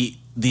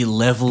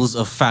levels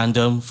of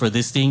fandom for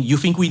this thing? You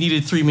think we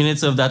needed 3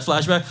 minutes of that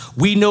flashback?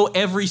 We know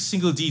every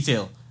single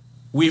detail.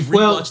 We've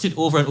rewatched it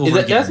over and over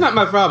again. That's not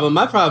my problem.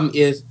 My problem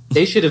is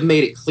they should have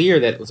made it clear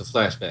that it was a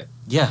flashback.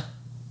 Yeah,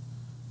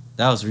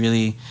 that was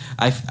really.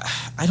 I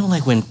don't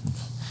like when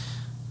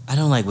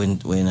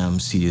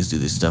studios do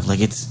this stuff. Like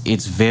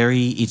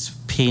it's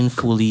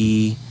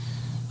painfully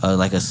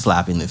like a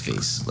slap in the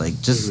face.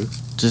 Like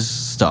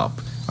just stop.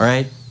 All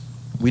right,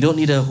 we don't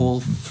need a whole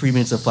 3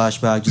 minutes of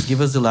flashback. Just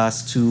give us the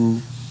last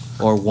 2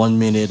 or 1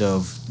 minute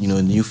of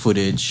new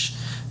footage.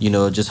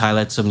 Just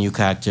highlight some new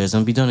characters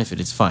and be done with it.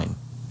 It's fine.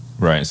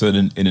 Right. So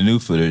in the new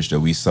footage that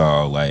we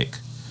saw,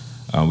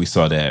 we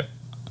saw that.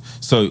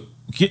 So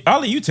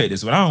I'll let you take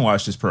this one. I don't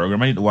watch this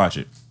program. I need to watch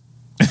it.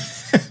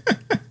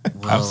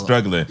 I'm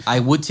struggling. I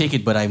would take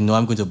it, but I know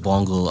I'm going to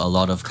bungle a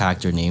lot of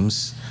character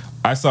names.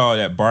 I saw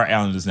that Bart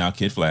Allen is now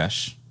Kid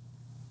Flash.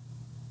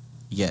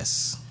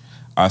 Yes.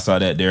 I saw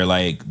that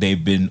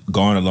they've been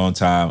gone a long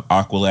time.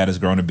 Aqualad has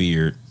grown a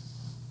beard.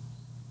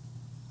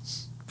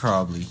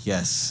 Probably,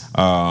 yes.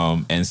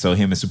 And so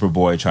him and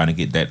Superboy trying to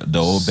get the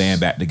old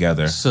band back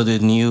together. So they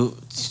knew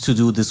to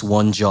do this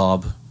one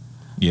job.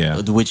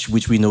 Yeah. Which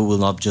we know will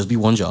not just be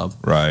one job.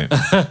 Right.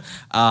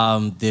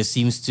 There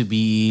seems to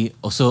be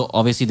also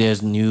obviously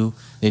there's new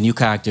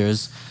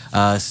characters.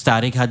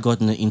 Static had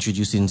gotten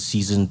introduced in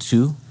season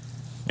 2.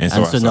 And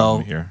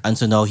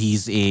so now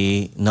he's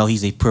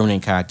a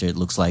permanent character, it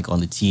looks like, on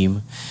the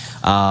team.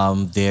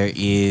 There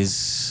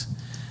is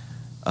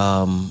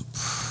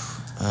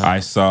I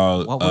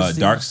saw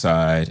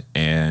Darkseid,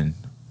 and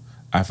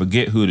I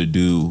forget who the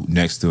dude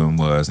next to him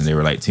was, and they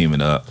were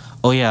teaming up.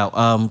 Oh yeah,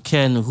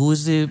 Ken.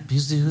 Who's the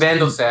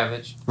Vandal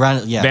Savage?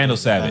 Vandal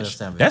Savage.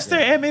 That's their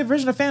animated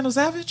version of Vandal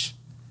Savage.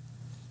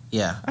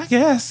 Yeah, I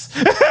guess.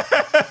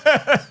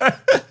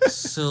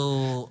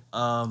 So,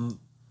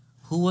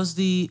 who was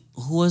the?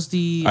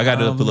 I got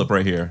to pull up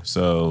right here.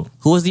 So,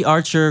 who was the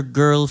Archer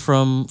girl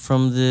from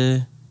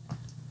the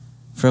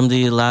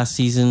last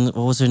season? What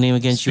was her name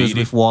again? Speedy. She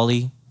was with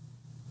Wally.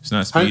 It's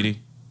not Speedy.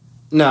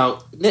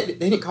 No, they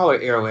didn't call her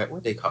Arrowhead.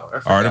 What did they call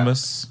her?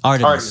 Artemis.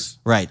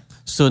 Right.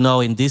 So now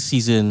in this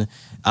season,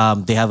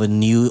 they have a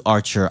new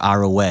Archer,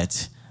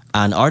 Arrowette,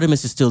 and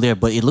Artemis is still there,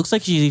 but it looks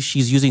like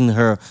she's using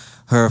her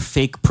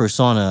fake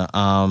persona.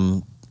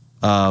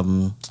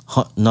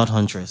 Not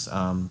Huntress.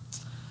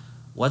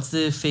 What's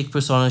the fake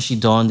persona she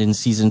donned in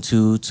season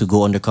 2 to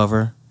go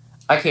undercover?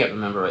 I can't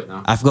remember right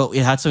now. I forgot.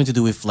 It had something to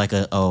do with like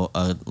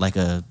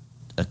a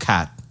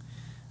cat.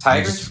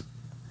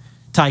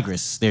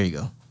 Tigress. There you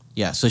go.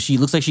 Yeah. So she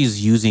looks like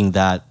she's using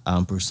that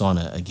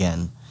persona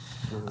again.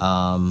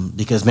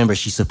 Because remember,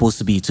 she's supposed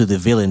to be, to the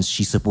villains,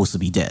 she's supposed to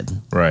be dead.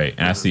 Right.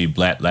 And I see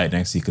Black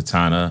Lightning, I see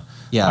Katana.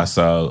 Yeah. I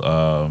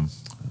saw,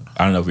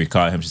 I don't know if we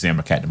call him Shazam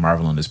or Captain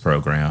Marvel on this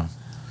program.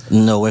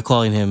 No, we're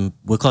calling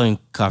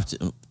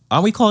Captain.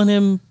 Are we calling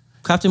him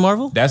Captain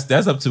Marvel? That's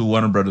up to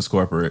Warner Brothers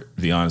Corporate,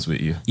 to be honest with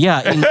you.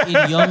 Yeah,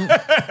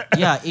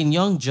 in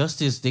Young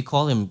Justice, they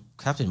call him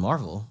Captain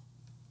Marvel.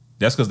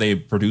 That's because they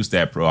produced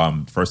that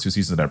first 2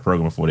 seasons of that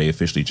program before they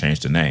officially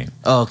changed the name.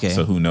 Oh, okay.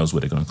 So who knows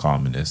what they're going to call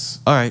him in this.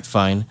 All right,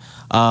 fine.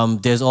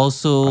 There's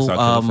also... I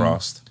saw Killer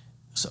Frost.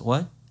 So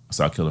what? I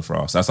saw Killer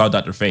Frost. I saw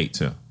Dr. Fate,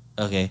 too.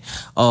 Okay.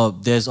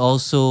 There's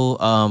also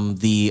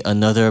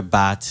another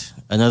Bat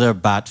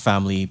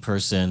family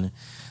person.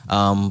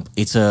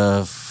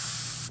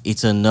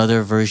 It's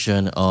another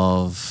version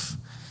of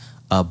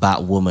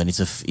Batwoman.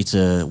 It's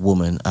a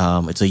woman.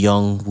 It's a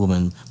young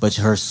woman, but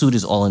her suit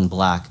is all in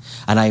black.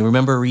 And I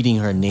remember reading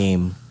her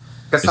name.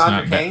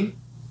 Cassandra Cain?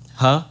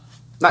 Huh?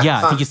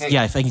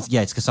 I think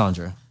it's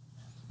Cassandra.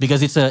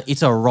 Because it's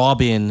a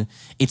Robin.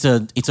 It's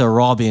a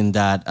Robin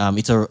that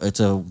it's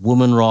a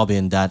woman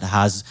Robin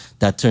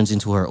that turns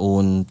into her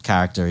own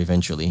character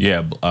eventually.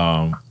 Yeah.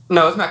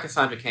 No, it's not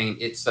Cassandra Cain.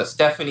 It's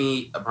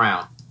Stephanie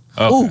Brown.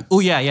 Okay. Oh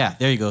yeah.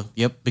 There you go.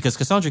 Yep. Because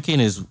Cassandra Cain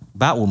is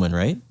Batwoman,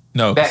 right?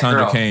 No,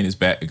 Cassandra Cain is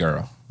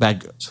Batgirl.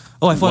 Batgirl.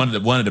 Oh, I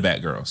thought one of the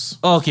Batgirls.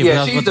 Oh, okay.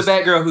 Yeah, she's the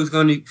Batgirl who's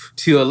going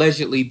to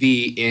allegedly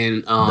be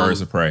in Birds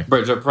of Prey.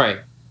 Birds of Prey.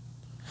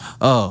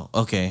 Oh,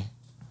 okay.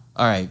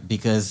 All right,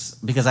 because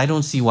I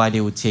don't see why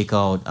they would take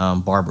out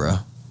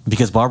Barbara,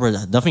 because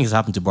nothing has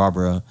happened to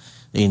Barbara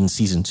in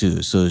season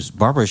 2, so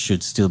Barbara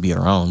should still be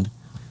around.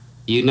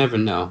 You never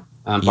know.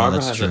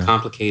 Barbara has a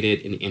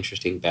complicated and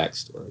interesting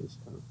backstory.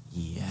 So.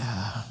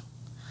 Yeah.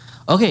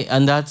 Okay,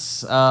 and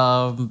that's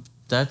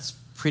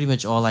pretty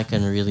much all I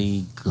can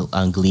really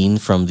glean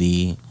from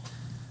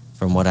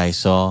what I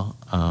saw.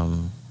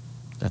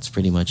 That's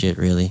pretty much it,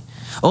 really.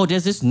 Oh,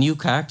 there's this new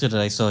character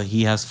that I saw.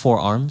 He has 4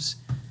 arms.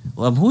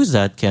 Who is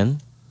that,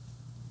 Ken?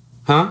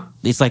 Huh?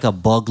 It's like a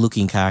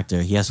bug-looking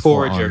character. He has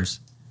 4 arms.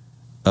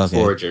 Okay.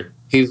 Forager.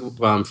 He's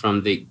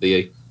from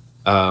the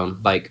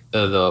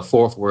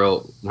Fourth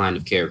World line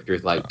of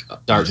characters, like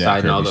Darkseid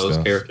and all those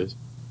characters.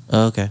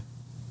 Okay.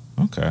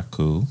 Okay,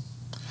 cool.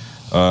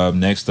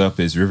 Next up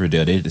is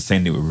Riverdale. They did the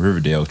same thing with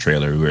Riverdale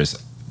trailer, whereas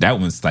that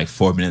one's like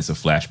 4 minutes of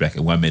flashback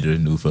and 1 minute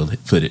of new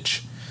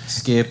footage.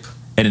 Skip.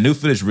 And the new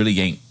footage really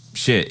ain't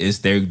shit. It's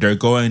they're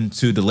going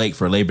to the lake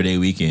for Labor Day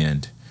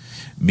weekend.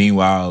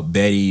 Meanwhile,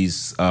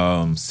 Betty's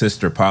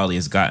sister Polly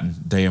has gotten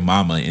their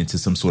mama into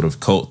some sort of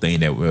cult thing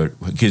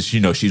because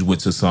she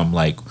went to some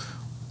white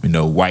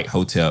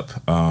hotep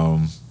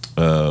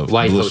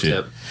white bullshit.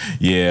 hotep.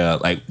 Yeah,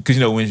 because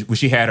when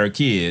she had her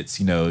kids,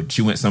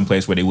 she went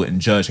someplace where they wouldn't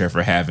judge her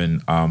for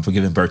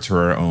giving birth to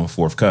her own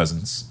 4th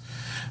cousins.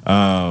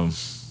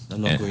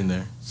 I'm not going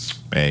there.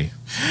 Hey.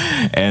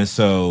 And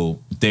so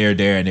they're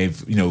there and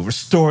they've,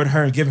 restored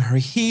her, given her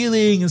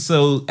healing. And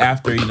so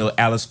after,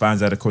 Alice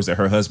finds out, of course, that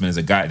her husband is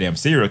a goddamn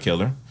serial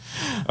killer,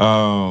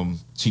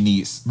 she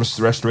needs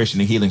restoration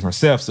and healing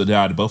herself. So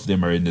now both of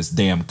them are in this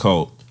damn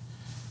cult.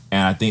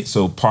 And I think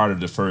so part of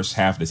the first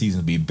half of the season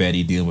will be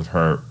Betty dealing with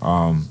her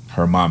mom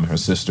and her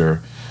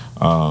sister,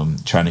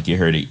 trying to get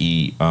her to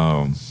eat,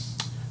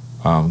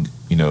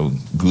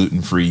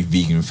 gluten-free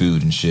vegan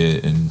food and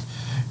shit, and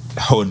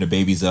holding the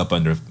babies up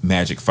under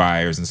magic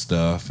fires and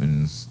stuff,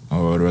 and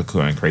they're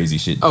doing crazy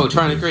shit. Oh,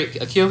 trying to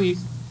create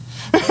Achilles.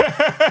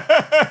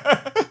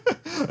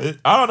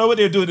 I don't know what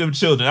they're doing to them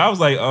children. I was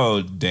like,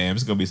 oh damn,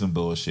 it's gonna be some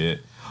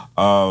bullshit.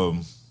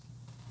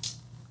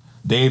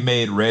 They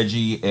made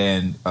Reggie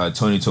and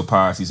Tony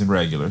Topaz season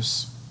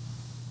regulars,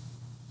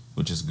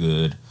 which is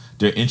good.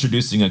 They're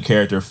introducing a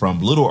character from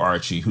Little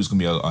Archie, who's gonna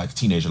be a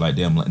teenager like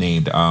them,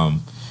 named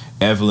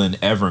Evelyn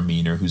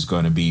Evermeaner, who's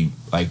going to be,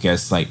 I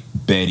guess, like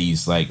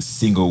Betty's like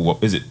single.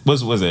 Was it?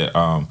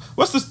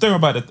 What's this thing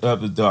about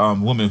the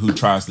woman who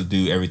tries to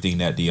do everything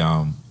that the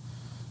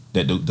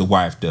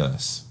wife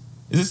does?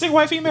 Is it single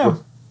white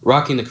female?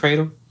 Rocking the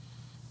cradle.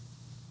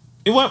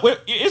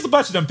 It's a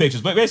bunch of them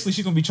pictures, but basically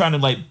she's gonna be trying to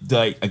like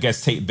I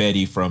guess take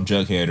Betty from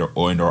Jughead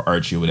or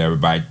Archie or whatever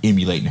by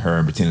emulating her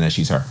and pretending that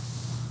she's her.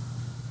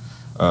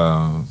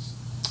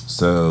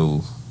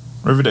 So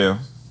Riverdale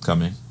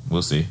coming.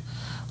 We'll see.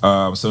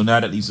 So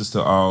now that leads us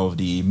to all of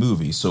the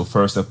movies. So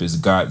first up is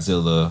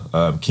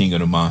Godzilla, King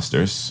of the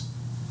Monsters,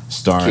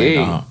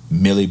 starring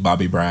Millie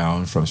Bobby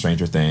Brown from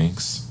Stranger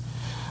Things.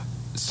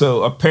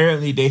 So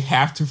apparently they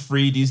have to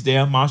free these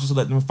damn monsters to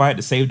let them fight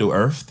to save the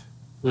Earth.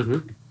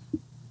 Mm-hmm.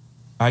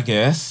 I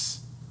guess.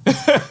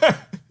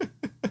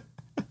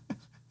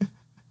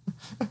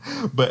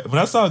 But when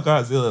I saw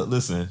Godzilla,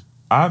 listen,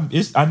 I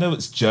know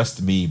it's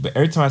just me, but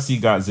every time I see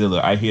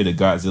Godzilla, I hear the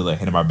Godzilla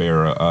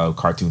Hanna-Barbera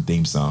cartoon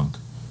theme song.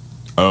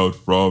 Out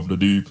from the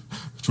deep,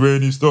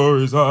 20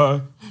 stories high,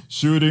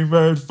 shooting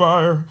red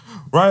fire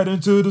right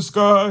into the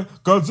sky.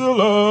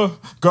 Godzilla,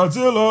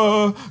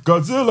 Godzilla,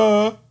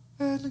 Godzilla,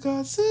 and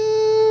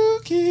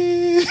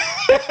Godzuki.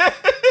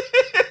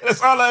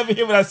 That's all I ever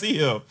hear when I see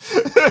him.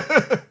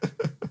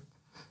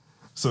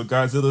 So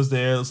Godzilla's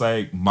there. It's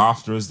like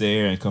Mothra's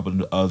there, and a couple of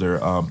the other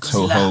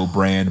Toho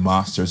brand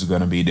monsters are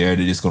gonna be there.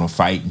 They're just gonna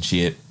fight and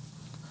shit.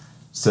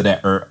 So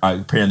that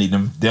apparently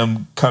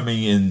them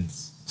coming in.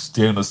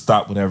 They're going to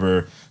stop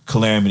whatever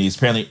calamities.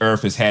 Apparently,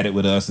 Earth has had it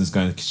with us and it's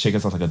going to shake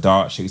us off like a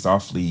dog shakes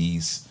off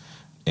fleas.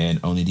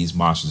 And only these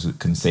monsters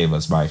can save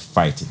us by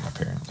fighting,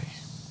 apparently.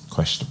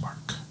 Question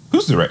mark.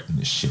 Who's directing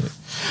this shit? Is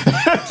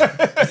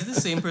it the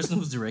same person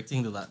who's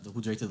directing who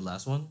directed the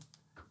last one?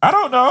 I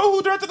don't know.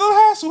 Who directed the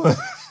last one?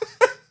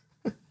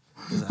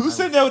 Who's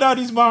sitting there with all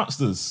these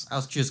monsters? I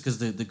was curious because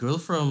the girl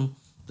from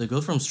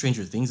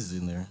Stranger Things is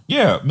in there.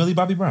 Yeah, Millie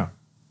Bobby Brown.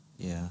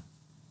 Yeah.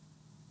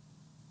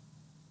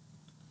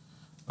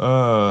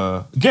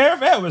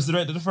 Gareth Edwards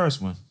directed the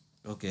first one.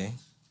 Okay,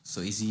 so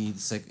is he the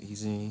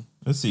second?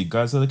 Let's see,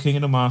 Godzilla King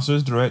of the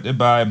Monsters, directed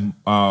by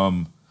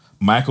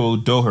Michael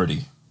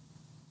Dougherty.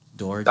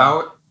 Dougherty.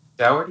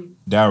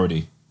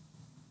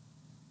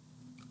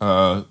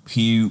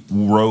 He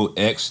wrote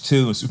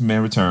X2 and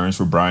Superman Returns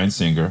for Bryan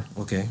Singer.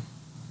 Okay.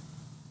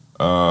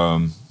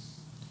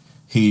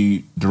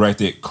 He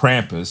directed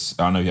Krampus.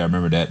 I don't know if y'all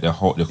remember that the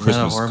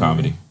Christmas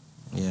comedy.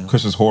 Movie? Yeah.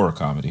 Christmas horror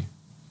comedy.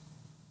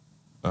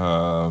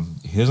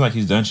 Feels like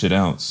he's done shit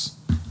else.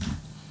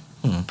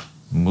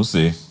 We'll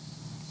see.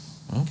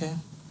 Okay.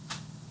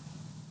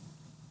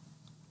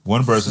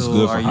 One person's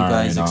good for hiring.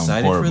 Are you guys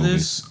excited for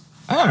this?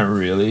 Not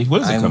really. When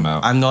does it come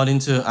out? I'm not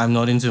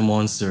into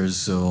monsters,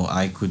 so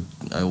I could.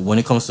 When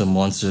it comes to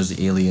monsters,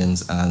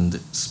 aliens, and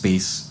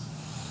space,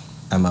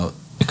 I'm out.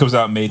 It comes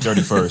out May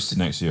 31st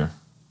next year.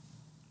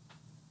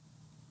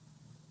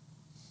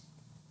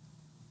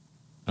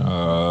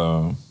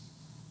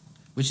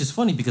 Which is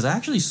funny because I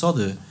actually saw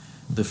the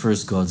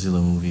first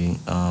Godzilla movie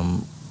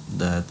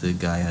that the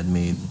guy had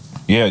made.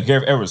 Yeah,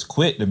 Gareth Edwards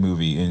quit the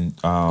movie in.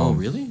 Oh,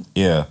 really?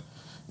 Yeah,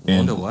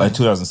 in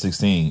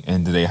 2016,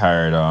 and they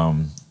hired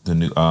the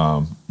new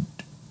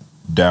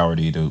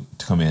Dougherty to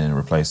come in and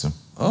replace him.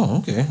 Oh,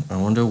 okay. I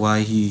wonder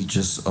why he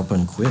just up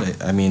and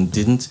quit. I mean,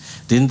 didn't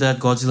that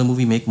Godzilla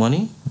movie make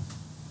money?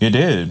 It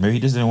did. Maybe he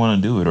just didn't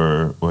want to do it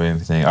or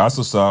anything. I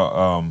also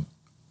saw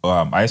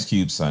Ice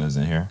Cube's son is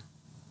in here.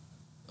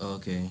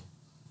 Okay.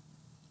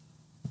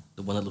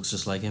 The one that looks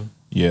just like him?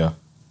 Yeah.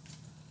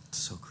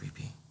 So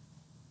creepy.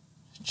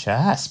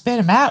 Just spit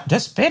him out.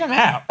 Just spit him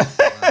out.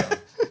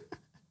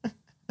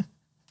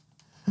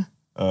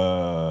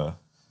 Wow.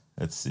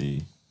 Let's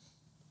see.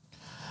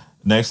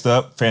 Next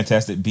up,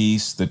 Fantastic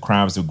Beasts: The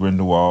Crimes of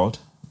Grindelwald.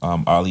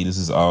 Ali, this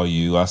is all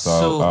you. I saw.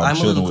 So I'm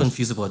a little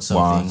confused about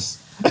something.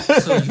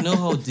 So you know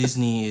how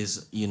Disney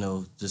is,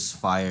 just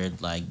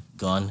fired like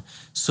gun.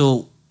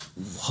 So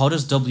how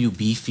does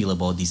WB feel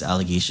about these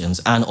allegations,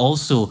 and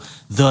also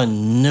the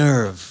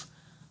nerve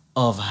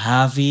of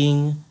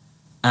having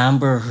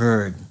Amber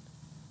Heard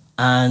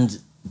and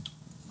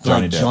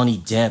Johnny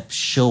Depp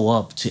show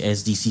up to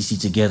SDCC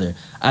together.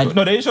 No,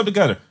 they didn't show up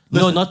together.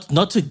 Listen, no,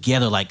 not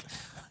together. Like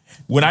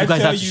when I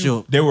tell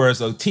you, there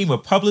was a team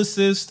of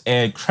publicists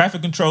and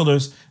traffic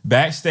controllers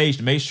backstage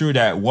to make sure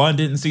that one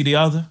didn't see the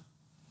other.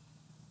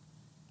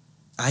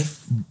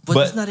 But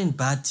it's not in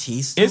bad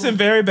taste. It's in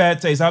very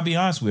bad taste. I'll be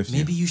honest with you.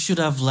 Maybe you should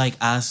have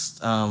asked.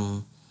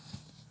 To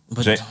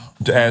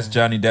ask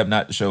Johnny Depp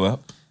not to show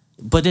up.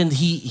 But then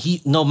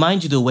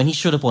mind you though, when he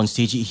showed up on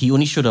stage, he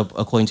only showed up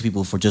according to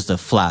people for just a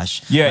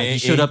flash. Yeah, he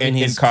showed up in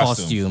his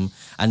costume,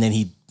 and then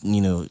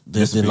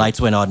the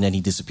lights went out, and then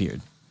he disappeared,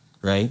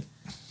 right?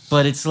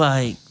 But it's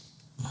y'all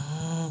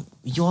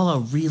are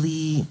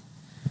really,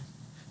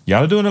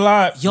 y'all are doing a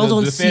lot. Y'all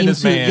don't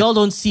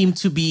seem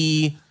to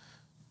be.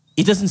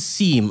 It doesn't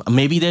seem,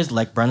 maybe there's,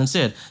 like Brandon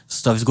said,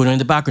 stuff is going on in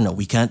the background that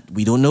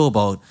we don't know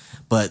about,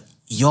 but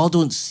y'all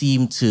don't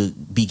seem to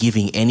be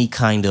giving any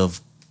kind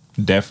of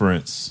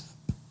deference.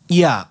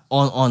 Yeah,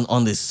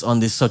 on this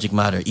subject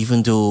matter,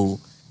 even though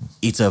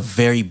it's a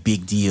very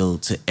big deal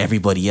to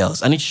everybody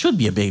else. And it should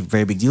be a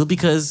very big deal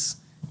because,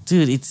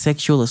 dude, it's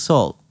sexual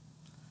assault.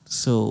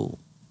 So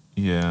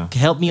yeah,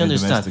 help me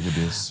understand.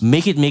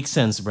 Make it make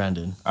sense,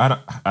 Brandon.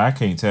 I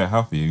can't tell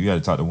how for you. You got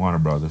to talk to Warner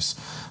Brothers.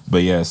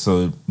 But yeah,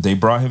 so they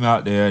brought him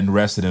out there and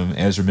arrested him.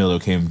 Ezra Miller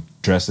came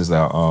dressed as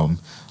a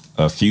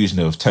fusion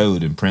of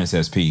Toad and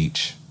Princess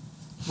Peach.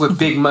 With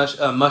big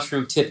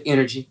mushroom tip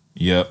energy.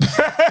 Yep.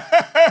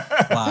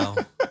 Wow.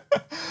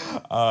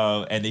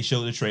 And they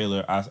showed the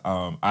trailer.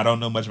 I don't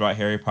know much about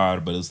Harry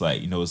Potter, but it's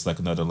it's like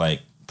another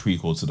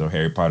prequel to the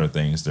Harry Potter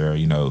things. They're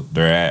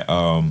at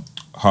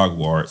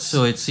Hogwarts.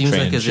 So it seems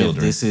like as if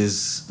this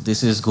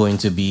is going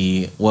to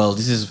be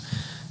this is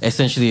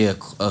essentially a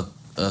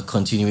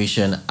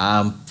continuation.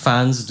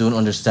 Fans don't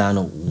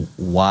understand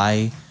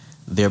why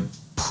they're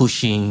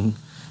pushing.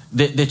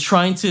 They're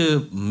trying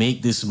to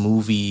make this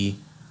movie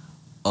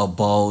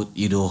about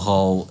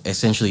how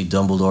essentially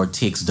Dumbledore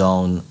takes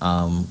down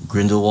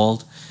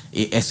Grindelwald,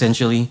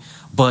 essentially,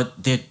 but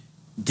they're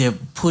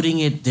putting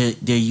it.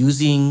 They're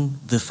using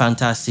the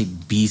Fantastic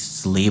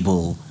Beasts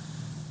label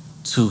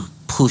to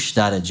push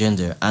that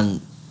agenda,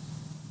 and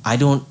I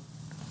don't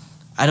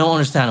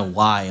understand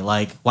why.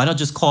 Why not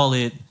just call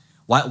it?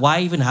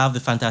 Why even have the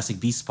Fantastic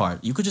Beasts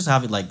part? You could just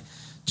have it a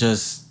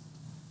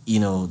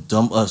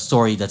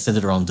story that's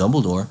centered around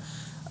Dumbledore,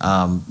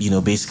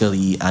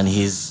 basically, and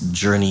his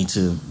journey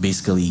to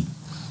basically,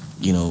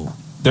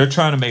 They're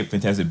trying to make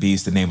Fantastic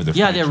Beasts the name of the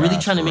franchise. Yeah, they're really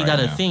trying to make that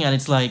a thing, and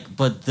it's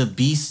but the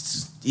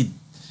Beasts.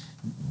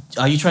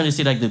 Are you trying to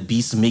say the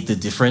Beasts make the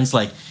difference?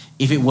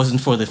 If it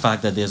wasn't for the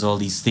fact that there's all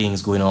these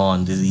things going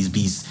on, there's these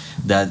beasts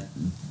that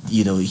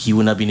he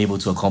wouldn't have been able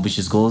to accomplish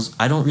his goals.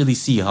 I don't really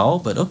see how,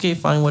 but okay,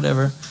 fine,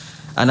 whatever.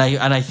 And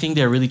I think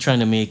they're really trying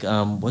to make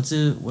the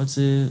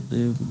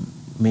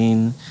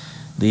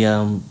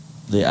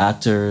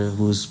actor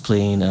who's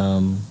playing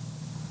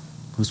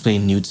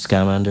Newt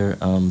Scamander,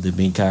 the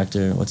main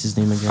character. What's his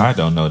name again? I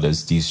don't know.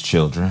 There's these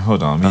children.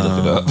 Hold on, let me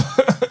look it up.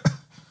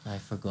 I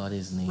forgot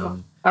his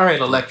name. All right,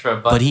 Electra.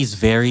 But he's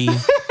very.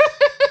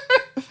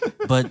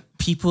 But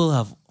people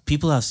have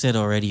said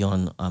already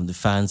on the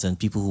fans and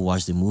people who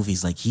watch the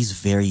movies, he's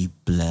very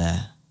blah.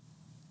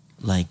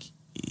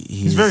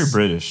 He's very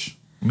British.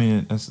 I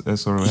mean,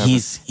 that's sort of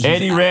he's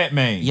Eddie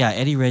Redmayne. Yeah,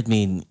 Eddie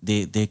Redmayne.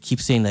 They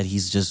keep saying that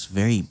he's just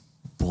very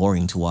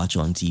boring to watch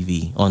on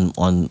TV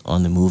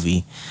on the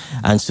movie,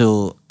 and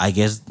so I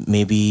guess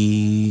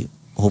maybe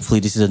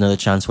hopefully this is another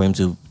chance for him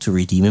to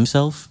redeem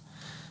himself.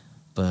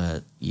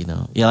 But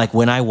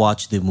when I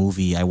watched the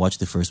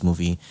first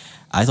movie,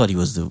 I thought he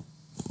was the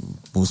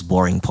most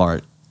boring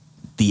part.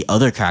 The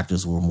other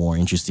characters were more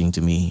interesting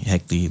to me.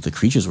 Heck, the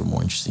creatures were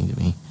more interesting to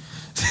me.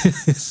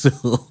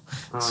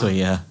 So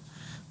yeah.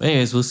 But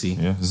anyways, we'll see.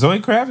 Yeah, Zoe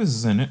Kravitz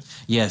is in it.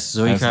 Yes,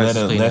 Zoe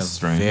Kravitz is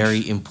playing a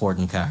very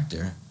important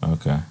character.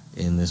 Okay.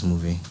 In this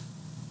movie.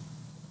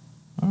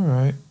 All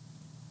right.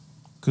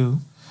 Cool.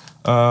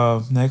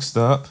 Next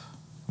up,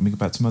 let me get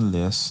back to my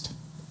list.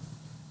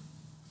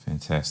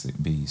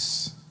 Fantastic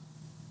Beasts.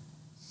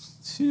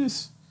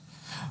 Jeez.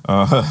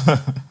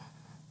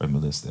 Where my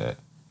list at?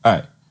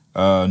 All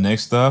right.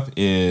 Next up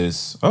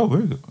is we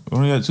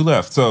only got 2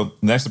 left. So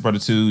next up are the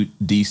 2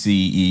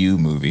 DCEU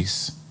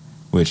movies,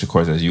 which of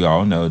course, as you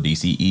all know,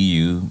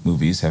 DCEU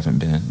movies haven't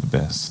been the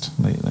best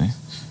lately.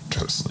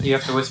 Trust me. You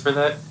have to whisper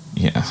that?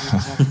 Yeah,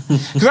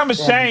 because I'm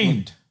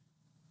ashamed.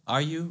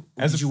 Are you?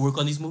 Did you work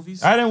on these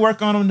movies? I didn't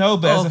work on them, no.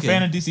 But as a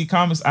fan of DC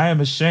Comics, I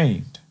am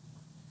ashamed,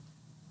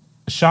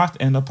 shocked,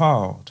 and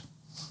appalled.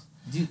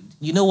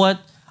 You know what?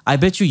 I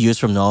bet you years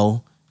from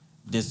now,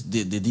 the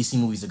DC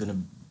movies are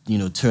gonna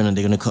turn and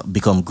they're gonna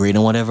become great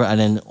and whatever, and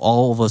then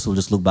all of us will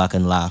just look back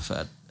and laugh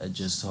at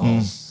just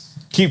how.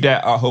 Keep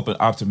that hope and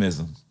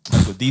optimism.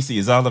 That's what DC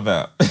is all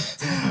about.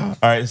 All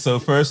right, so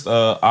first,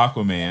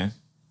 Aquaman.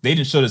 They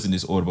didn't show this in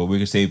this order, but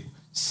we're gonna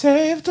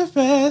save the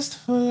best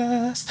for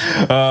last.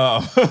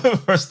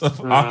 First up,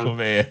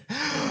 Aquaman.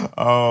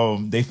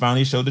 They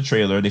finally showed the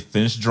trailer. They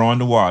finished drawing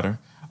the water.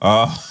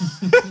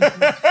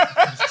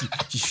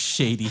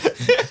 Shady.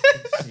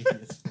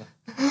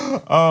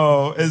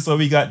 Oh, and so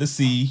we got to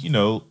see,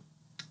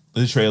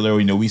 the trailer.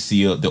 We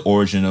see the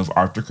origin of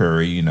Arthur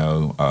Curry.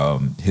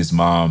 His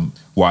mom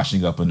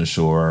washing up on the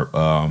shore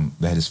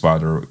that his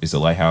father is a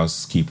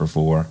lighthouse keeper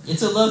for.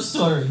 It's a love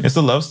story. It's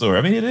a love story.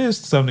 I mean, it is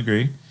to some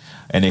degree.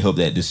 And they hope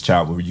that this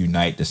child will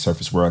unite the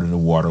surface world and the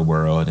water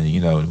world.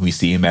 And, we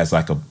see him as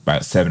like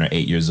about 7 or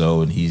 8 years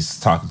old, and he's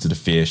talking to the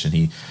fish,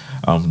 and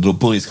little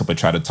bullies come and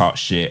try to talk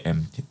shit,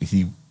 and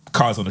he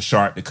calls on the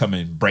shark to come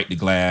and break the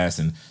glass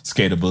and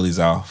scare the bullies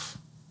off.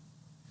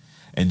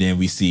 And then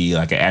we see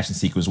like an action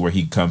sequence where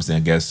he comes and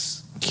I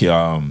guess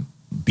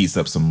beats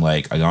up some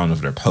I don't know if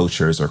they're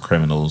poachers or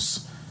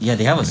criminals. Yeah,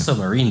 they have a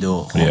submarine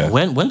though. Yeah.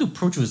 When did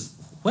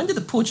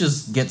the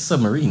poachers get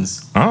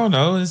submarines? I don't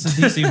know. It's a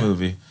DC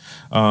movie.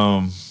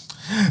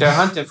 They're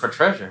hunting for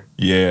treasure.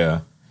 Yeah.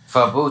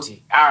 For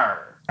booty.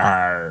 Arr.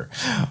 Arr.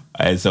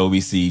 And so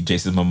we see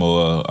Jason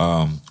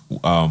Momoa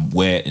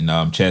wet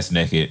and chest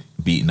naked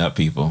beating up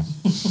people.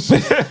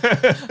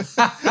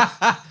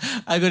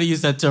 I'm going to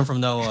use that term from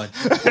now on.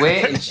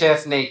 Wet and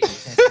chest naked.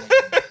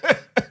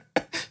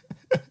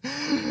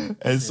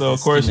 And so,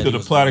 of course, the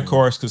plot, of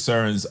course,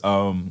 concerns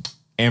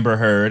Amber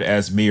Heard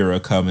as Mira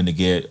coming to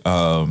get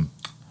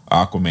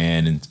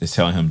Aquaman and is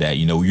telling him that,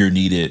 you're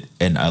needed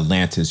in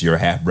Atlantis. Your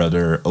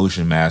half-brother,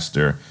 Ocean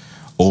Master,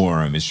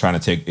 Orm, is trying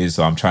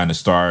to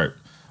start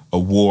a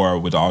war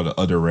with all the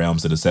other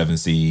realms of the Seven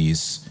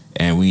Seas,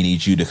 and we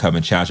need you to come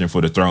and challenge him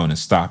for the throne and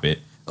stop it.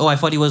 Oh, I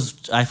thought he was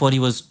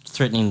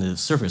threatening the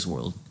surface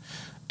world.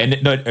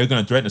 And no, they're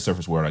going to threaten the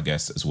surface world, I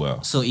guess, as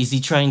well. So is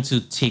he trying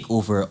to take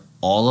over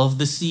all of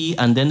the sea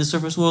and then the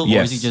surface world?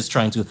 Yes. Or is he just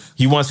trying to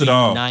it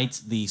all. Unite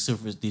the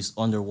surface, this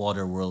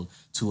underwater world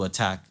to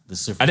attack the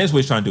surface? I think that's what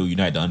he's trying to do,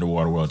 unite the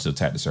underwater world to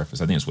attack the surface.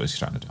 I think that's what he's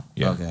trying to do.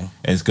 Yeah. Okay.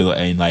 And it's good,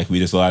 and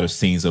there's a lot of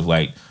scenes of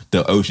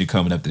the ocean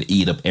coming up to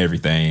eat up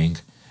everything.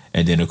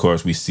 And then, of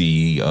course, we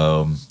see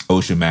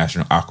Ocean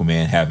Master and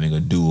Aquaman having a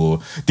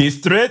duel. The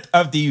threat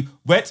of the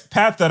Wet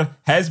Panther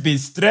has been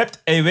stripped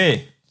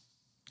away.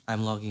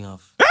 I'm logging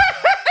off.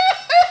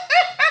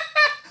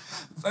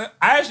 I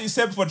actually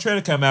said before the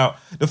trailer came out,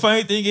 the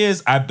funny thing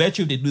is, I bet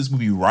you if they do this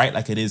movie right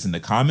like it is in the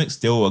comics,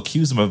 they'll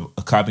accuse him of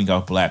copying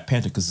off Black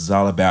Panther because it's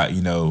all about,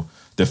 the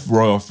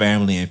royal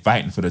family and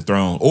fighting for the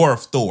throne, or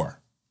of Thor.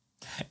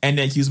 And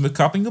they accuse him of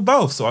copying of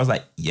both. So I was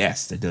like,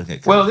 yes, they do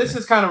get. Well, this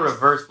is kind of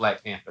reverse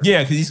Black Panther.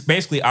 Yeah, because he's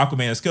basically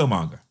Aquaman and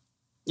Skillmonger.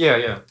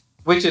 Yeah.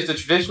 Which is the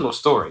traditional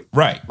story.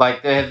 Right.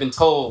 They have been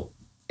told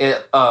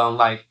it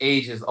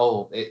ages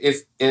old.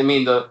 It's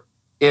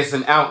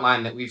an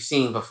outline that we've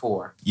seen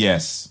before.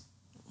 Yes.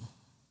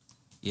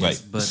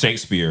 Yes, but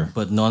Shakespeare.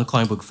 But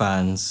non-comic book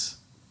fans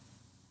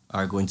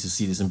are going to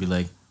see this and be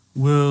like,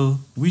 well,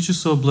 we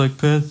just saw Black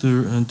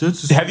Panther, and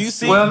that's... Have you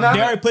seen... Well,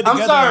 they already put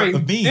together a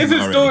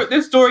meme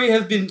this story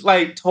has been,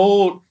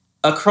 told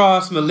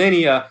across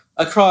millennia,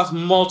 across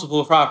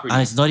multiple properties.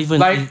 And it's not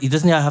even... it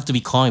doesn't have to be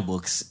comic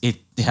books.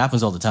 It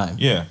happens all the time.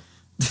 Yeah.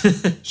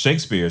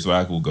 Shakespeare is what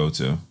I will go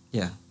to.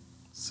 Yeah.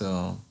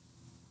 So,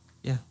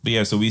 yeah. But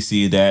yeah, so we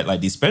see that,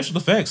 these special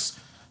effects,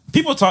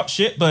 people talk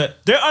shit, but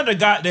they're under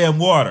goddamn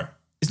water.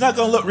 It's not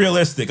going to look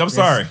realistic. I'm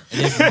sorry.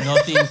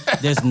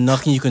 There's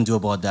nothing you can do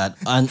about that.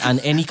 And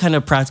any kind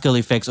of practical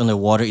effects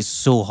underwater is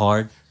so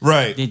hard.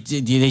 Right. They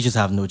just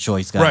have no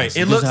choice, guys. Right.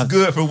 It looks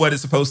good for what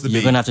it's supposed to be.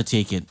 You're going to have to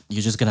take it.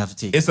 You're just going to have to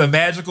take it. It's a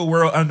magical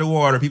world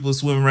underwater. People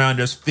swim around.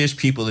 There's fish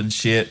people and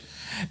shit.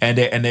 And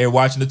they're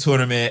watching the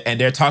tournament.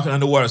 And they're talking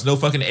underwater. There's no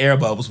fucking air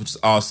bubbles, which is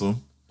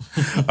awesome.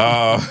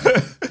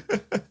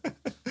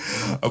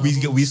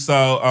 We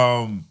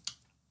saw...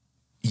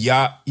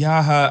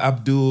 Yaha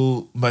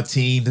Abdul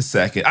Mateen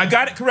II. I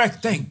got it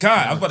correct. Thank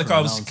God. I was about to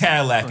call him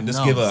Cadillac and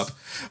just give up.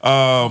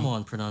 Come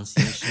on,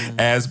 pronunciation.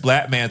 As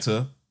Black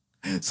Manta.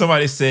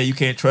 Somebody said you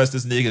can't trust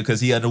this nigga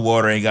because he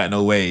underwater ain't got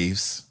no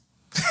waves.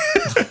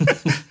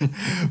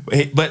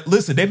 But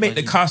listen, they made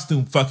the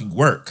costume fucking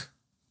work.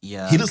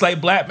 Yeah. He looks like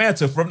Black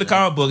Manta from the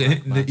comic book.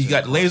 And he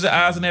got laser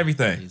eyes and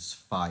everything. It's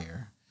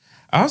fire.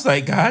 I was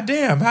like, God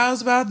damn,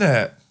 how's about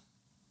that?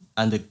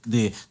 And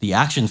the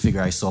action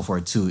figure I saw for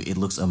it too, it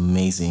looks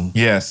amazing.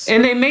 Yes.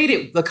 And they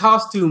made the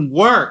costume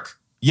work.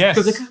 Yes.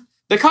 Because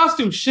the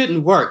costume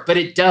shouldn't work, but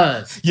it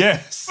does.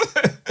 Yes.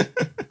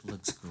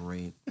 Looks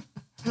great.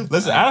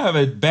 Listen, I don't have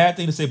a bad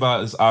thing to say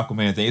about this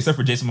Aquaman thing, except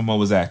for Jason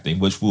Momoa's acting,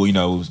 which will,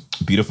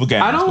 beautiful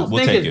games. I don't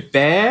think it's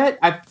bad.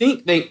 I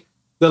think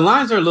the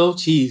lines are a little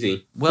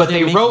cheesy, but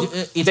they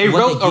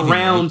wrote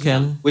around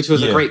him, which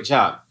was a great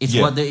job. It's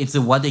what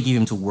they give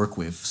him to work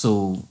with.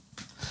 So,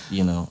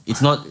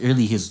 it's not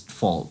really his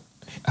fault.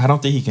 I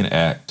don't think he can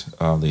act,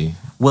 Ali.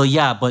 Well,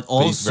 yeah, but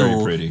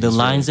also the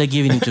lines they're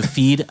giving him to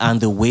feed and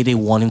the way they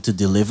want him to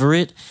deliver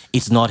it,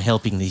 it's not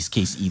helping his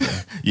case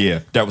either. Yeah,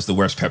 that was the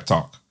worst pep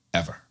talk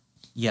ever.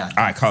 Yeah.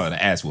 I call it an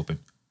ass whooping.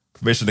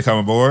 Permission to come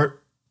aboard?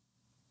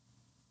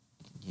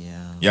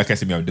 Yeah. Y'all can't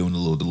see me. I'm doing the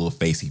little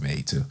face he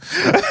made too.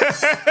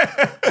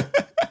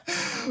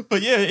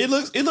 But yeah, it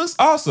looks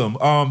awesome.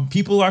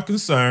 People are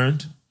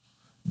concerned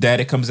that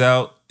it comes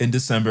out in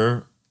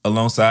December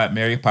alongside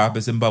Mary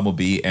Poppins and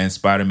Bumblebee and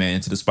Spider-Man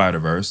Into the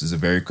Spider-Verse. It's a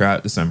very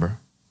crowded December.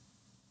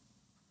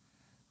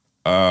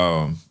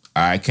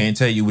 I can't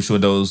tell you which one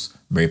of those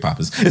Mary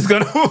Poppins is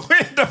going to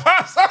win the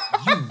box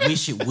office. You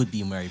wish it would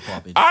be Mary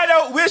Poppins. I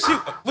don't wish you.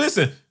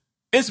 Listen,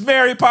 it's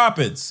Mary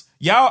Poppins.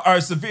 Y'all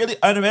are severely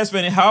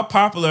underestimating how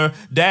popular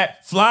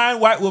that flying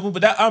white woman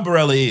with that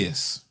umbrella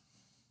is.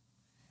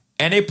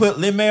 And they put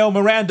Lin-Manuel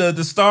Miranda,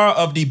 the star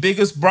of the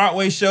biggest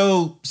Broadway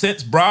show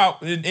since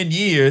in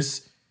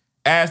years,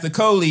 as the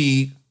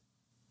co-lead.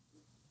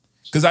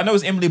 Because I know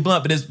it's Emily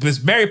Blunt, but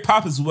it's Mary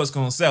Poppins is what's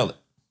going to sell it.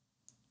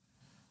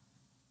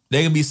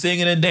 They're going to be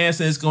singing and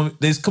dancing. It's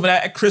coming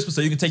out at Christmas,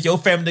 so you can take your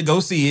family to go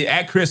see it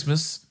at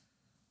Christmas.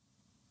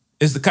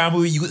 It's the kind of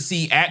movie you would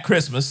see at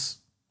Christmas.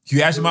 If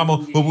you ask your mama,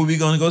 what movie we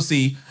going to go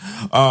see?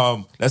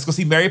 Let's go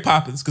see Mary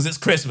Poppins, because it's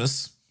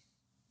Christmas.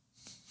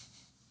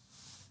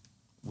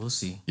 We'll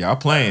see. Y'all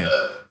playing.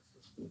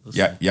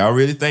 Y'all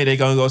really think they're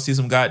going to go see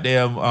some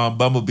goddamn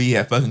Bumblebee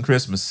at fucking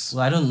Christmas?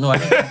 Well, I don't know. I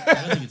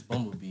don't think it's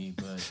Bumblebee,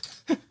 but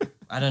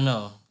I don't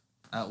know.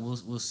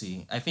 We'll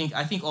see. I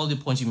think all the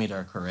points you made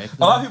are correct.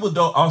 A lot of people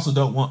don't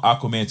want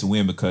Aquaman to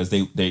win because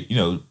they you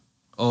know.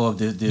 Oh,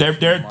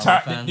 they're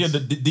tired.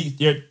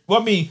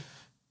 Well, I mean,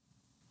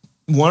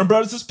 Warner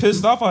Brothers is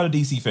pissed off out of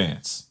DC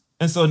fans,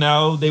 and so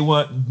now they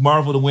want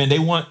Marvel to win. They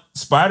want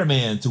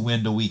Spider-Man to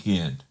win the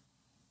weekend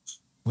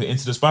with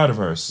Into the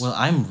Spider-Verse. Well,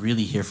 I'm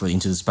really here for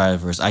Into the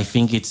Spider-Verse. I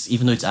think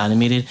even though it's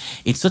animated,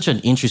 it's such an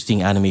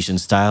interesting animation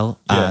style,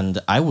 and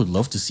I would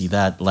love to see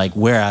that. Like,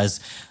 whereas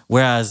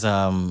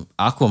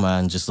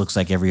Aquaman just looks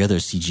like every other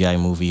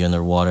CGI movie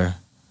underwater.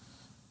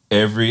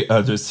 Every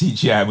other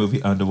CGI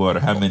movie underwater.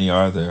 How many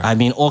are there? I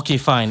mean, okay,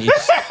 fine. It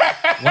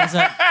looks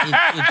like.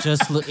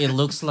 It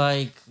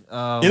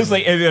looks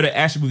like every other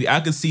action movie.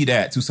 I could see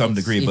that to some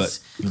degree, but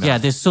you know. Yeah,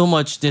 there's so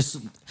much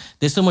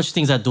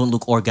things that don't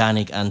look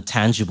organic and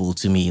tangible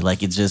to me.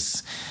 Like, it's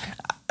just,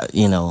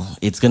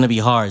 it's gonna be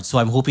hard. So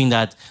I'm hoping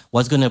that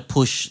what's gonna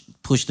push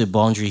the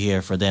boundary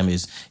here for them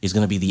is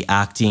gonna be the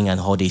acting and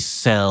how they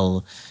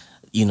sell.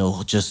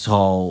 Just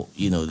how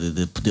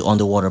the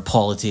underwater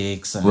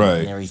politics and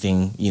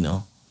everything.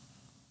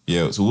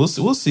 Yeah, so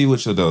we'll see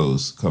which of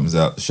those comes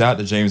out. Shout out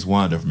to James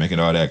Wanda for making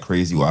all that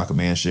crazy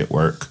Aquaman shit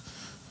work.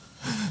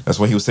 That's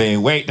why he was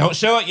saying, wait, don't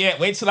show it yet.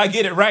 Wait till I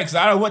get it right, because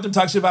I don't want them to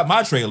talk shit about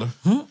my trailer.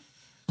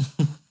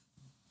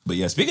 But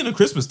yeah, speaking of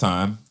Christmas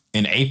time,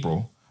 in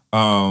April,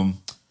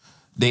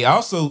 they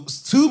also,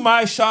 to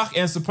my shock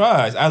and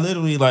surprise, I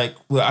literally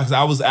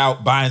I was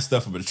out buying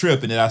stuff for the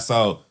trip, and then I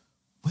saw,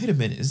 wait a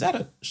minute, is that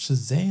a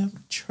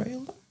Shazam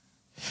trailer?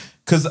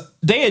 Because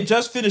they had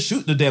just finished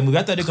shooting the damn movie.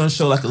 I thought they were going to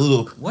show like a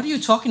little... What are you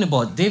talking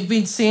about? They've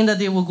been saying that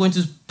they were going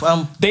to...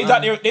 they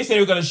said they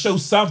were going to show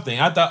something.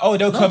 I thought,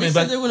 they'll come in... They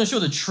said they were going to show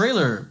the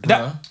trailer,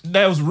 bro.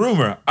 That was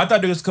rumor. I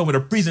thought they was coming with a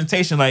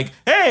presentation like,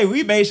 hey,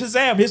 we made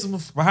Shazam. Here's some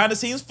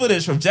behind-the-scenes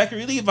footage from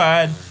Zachary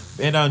Levi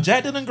and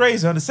Jack Dylan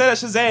Grazer on the set of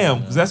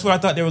Shazam. Because that's what I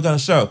thought they were going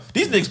to show.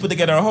 These niggas put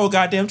together a whole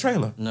goddamn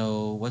trailer.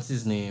 No, what's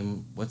his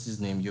name?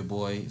 Your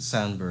boy,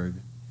 Sandberg.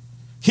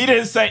 He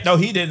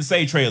didn't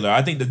say trailer.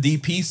 I think the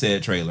DP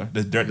said trailer.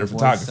 The director of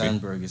photography.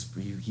 Sandberg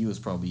he was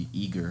probably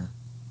eager.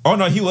 Oh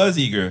no, he was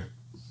eager.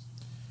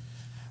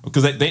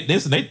 Because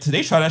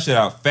they try that shit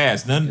out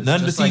fast. None of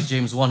the like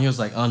James Wan, he was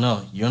like, "Oh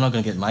no, you're not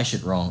gonna get my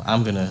shit wrong.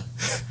 I'm gonna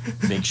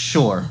make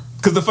sure."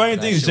 Because the funny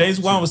thing is, James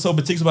Wan was so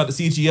meticulous about the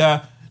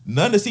CGI.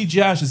 None of the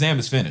CGI Shazam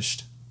is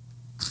finished.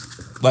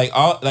 David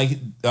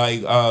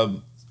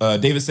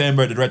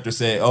Sandberg, the director,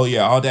 said, "Oh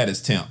yeah, all that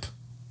is temp."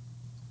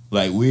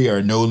 Like, we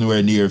are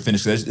nowhere near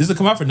finished. This will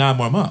come out for 9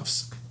 more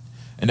months.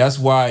 And that's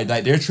why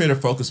they're trying to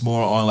focus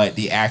more on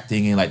the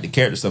acting and the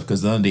character stuff,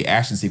 because none of the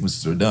action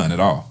sequences are done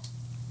at all.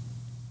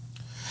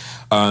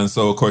 And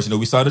so, of course,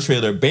 we saw the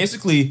trailer.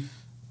 Basically,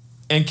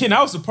 and Ken,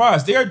 I was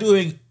surprised. They are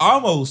doing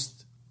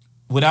almost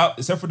without,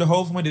 except for the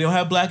whole one, they don't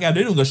have Black Adam.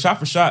 They're doing a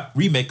shot-for-shot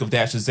remake of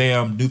that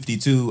Shazam New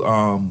 52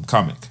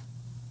 comic.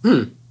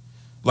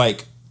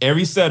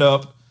 Every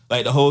setup,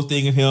 the whole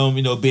thing of him,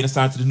 being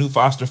assigned to the new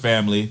foster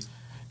family,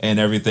 and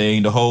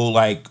everything, the whole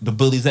the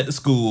bullies at the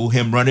school,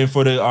 him running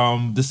for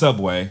the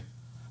subway.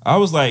 I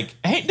was like,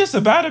 ain't this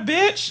about a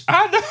bitch?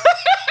 I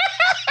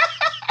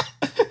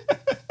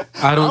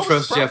don't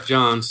trust Jeff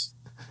Johns.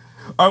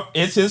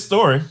 It's his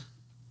story.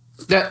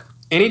 That's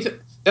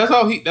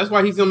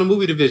why he's on the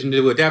movie division,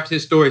 to adapt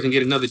his stories and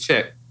get another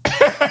check.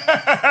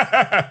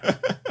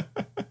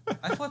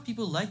 I thought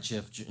people liked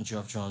Jeff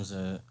Johns,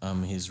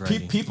 his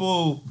writing.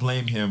 People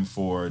blame him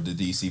for the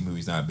DC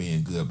movies not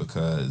being good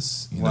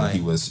because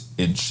it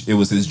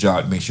was his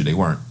job to make sure they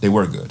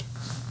were good.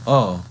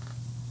 Oh,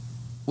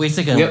 wait a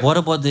second. Yep. What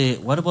about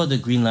the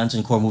Green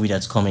Lantern Corps movie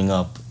that's coming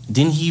up?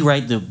 Didn't he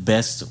write the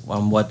best?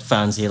 What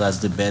fans hail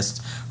as the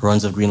best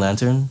runs of Green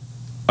Lantern?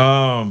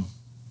 Yeah,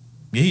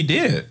 he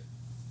did,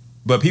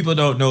 but people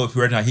don't know if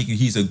right now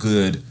he's a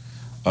good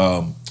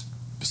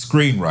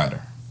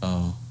screenwriter.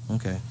 Oh,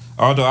 okay.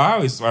 Although I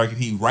always argue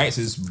he writes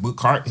his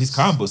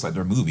comic books like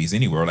they're movies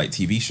anywhere, like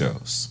TV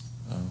shows.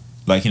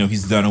 Oh.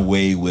 He's done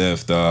away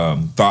with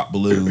thought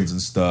balloons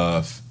and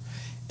stuff.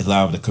 A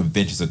lot of the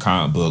conventions of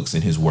comic books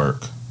in his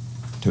work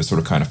to sort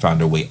of kind of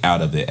find their way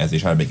out of it as they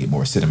try to make it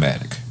more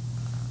cinematic.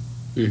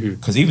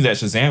 Because even that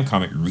Shazam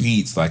comic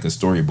reads like a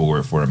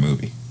storyboard for a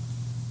movie.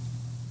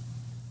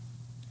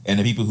 And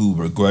the people who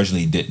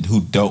begrudgingly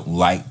who don't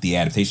like the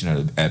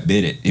adaptation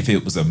admit it. If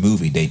it was a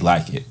movie, they'd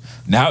like it.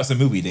 Now it's a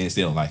movie, they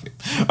still don't like it.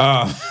 You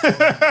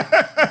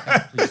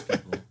can't please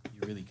people.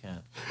 You really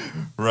can't.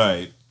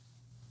 Right.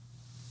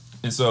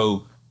 And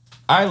so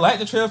I like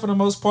the trailer for the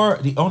most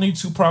part. The only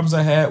two problems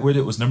I had with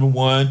it was, number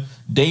one,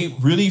 they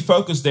really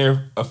focused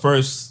their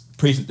first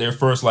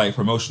like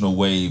promotional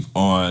wave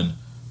on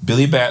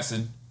Billy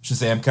Batson,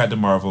 Shazam, Captain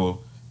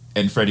Marvel,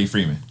 and Freddie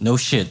Freeman. No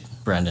shit,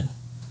 Brandon.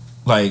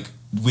 Like,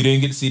 we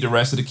didn't get to see the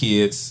rest of the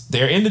kids.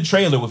 They're in the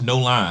trailer with no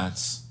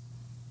lines.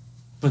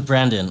 But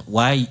Brandon,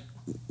 why?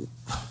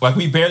 Like,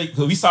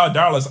 we saw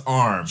Darla's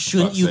arm.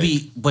 Shouldn't you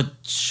be? But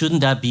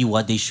shouldn't that be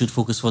what they should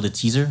focus for the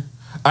teaser?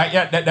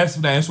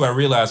 That's what I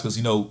realized, because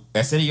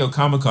at San Diego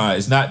Comic-Con,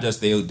 it's not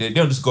just they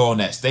don't just go on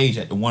that stage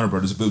at the Warner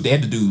Brothers booth. They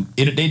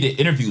did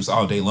interviews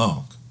all day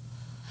long,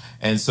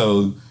 and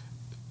so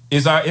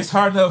it's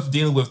hard enough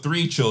dealing with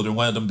 3 children,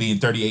 one of them being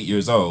 38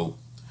 years old.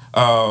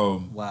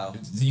 Wow,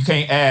 you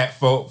can't add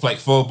full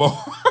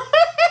ball.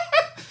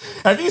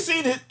 Have you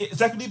seen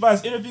Zachary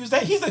Levi's interviews?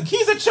 That he's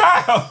a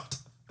child.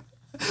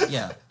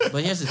 Yeah,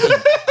 but here's the thing.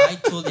 I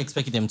totally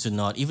expected them to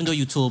not, even though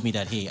you told me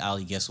that, hey,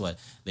 Ali, guess what?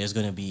 There's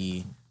gonna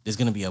be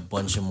a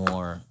bunch of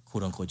more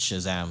quote unquote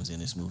Shazams in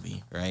this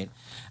movie, right?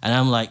 And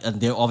I'm like,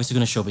 they're obviously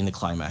gonna show up in the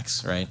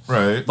climax, right?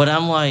 Right. But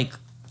I'm like,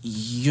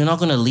 you're not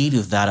gonna lead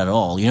with that at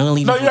all. You're not gonna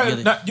lead not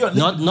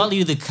lead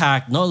with the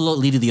character, not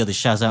lead with the other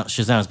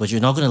Shazams, but you're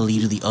not gonna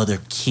lead with the other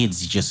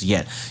kids just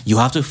yet. You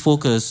have to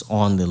focus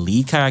on the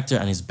lead character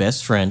and his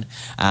best friend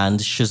and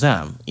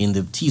Shazam in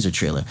the teaser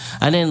trailer.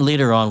 And then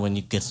later on, when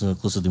you get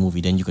closer to the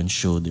movie, then you can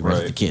show the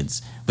rest of the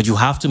kids. But you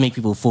have to make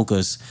people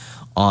focus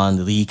on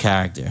the lead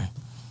character.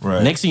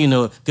 Right. Next thing you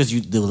know, because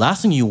the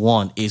last thing you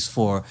want is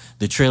for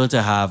the trailer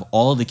to have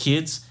all the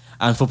kids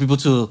and for people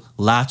to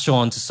latch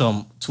on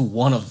to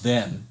one of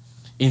them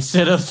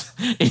instead of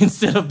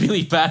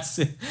Billy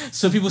Batson.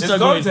 So people start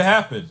going to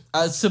happen.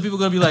 So people are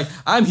gonna be like,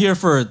 I'm here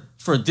for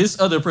this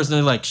other person.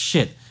 They're like,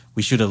 shit,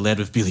 we should have led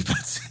with Billy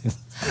Batson.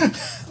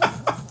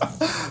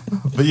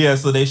 But yeah,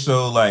 so they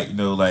show like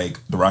the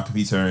Rock of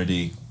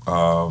Eternity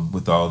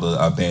with all the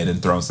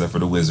abandoned throne stuff for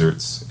the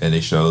Wizards, and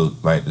they show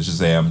like the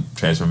Shazam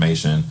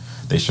transformation.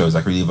 They show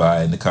Zachary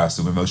Levi in the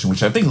costume in motion,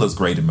 which I think looks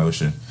great in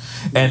motion.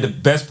 And the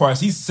best part is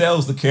he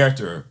sells the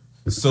character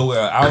so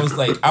well. I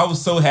was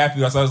so happy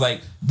because I was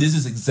like, this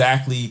is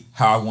exactly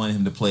how I wanted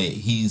him to play it.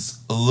 He's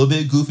a little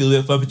bit goofy, a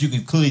little bit fun, but you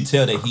can clearly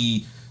tell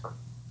that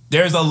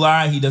there's a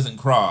line he doesn't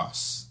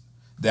cross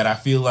that I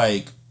feel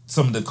like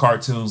some of the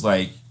cartoons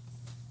like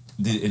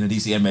in the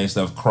DC animated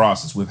stuff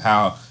crosses with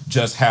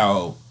because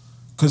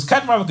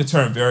Captain Marvel could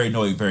turn very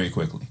annoying very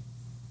quickly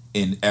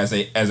as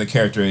a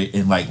character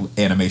in like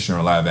animation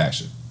or live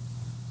action.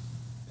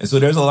 And so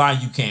there's a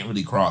line you can't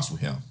really cross with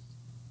him.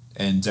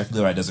 And Jack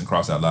Levi doesn't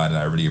cross that line, and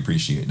I really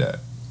appreciate that.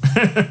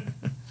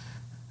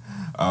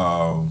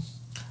 I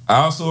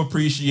also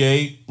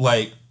appreciate,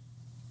 like,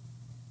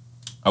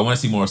 I want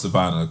to see more of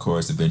Savannah, of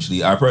course,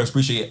 eventually. I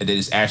appreciate that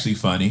it's actually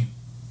funny.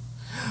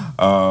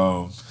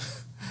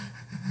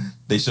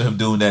 They show him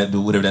doing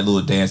whatever that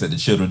little dance that the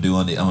children do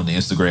on the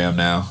Instagram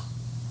now.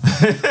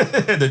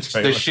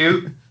 The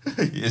shoot?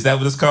 Is that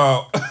what it's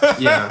called?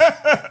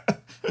 Yeah.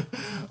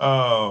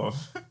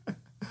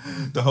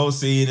 The whole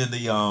scene in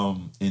the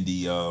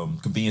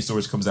convenience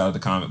store comes out of the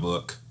comic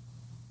book.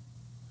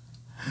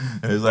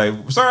 And it's like,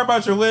 sorry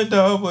about your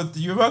window, but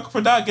you're welcome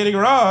for not getting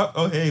robbed.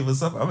 Oh, hey,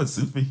 what's up? I'm a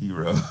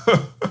superhero.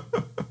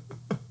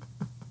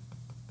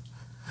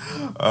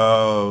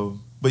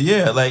 But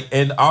yeah, like,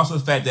 and also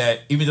the fact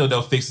that even though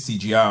they'll fix the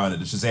CGI on it,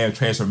 the Shazam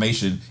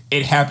transformation,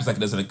 it happens like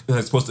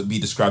it's supposed to be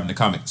described in the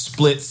comic.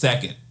 Split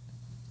second.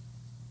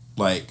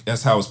 Like,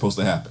 that's how it's supposed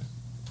to happen.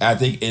 I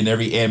think in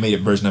every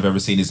animated version I've ever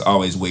seen, it's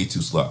always way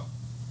too slow.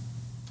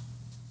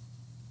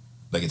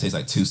 Like, it takes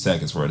like 2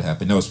 seconds for it to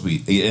happen. No, it's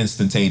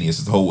instantaneous.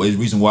 It's the whole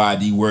reason why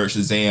the word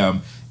Shazam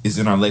is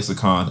in our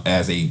lexicon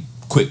as a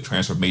quick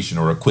transformation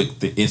or a quick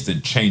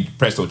instant change,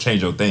 presto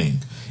changeo thing.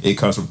 It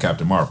comes from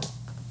Captain Marvel.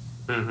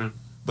 Mm-hmm.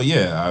 But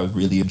yeah, I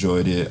really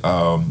enjoyed it.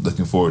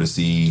 Looking forward to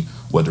see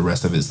what the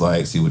rest of it's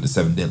like. See what the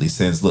 7 Deadly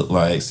Sins look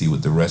like. See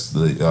what the rest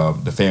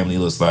of the family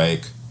looks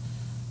like.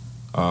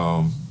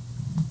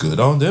 Good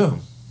on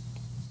them.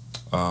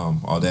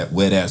 All that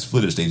wet ass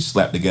footage they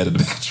slapped together to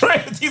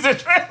make a teaser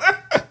trailer.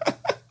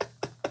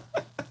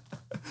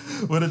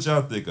 What did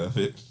y'all think of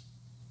it?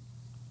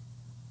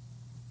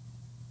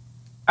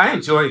 I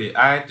enjoyed it.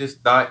 I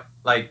just thought,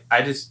 like,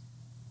 I just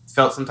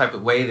felt some type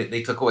of way that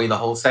they took away the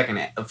whole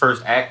the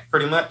first act,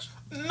 pretty much.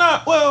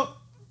 No, well,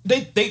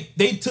 they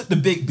took the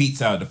big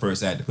beats out of the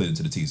first act to put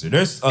into the teaser.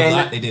 There's a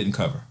lot they didn't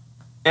cover.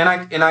 And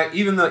I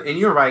even though, and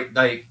you're right,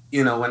 like,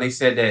 when they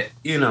said that,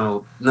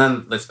 none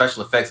of the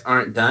special effects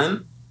aren't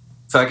done.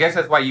 So I guess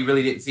that's why you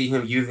really didn't see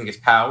him using his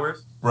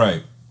powers.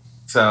 Right.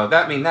 So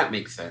that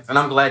makes sense. And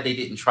I'm glad they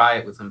didn't try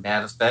it with some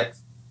bad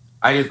effects.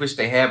 I just wish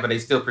they had, but they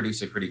still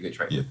produced a pretty good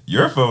trailer. Yeah.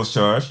 Your phone's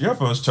charged. What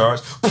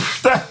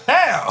the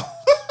hell?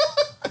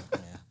 Yeah.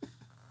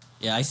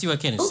 Yeah, I see what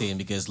Ken is saying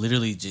because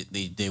literally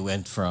they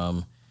went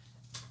from,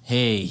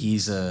 hey,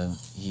 he's a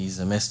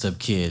messed up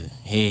kid.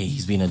 Hey,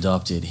 he's being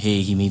adopted.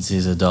 Hey, he meets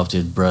his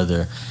adopted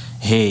brother.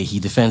 Hey, he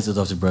defends the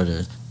adopted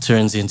brother.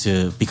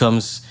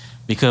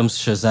 Becomes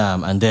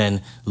Shazam, and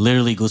then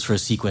literally goes for a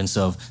sequence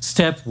of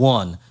step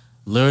 1,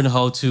 learn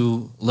how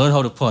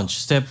to punch.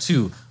 Step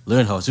 2,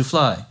 learn how to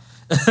fly.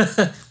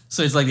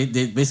 So it's like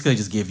they basically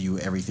just give you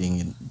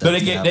everything. So they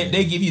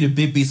give you the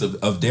big piece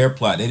of their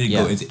plot. They didn't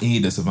go into any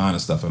of the Savannah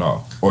stuff at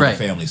all, or the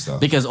family stuff.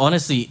 Because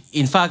honestly,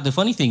 in fact, the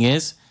funny thing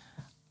is,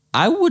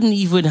 I wouldn't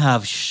even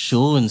have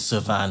shown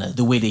Savannah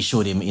the way they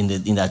showed him in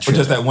that trailer. Or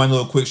just that one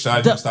little quick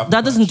shot.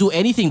 That doesn't do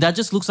anything. That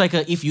just looks like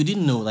if you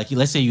didn't know, like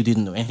let's say you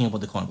didn't know anything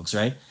about the comic books,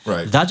 right?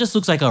 Right. That just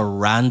looks like a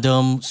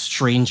random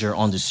stranger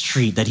on the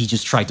street that he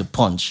just tried to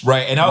punch.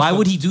 Right. And why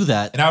would he do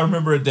that? And I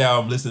remember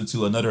listening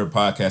to another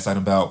podcast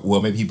talking about, well,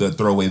 maybe he'd be a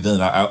throwaway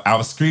villain. I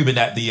was screaming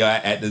at the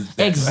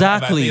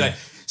exactly. Like,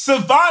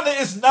 Savannah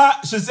is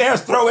not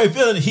Shazam's throwaway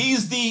villain.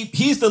 He's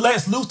the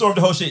Lex Luthor of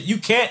the whole shit. You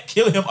can't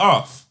kill him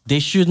off. They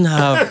shouldn't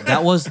have.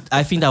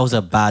 I think that was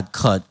a bad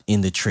cut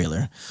in the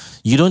trailer.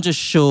 You don't just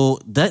show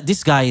that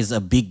this guy is a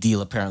big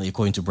deal, apparently,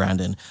 according to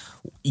Brandon.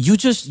 You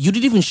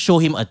didn't even show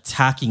him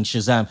attacking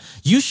Shazam.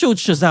 You showed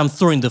Shazam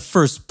throwing the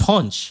first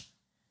punch.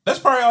 That's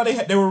probably all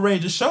they were ready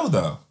to show,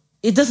 though.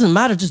 It doesn't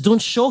matter. Just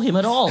don't show him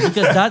at all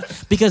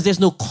because there's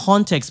no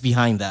context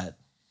behind that.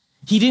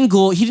 He didn't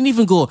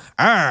even go,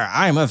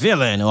 I'm a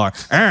villain, or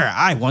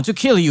I want to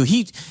kill you.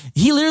 He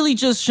literally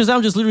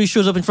Shazam just literally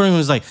shows up in front of him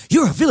and is like,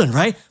 you're a villain,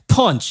 right?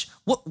 Punch.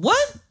 What?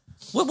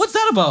 What's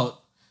that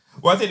about?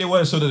 Well, I think they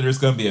want to show that there's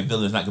going to be a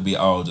villain. It's not going to be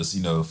all just,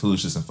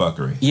 foolishness and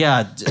fuckery.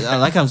 Yeah,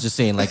 like I was just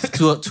saying, like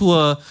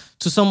to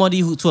somebody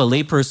to a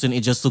layperson,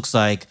 it just looks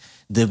like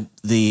the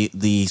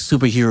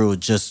superhero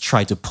just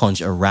tried to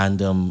punch a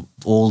random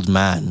old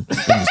man in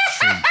the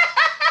street.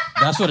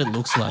 That's what it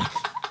looks like.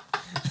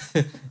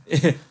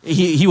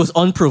 He was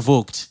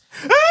unprovoked.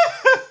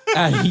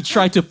 And he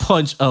tried to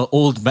punch an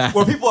old man.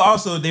 Well, people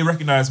also, they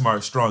recognize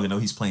Mark Strong and know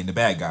he's playing the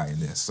bad guy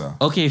in this. So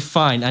okay,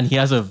 fine. And he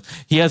has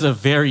a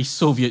very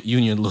Soviet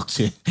Union look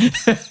to him.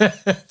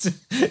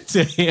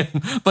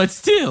 But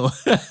still,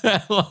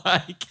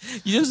 like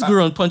you just go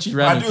around punching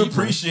random people. I do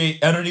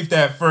appreciate underneath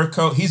that fur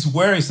coat, he's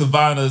wearing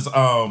Savannah's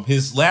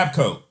his lab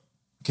coat,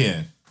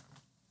 Ken.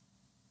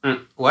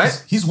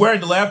 What? He's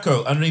wearing the lab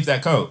coat underneath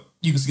that coat.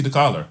 You can see the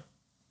collar.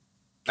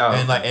 Oh.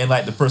 And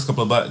like the first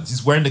couple of buttons.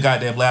 He's wearing the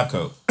goddamn lab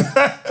coat.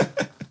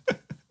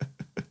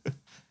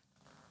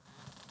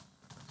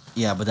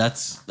 Yeah, but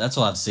that's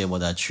all I have to say about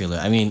that trailer.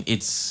 I mean,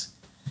 it's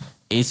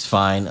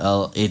fine.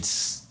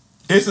 It's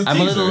a teaser. I'm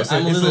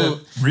a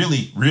little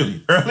really,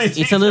 really early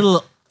teaser.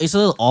 It's a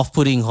little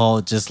off-putting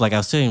how, just like I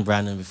was saying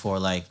Brandon before,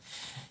 like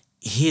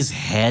his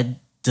head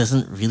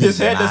doesn't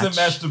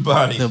match the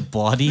body. The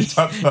body.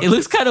 It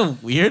looks kind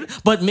of weird,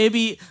 but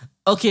maybe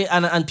okay,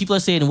 and people are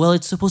saying, well,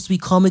 it's supposed to be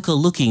comical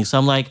looking. So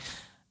I'm like,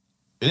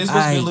 it is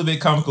supposed to be a little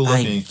bit comical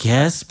looking. I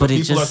guess, but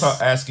people are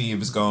asking if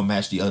it's going to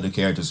match the other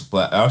characters.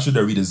 But I'm sure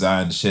they'll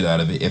redesign the shit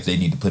out of it if they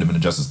need to put him in a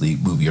Justice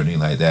League movie or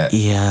anything like that.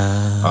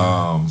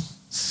 Yeah.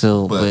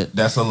 But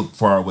that's a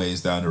far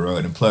ways down the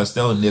road. And plus,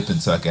 they'll nip and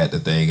tuck at the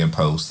thing and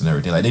post and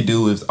everything like they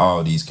do with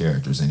all these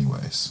characters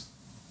anyways.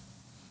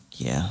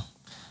 Yeah.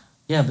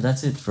 Yeah, but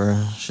that's it for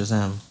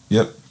Shazam.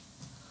 Yep.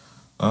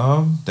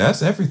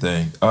 That's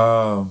everything.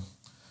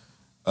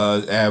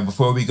 And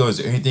before we go, is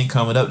there anything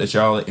coming up that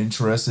y'all are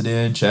interested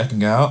in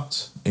checking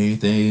out?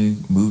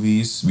 Anything,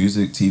 movies,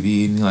 music,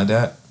 TV, anything like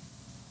that?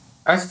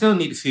 I still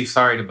need to see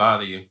Sorry to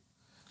Bother You.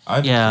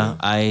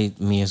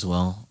 Me as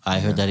well. I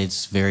heard that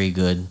it's very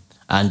good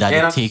and that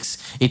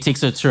it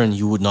takes a turn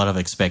you would not have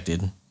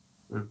expected.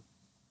 And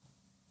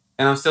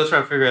I'm still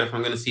trying to figure out if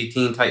I'm going to see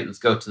Teen Titans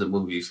Go to the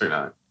movies or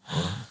not.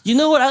 You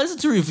know what? I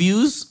listened to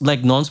reviews,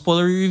 like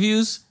non-spoilery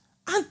reviews,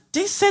 and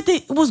they said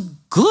that it was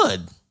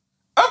good.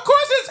 Of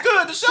course it's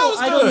good. The show is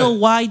good. I don't know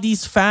why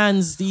these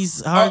fans,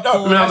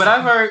 hardcore... No, but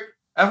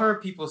I've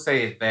heard people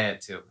say it's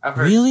bad too. I've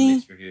heard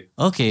mixed reviews.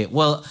 Okay,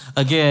 well,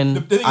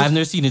 again, I've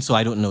never seen it, so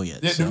I don't know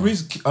yet. The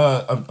reason,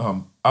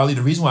 Ali,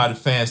 the reason why some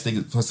fans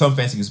think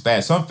it's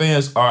bad. Some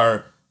fans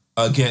are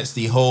against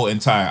the whole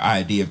entire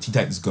idea of Teen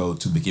Titans Go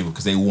to begin with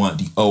because they want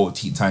the old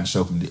Teen Titans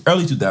show from the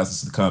early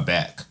 2000s to come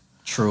back.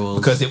 True.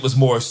 Because it was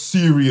more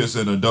serious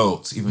than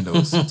adults, even though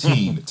it's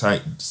Teen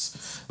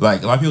Titans.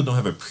 Like, a lot of people don't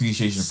have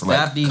appreciation for like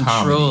comedy.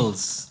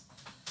 Trolls.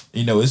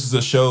 This is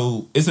a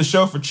show. It's a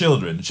show for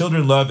children.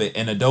 Children love it,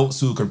 and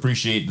adults who can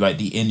appreciate like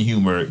the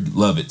in-humor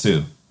love it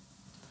too.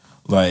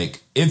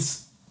 Like,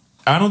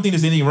 I don't think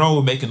there's anything wrong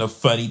with making a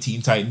funny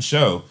Teen Titans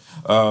show.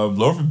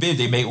 Lord forbid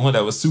they made one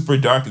that was super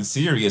dark and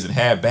serious and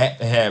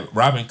had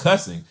Robin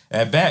cussing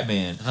at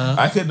Batman.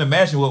 I couldn't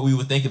imagine what we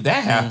would think if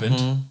that happened.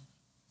 Mm-hmm.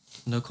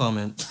 No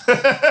comment.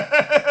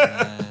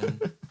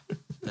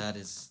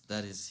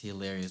 That is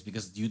hilarious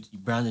because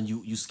Brandon,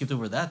 you skipped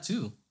over that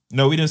too.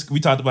 No, we didn't. We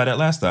talked about that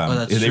last time. Oh,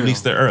 that's true. They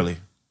released it early.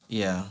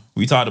 Yeah,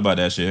 we talked about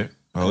that shit.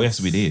 Oh yes,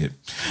 we did.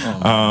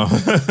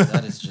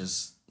 That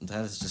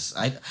That is just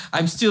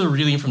I'm still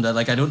reeling from that.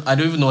 Like I don't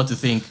even know what to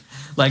think.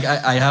 Like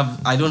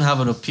I don't have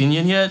an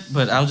opinion yet,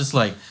 but I'm just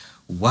like,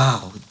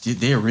 wow,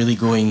 they're really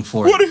going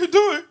for it. What are you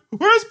doing?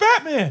 Where's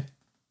Batman?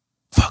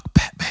 Fuck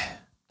Batman.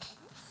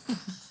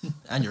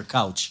 And your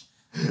couch.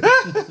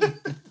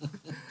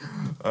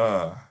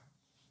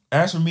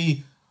 As for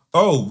me,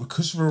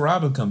 Christopher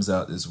Robin comes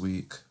out this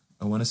week.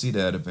 I want to see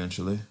that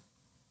eventually.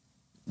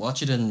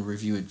 Watch it and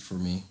review it for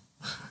me.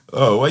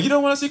 Oh, well, you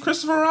don't want to see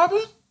Christopher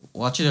Robin?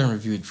 Watch it and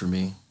review it for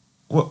me.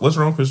 What's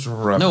wrong with Christopher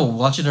Robin? No,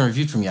 watch it and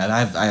review it for me.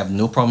 I have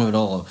no problem at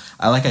all.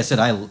 Like I said,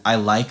 I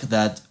like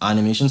that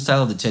animation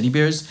style of the teddy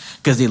bears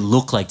because they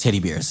look like teddy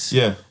bears.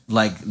 Yeah.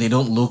 Like, they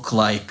don't look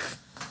like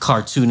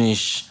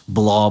cartoonish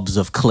blobs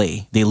of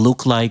clay. They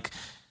look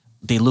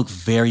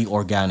very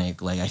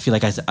organic. Like, I feel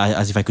like as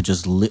if I could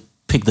just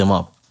pick them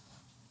up.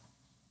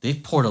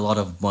 They've poured a lot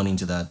of money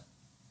into that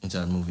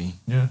movie.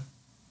 Yeah.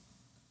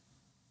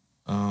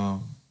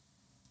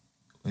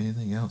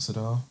 Anything else at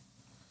all?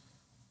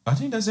 I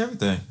think that's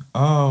everything.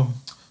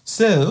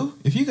 So,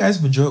 if you guys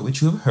have enjoyed what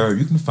you have heard,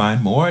 you can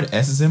find more at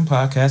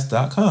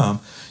ssmpodcast.com.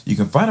 You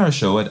can find our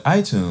show at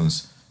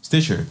iTunes,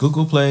 Stitcher,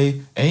 Google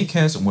Play,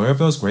 Acast, and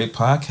wherever else great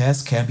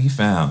podcasts can be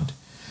found.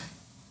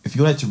 If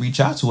you'd like to reach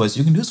out to us,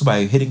 you can do so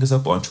by hitting us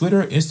up on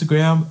Twitter,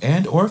 Instagram,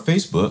 and or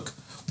Facebook.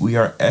 We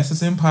are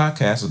SSM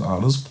Podcast in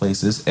all those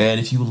places. And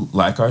if you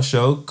like our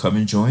show, come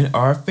and join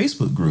our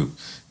Facebook group,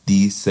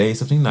 the Say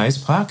Something Nice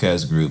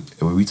podcast group,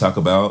 where we talk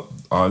about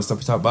all the stuff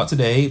we talked about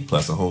today,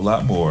 plus a whole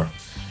lot more.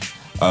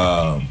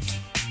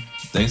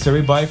 Thanks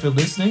everybody for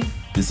listening.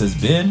 This has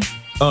been.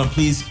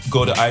 Please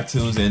go to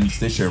iTunes and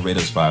Stitcher and rate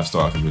us 5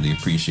 stars. I really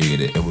appreciate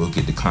it, and we'll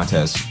get the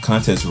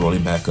contest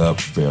rolling back up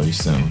very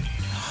soon.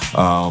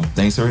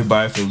 Thanks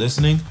everybody for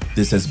listening.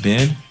 This has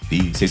been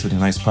the Say Something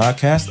Nice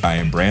podcast. I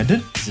am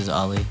Brandon. This is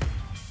Ali.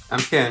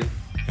 I'm Ken.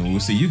 And we'll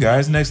see you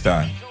guys next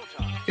time.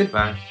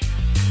 Goodbye.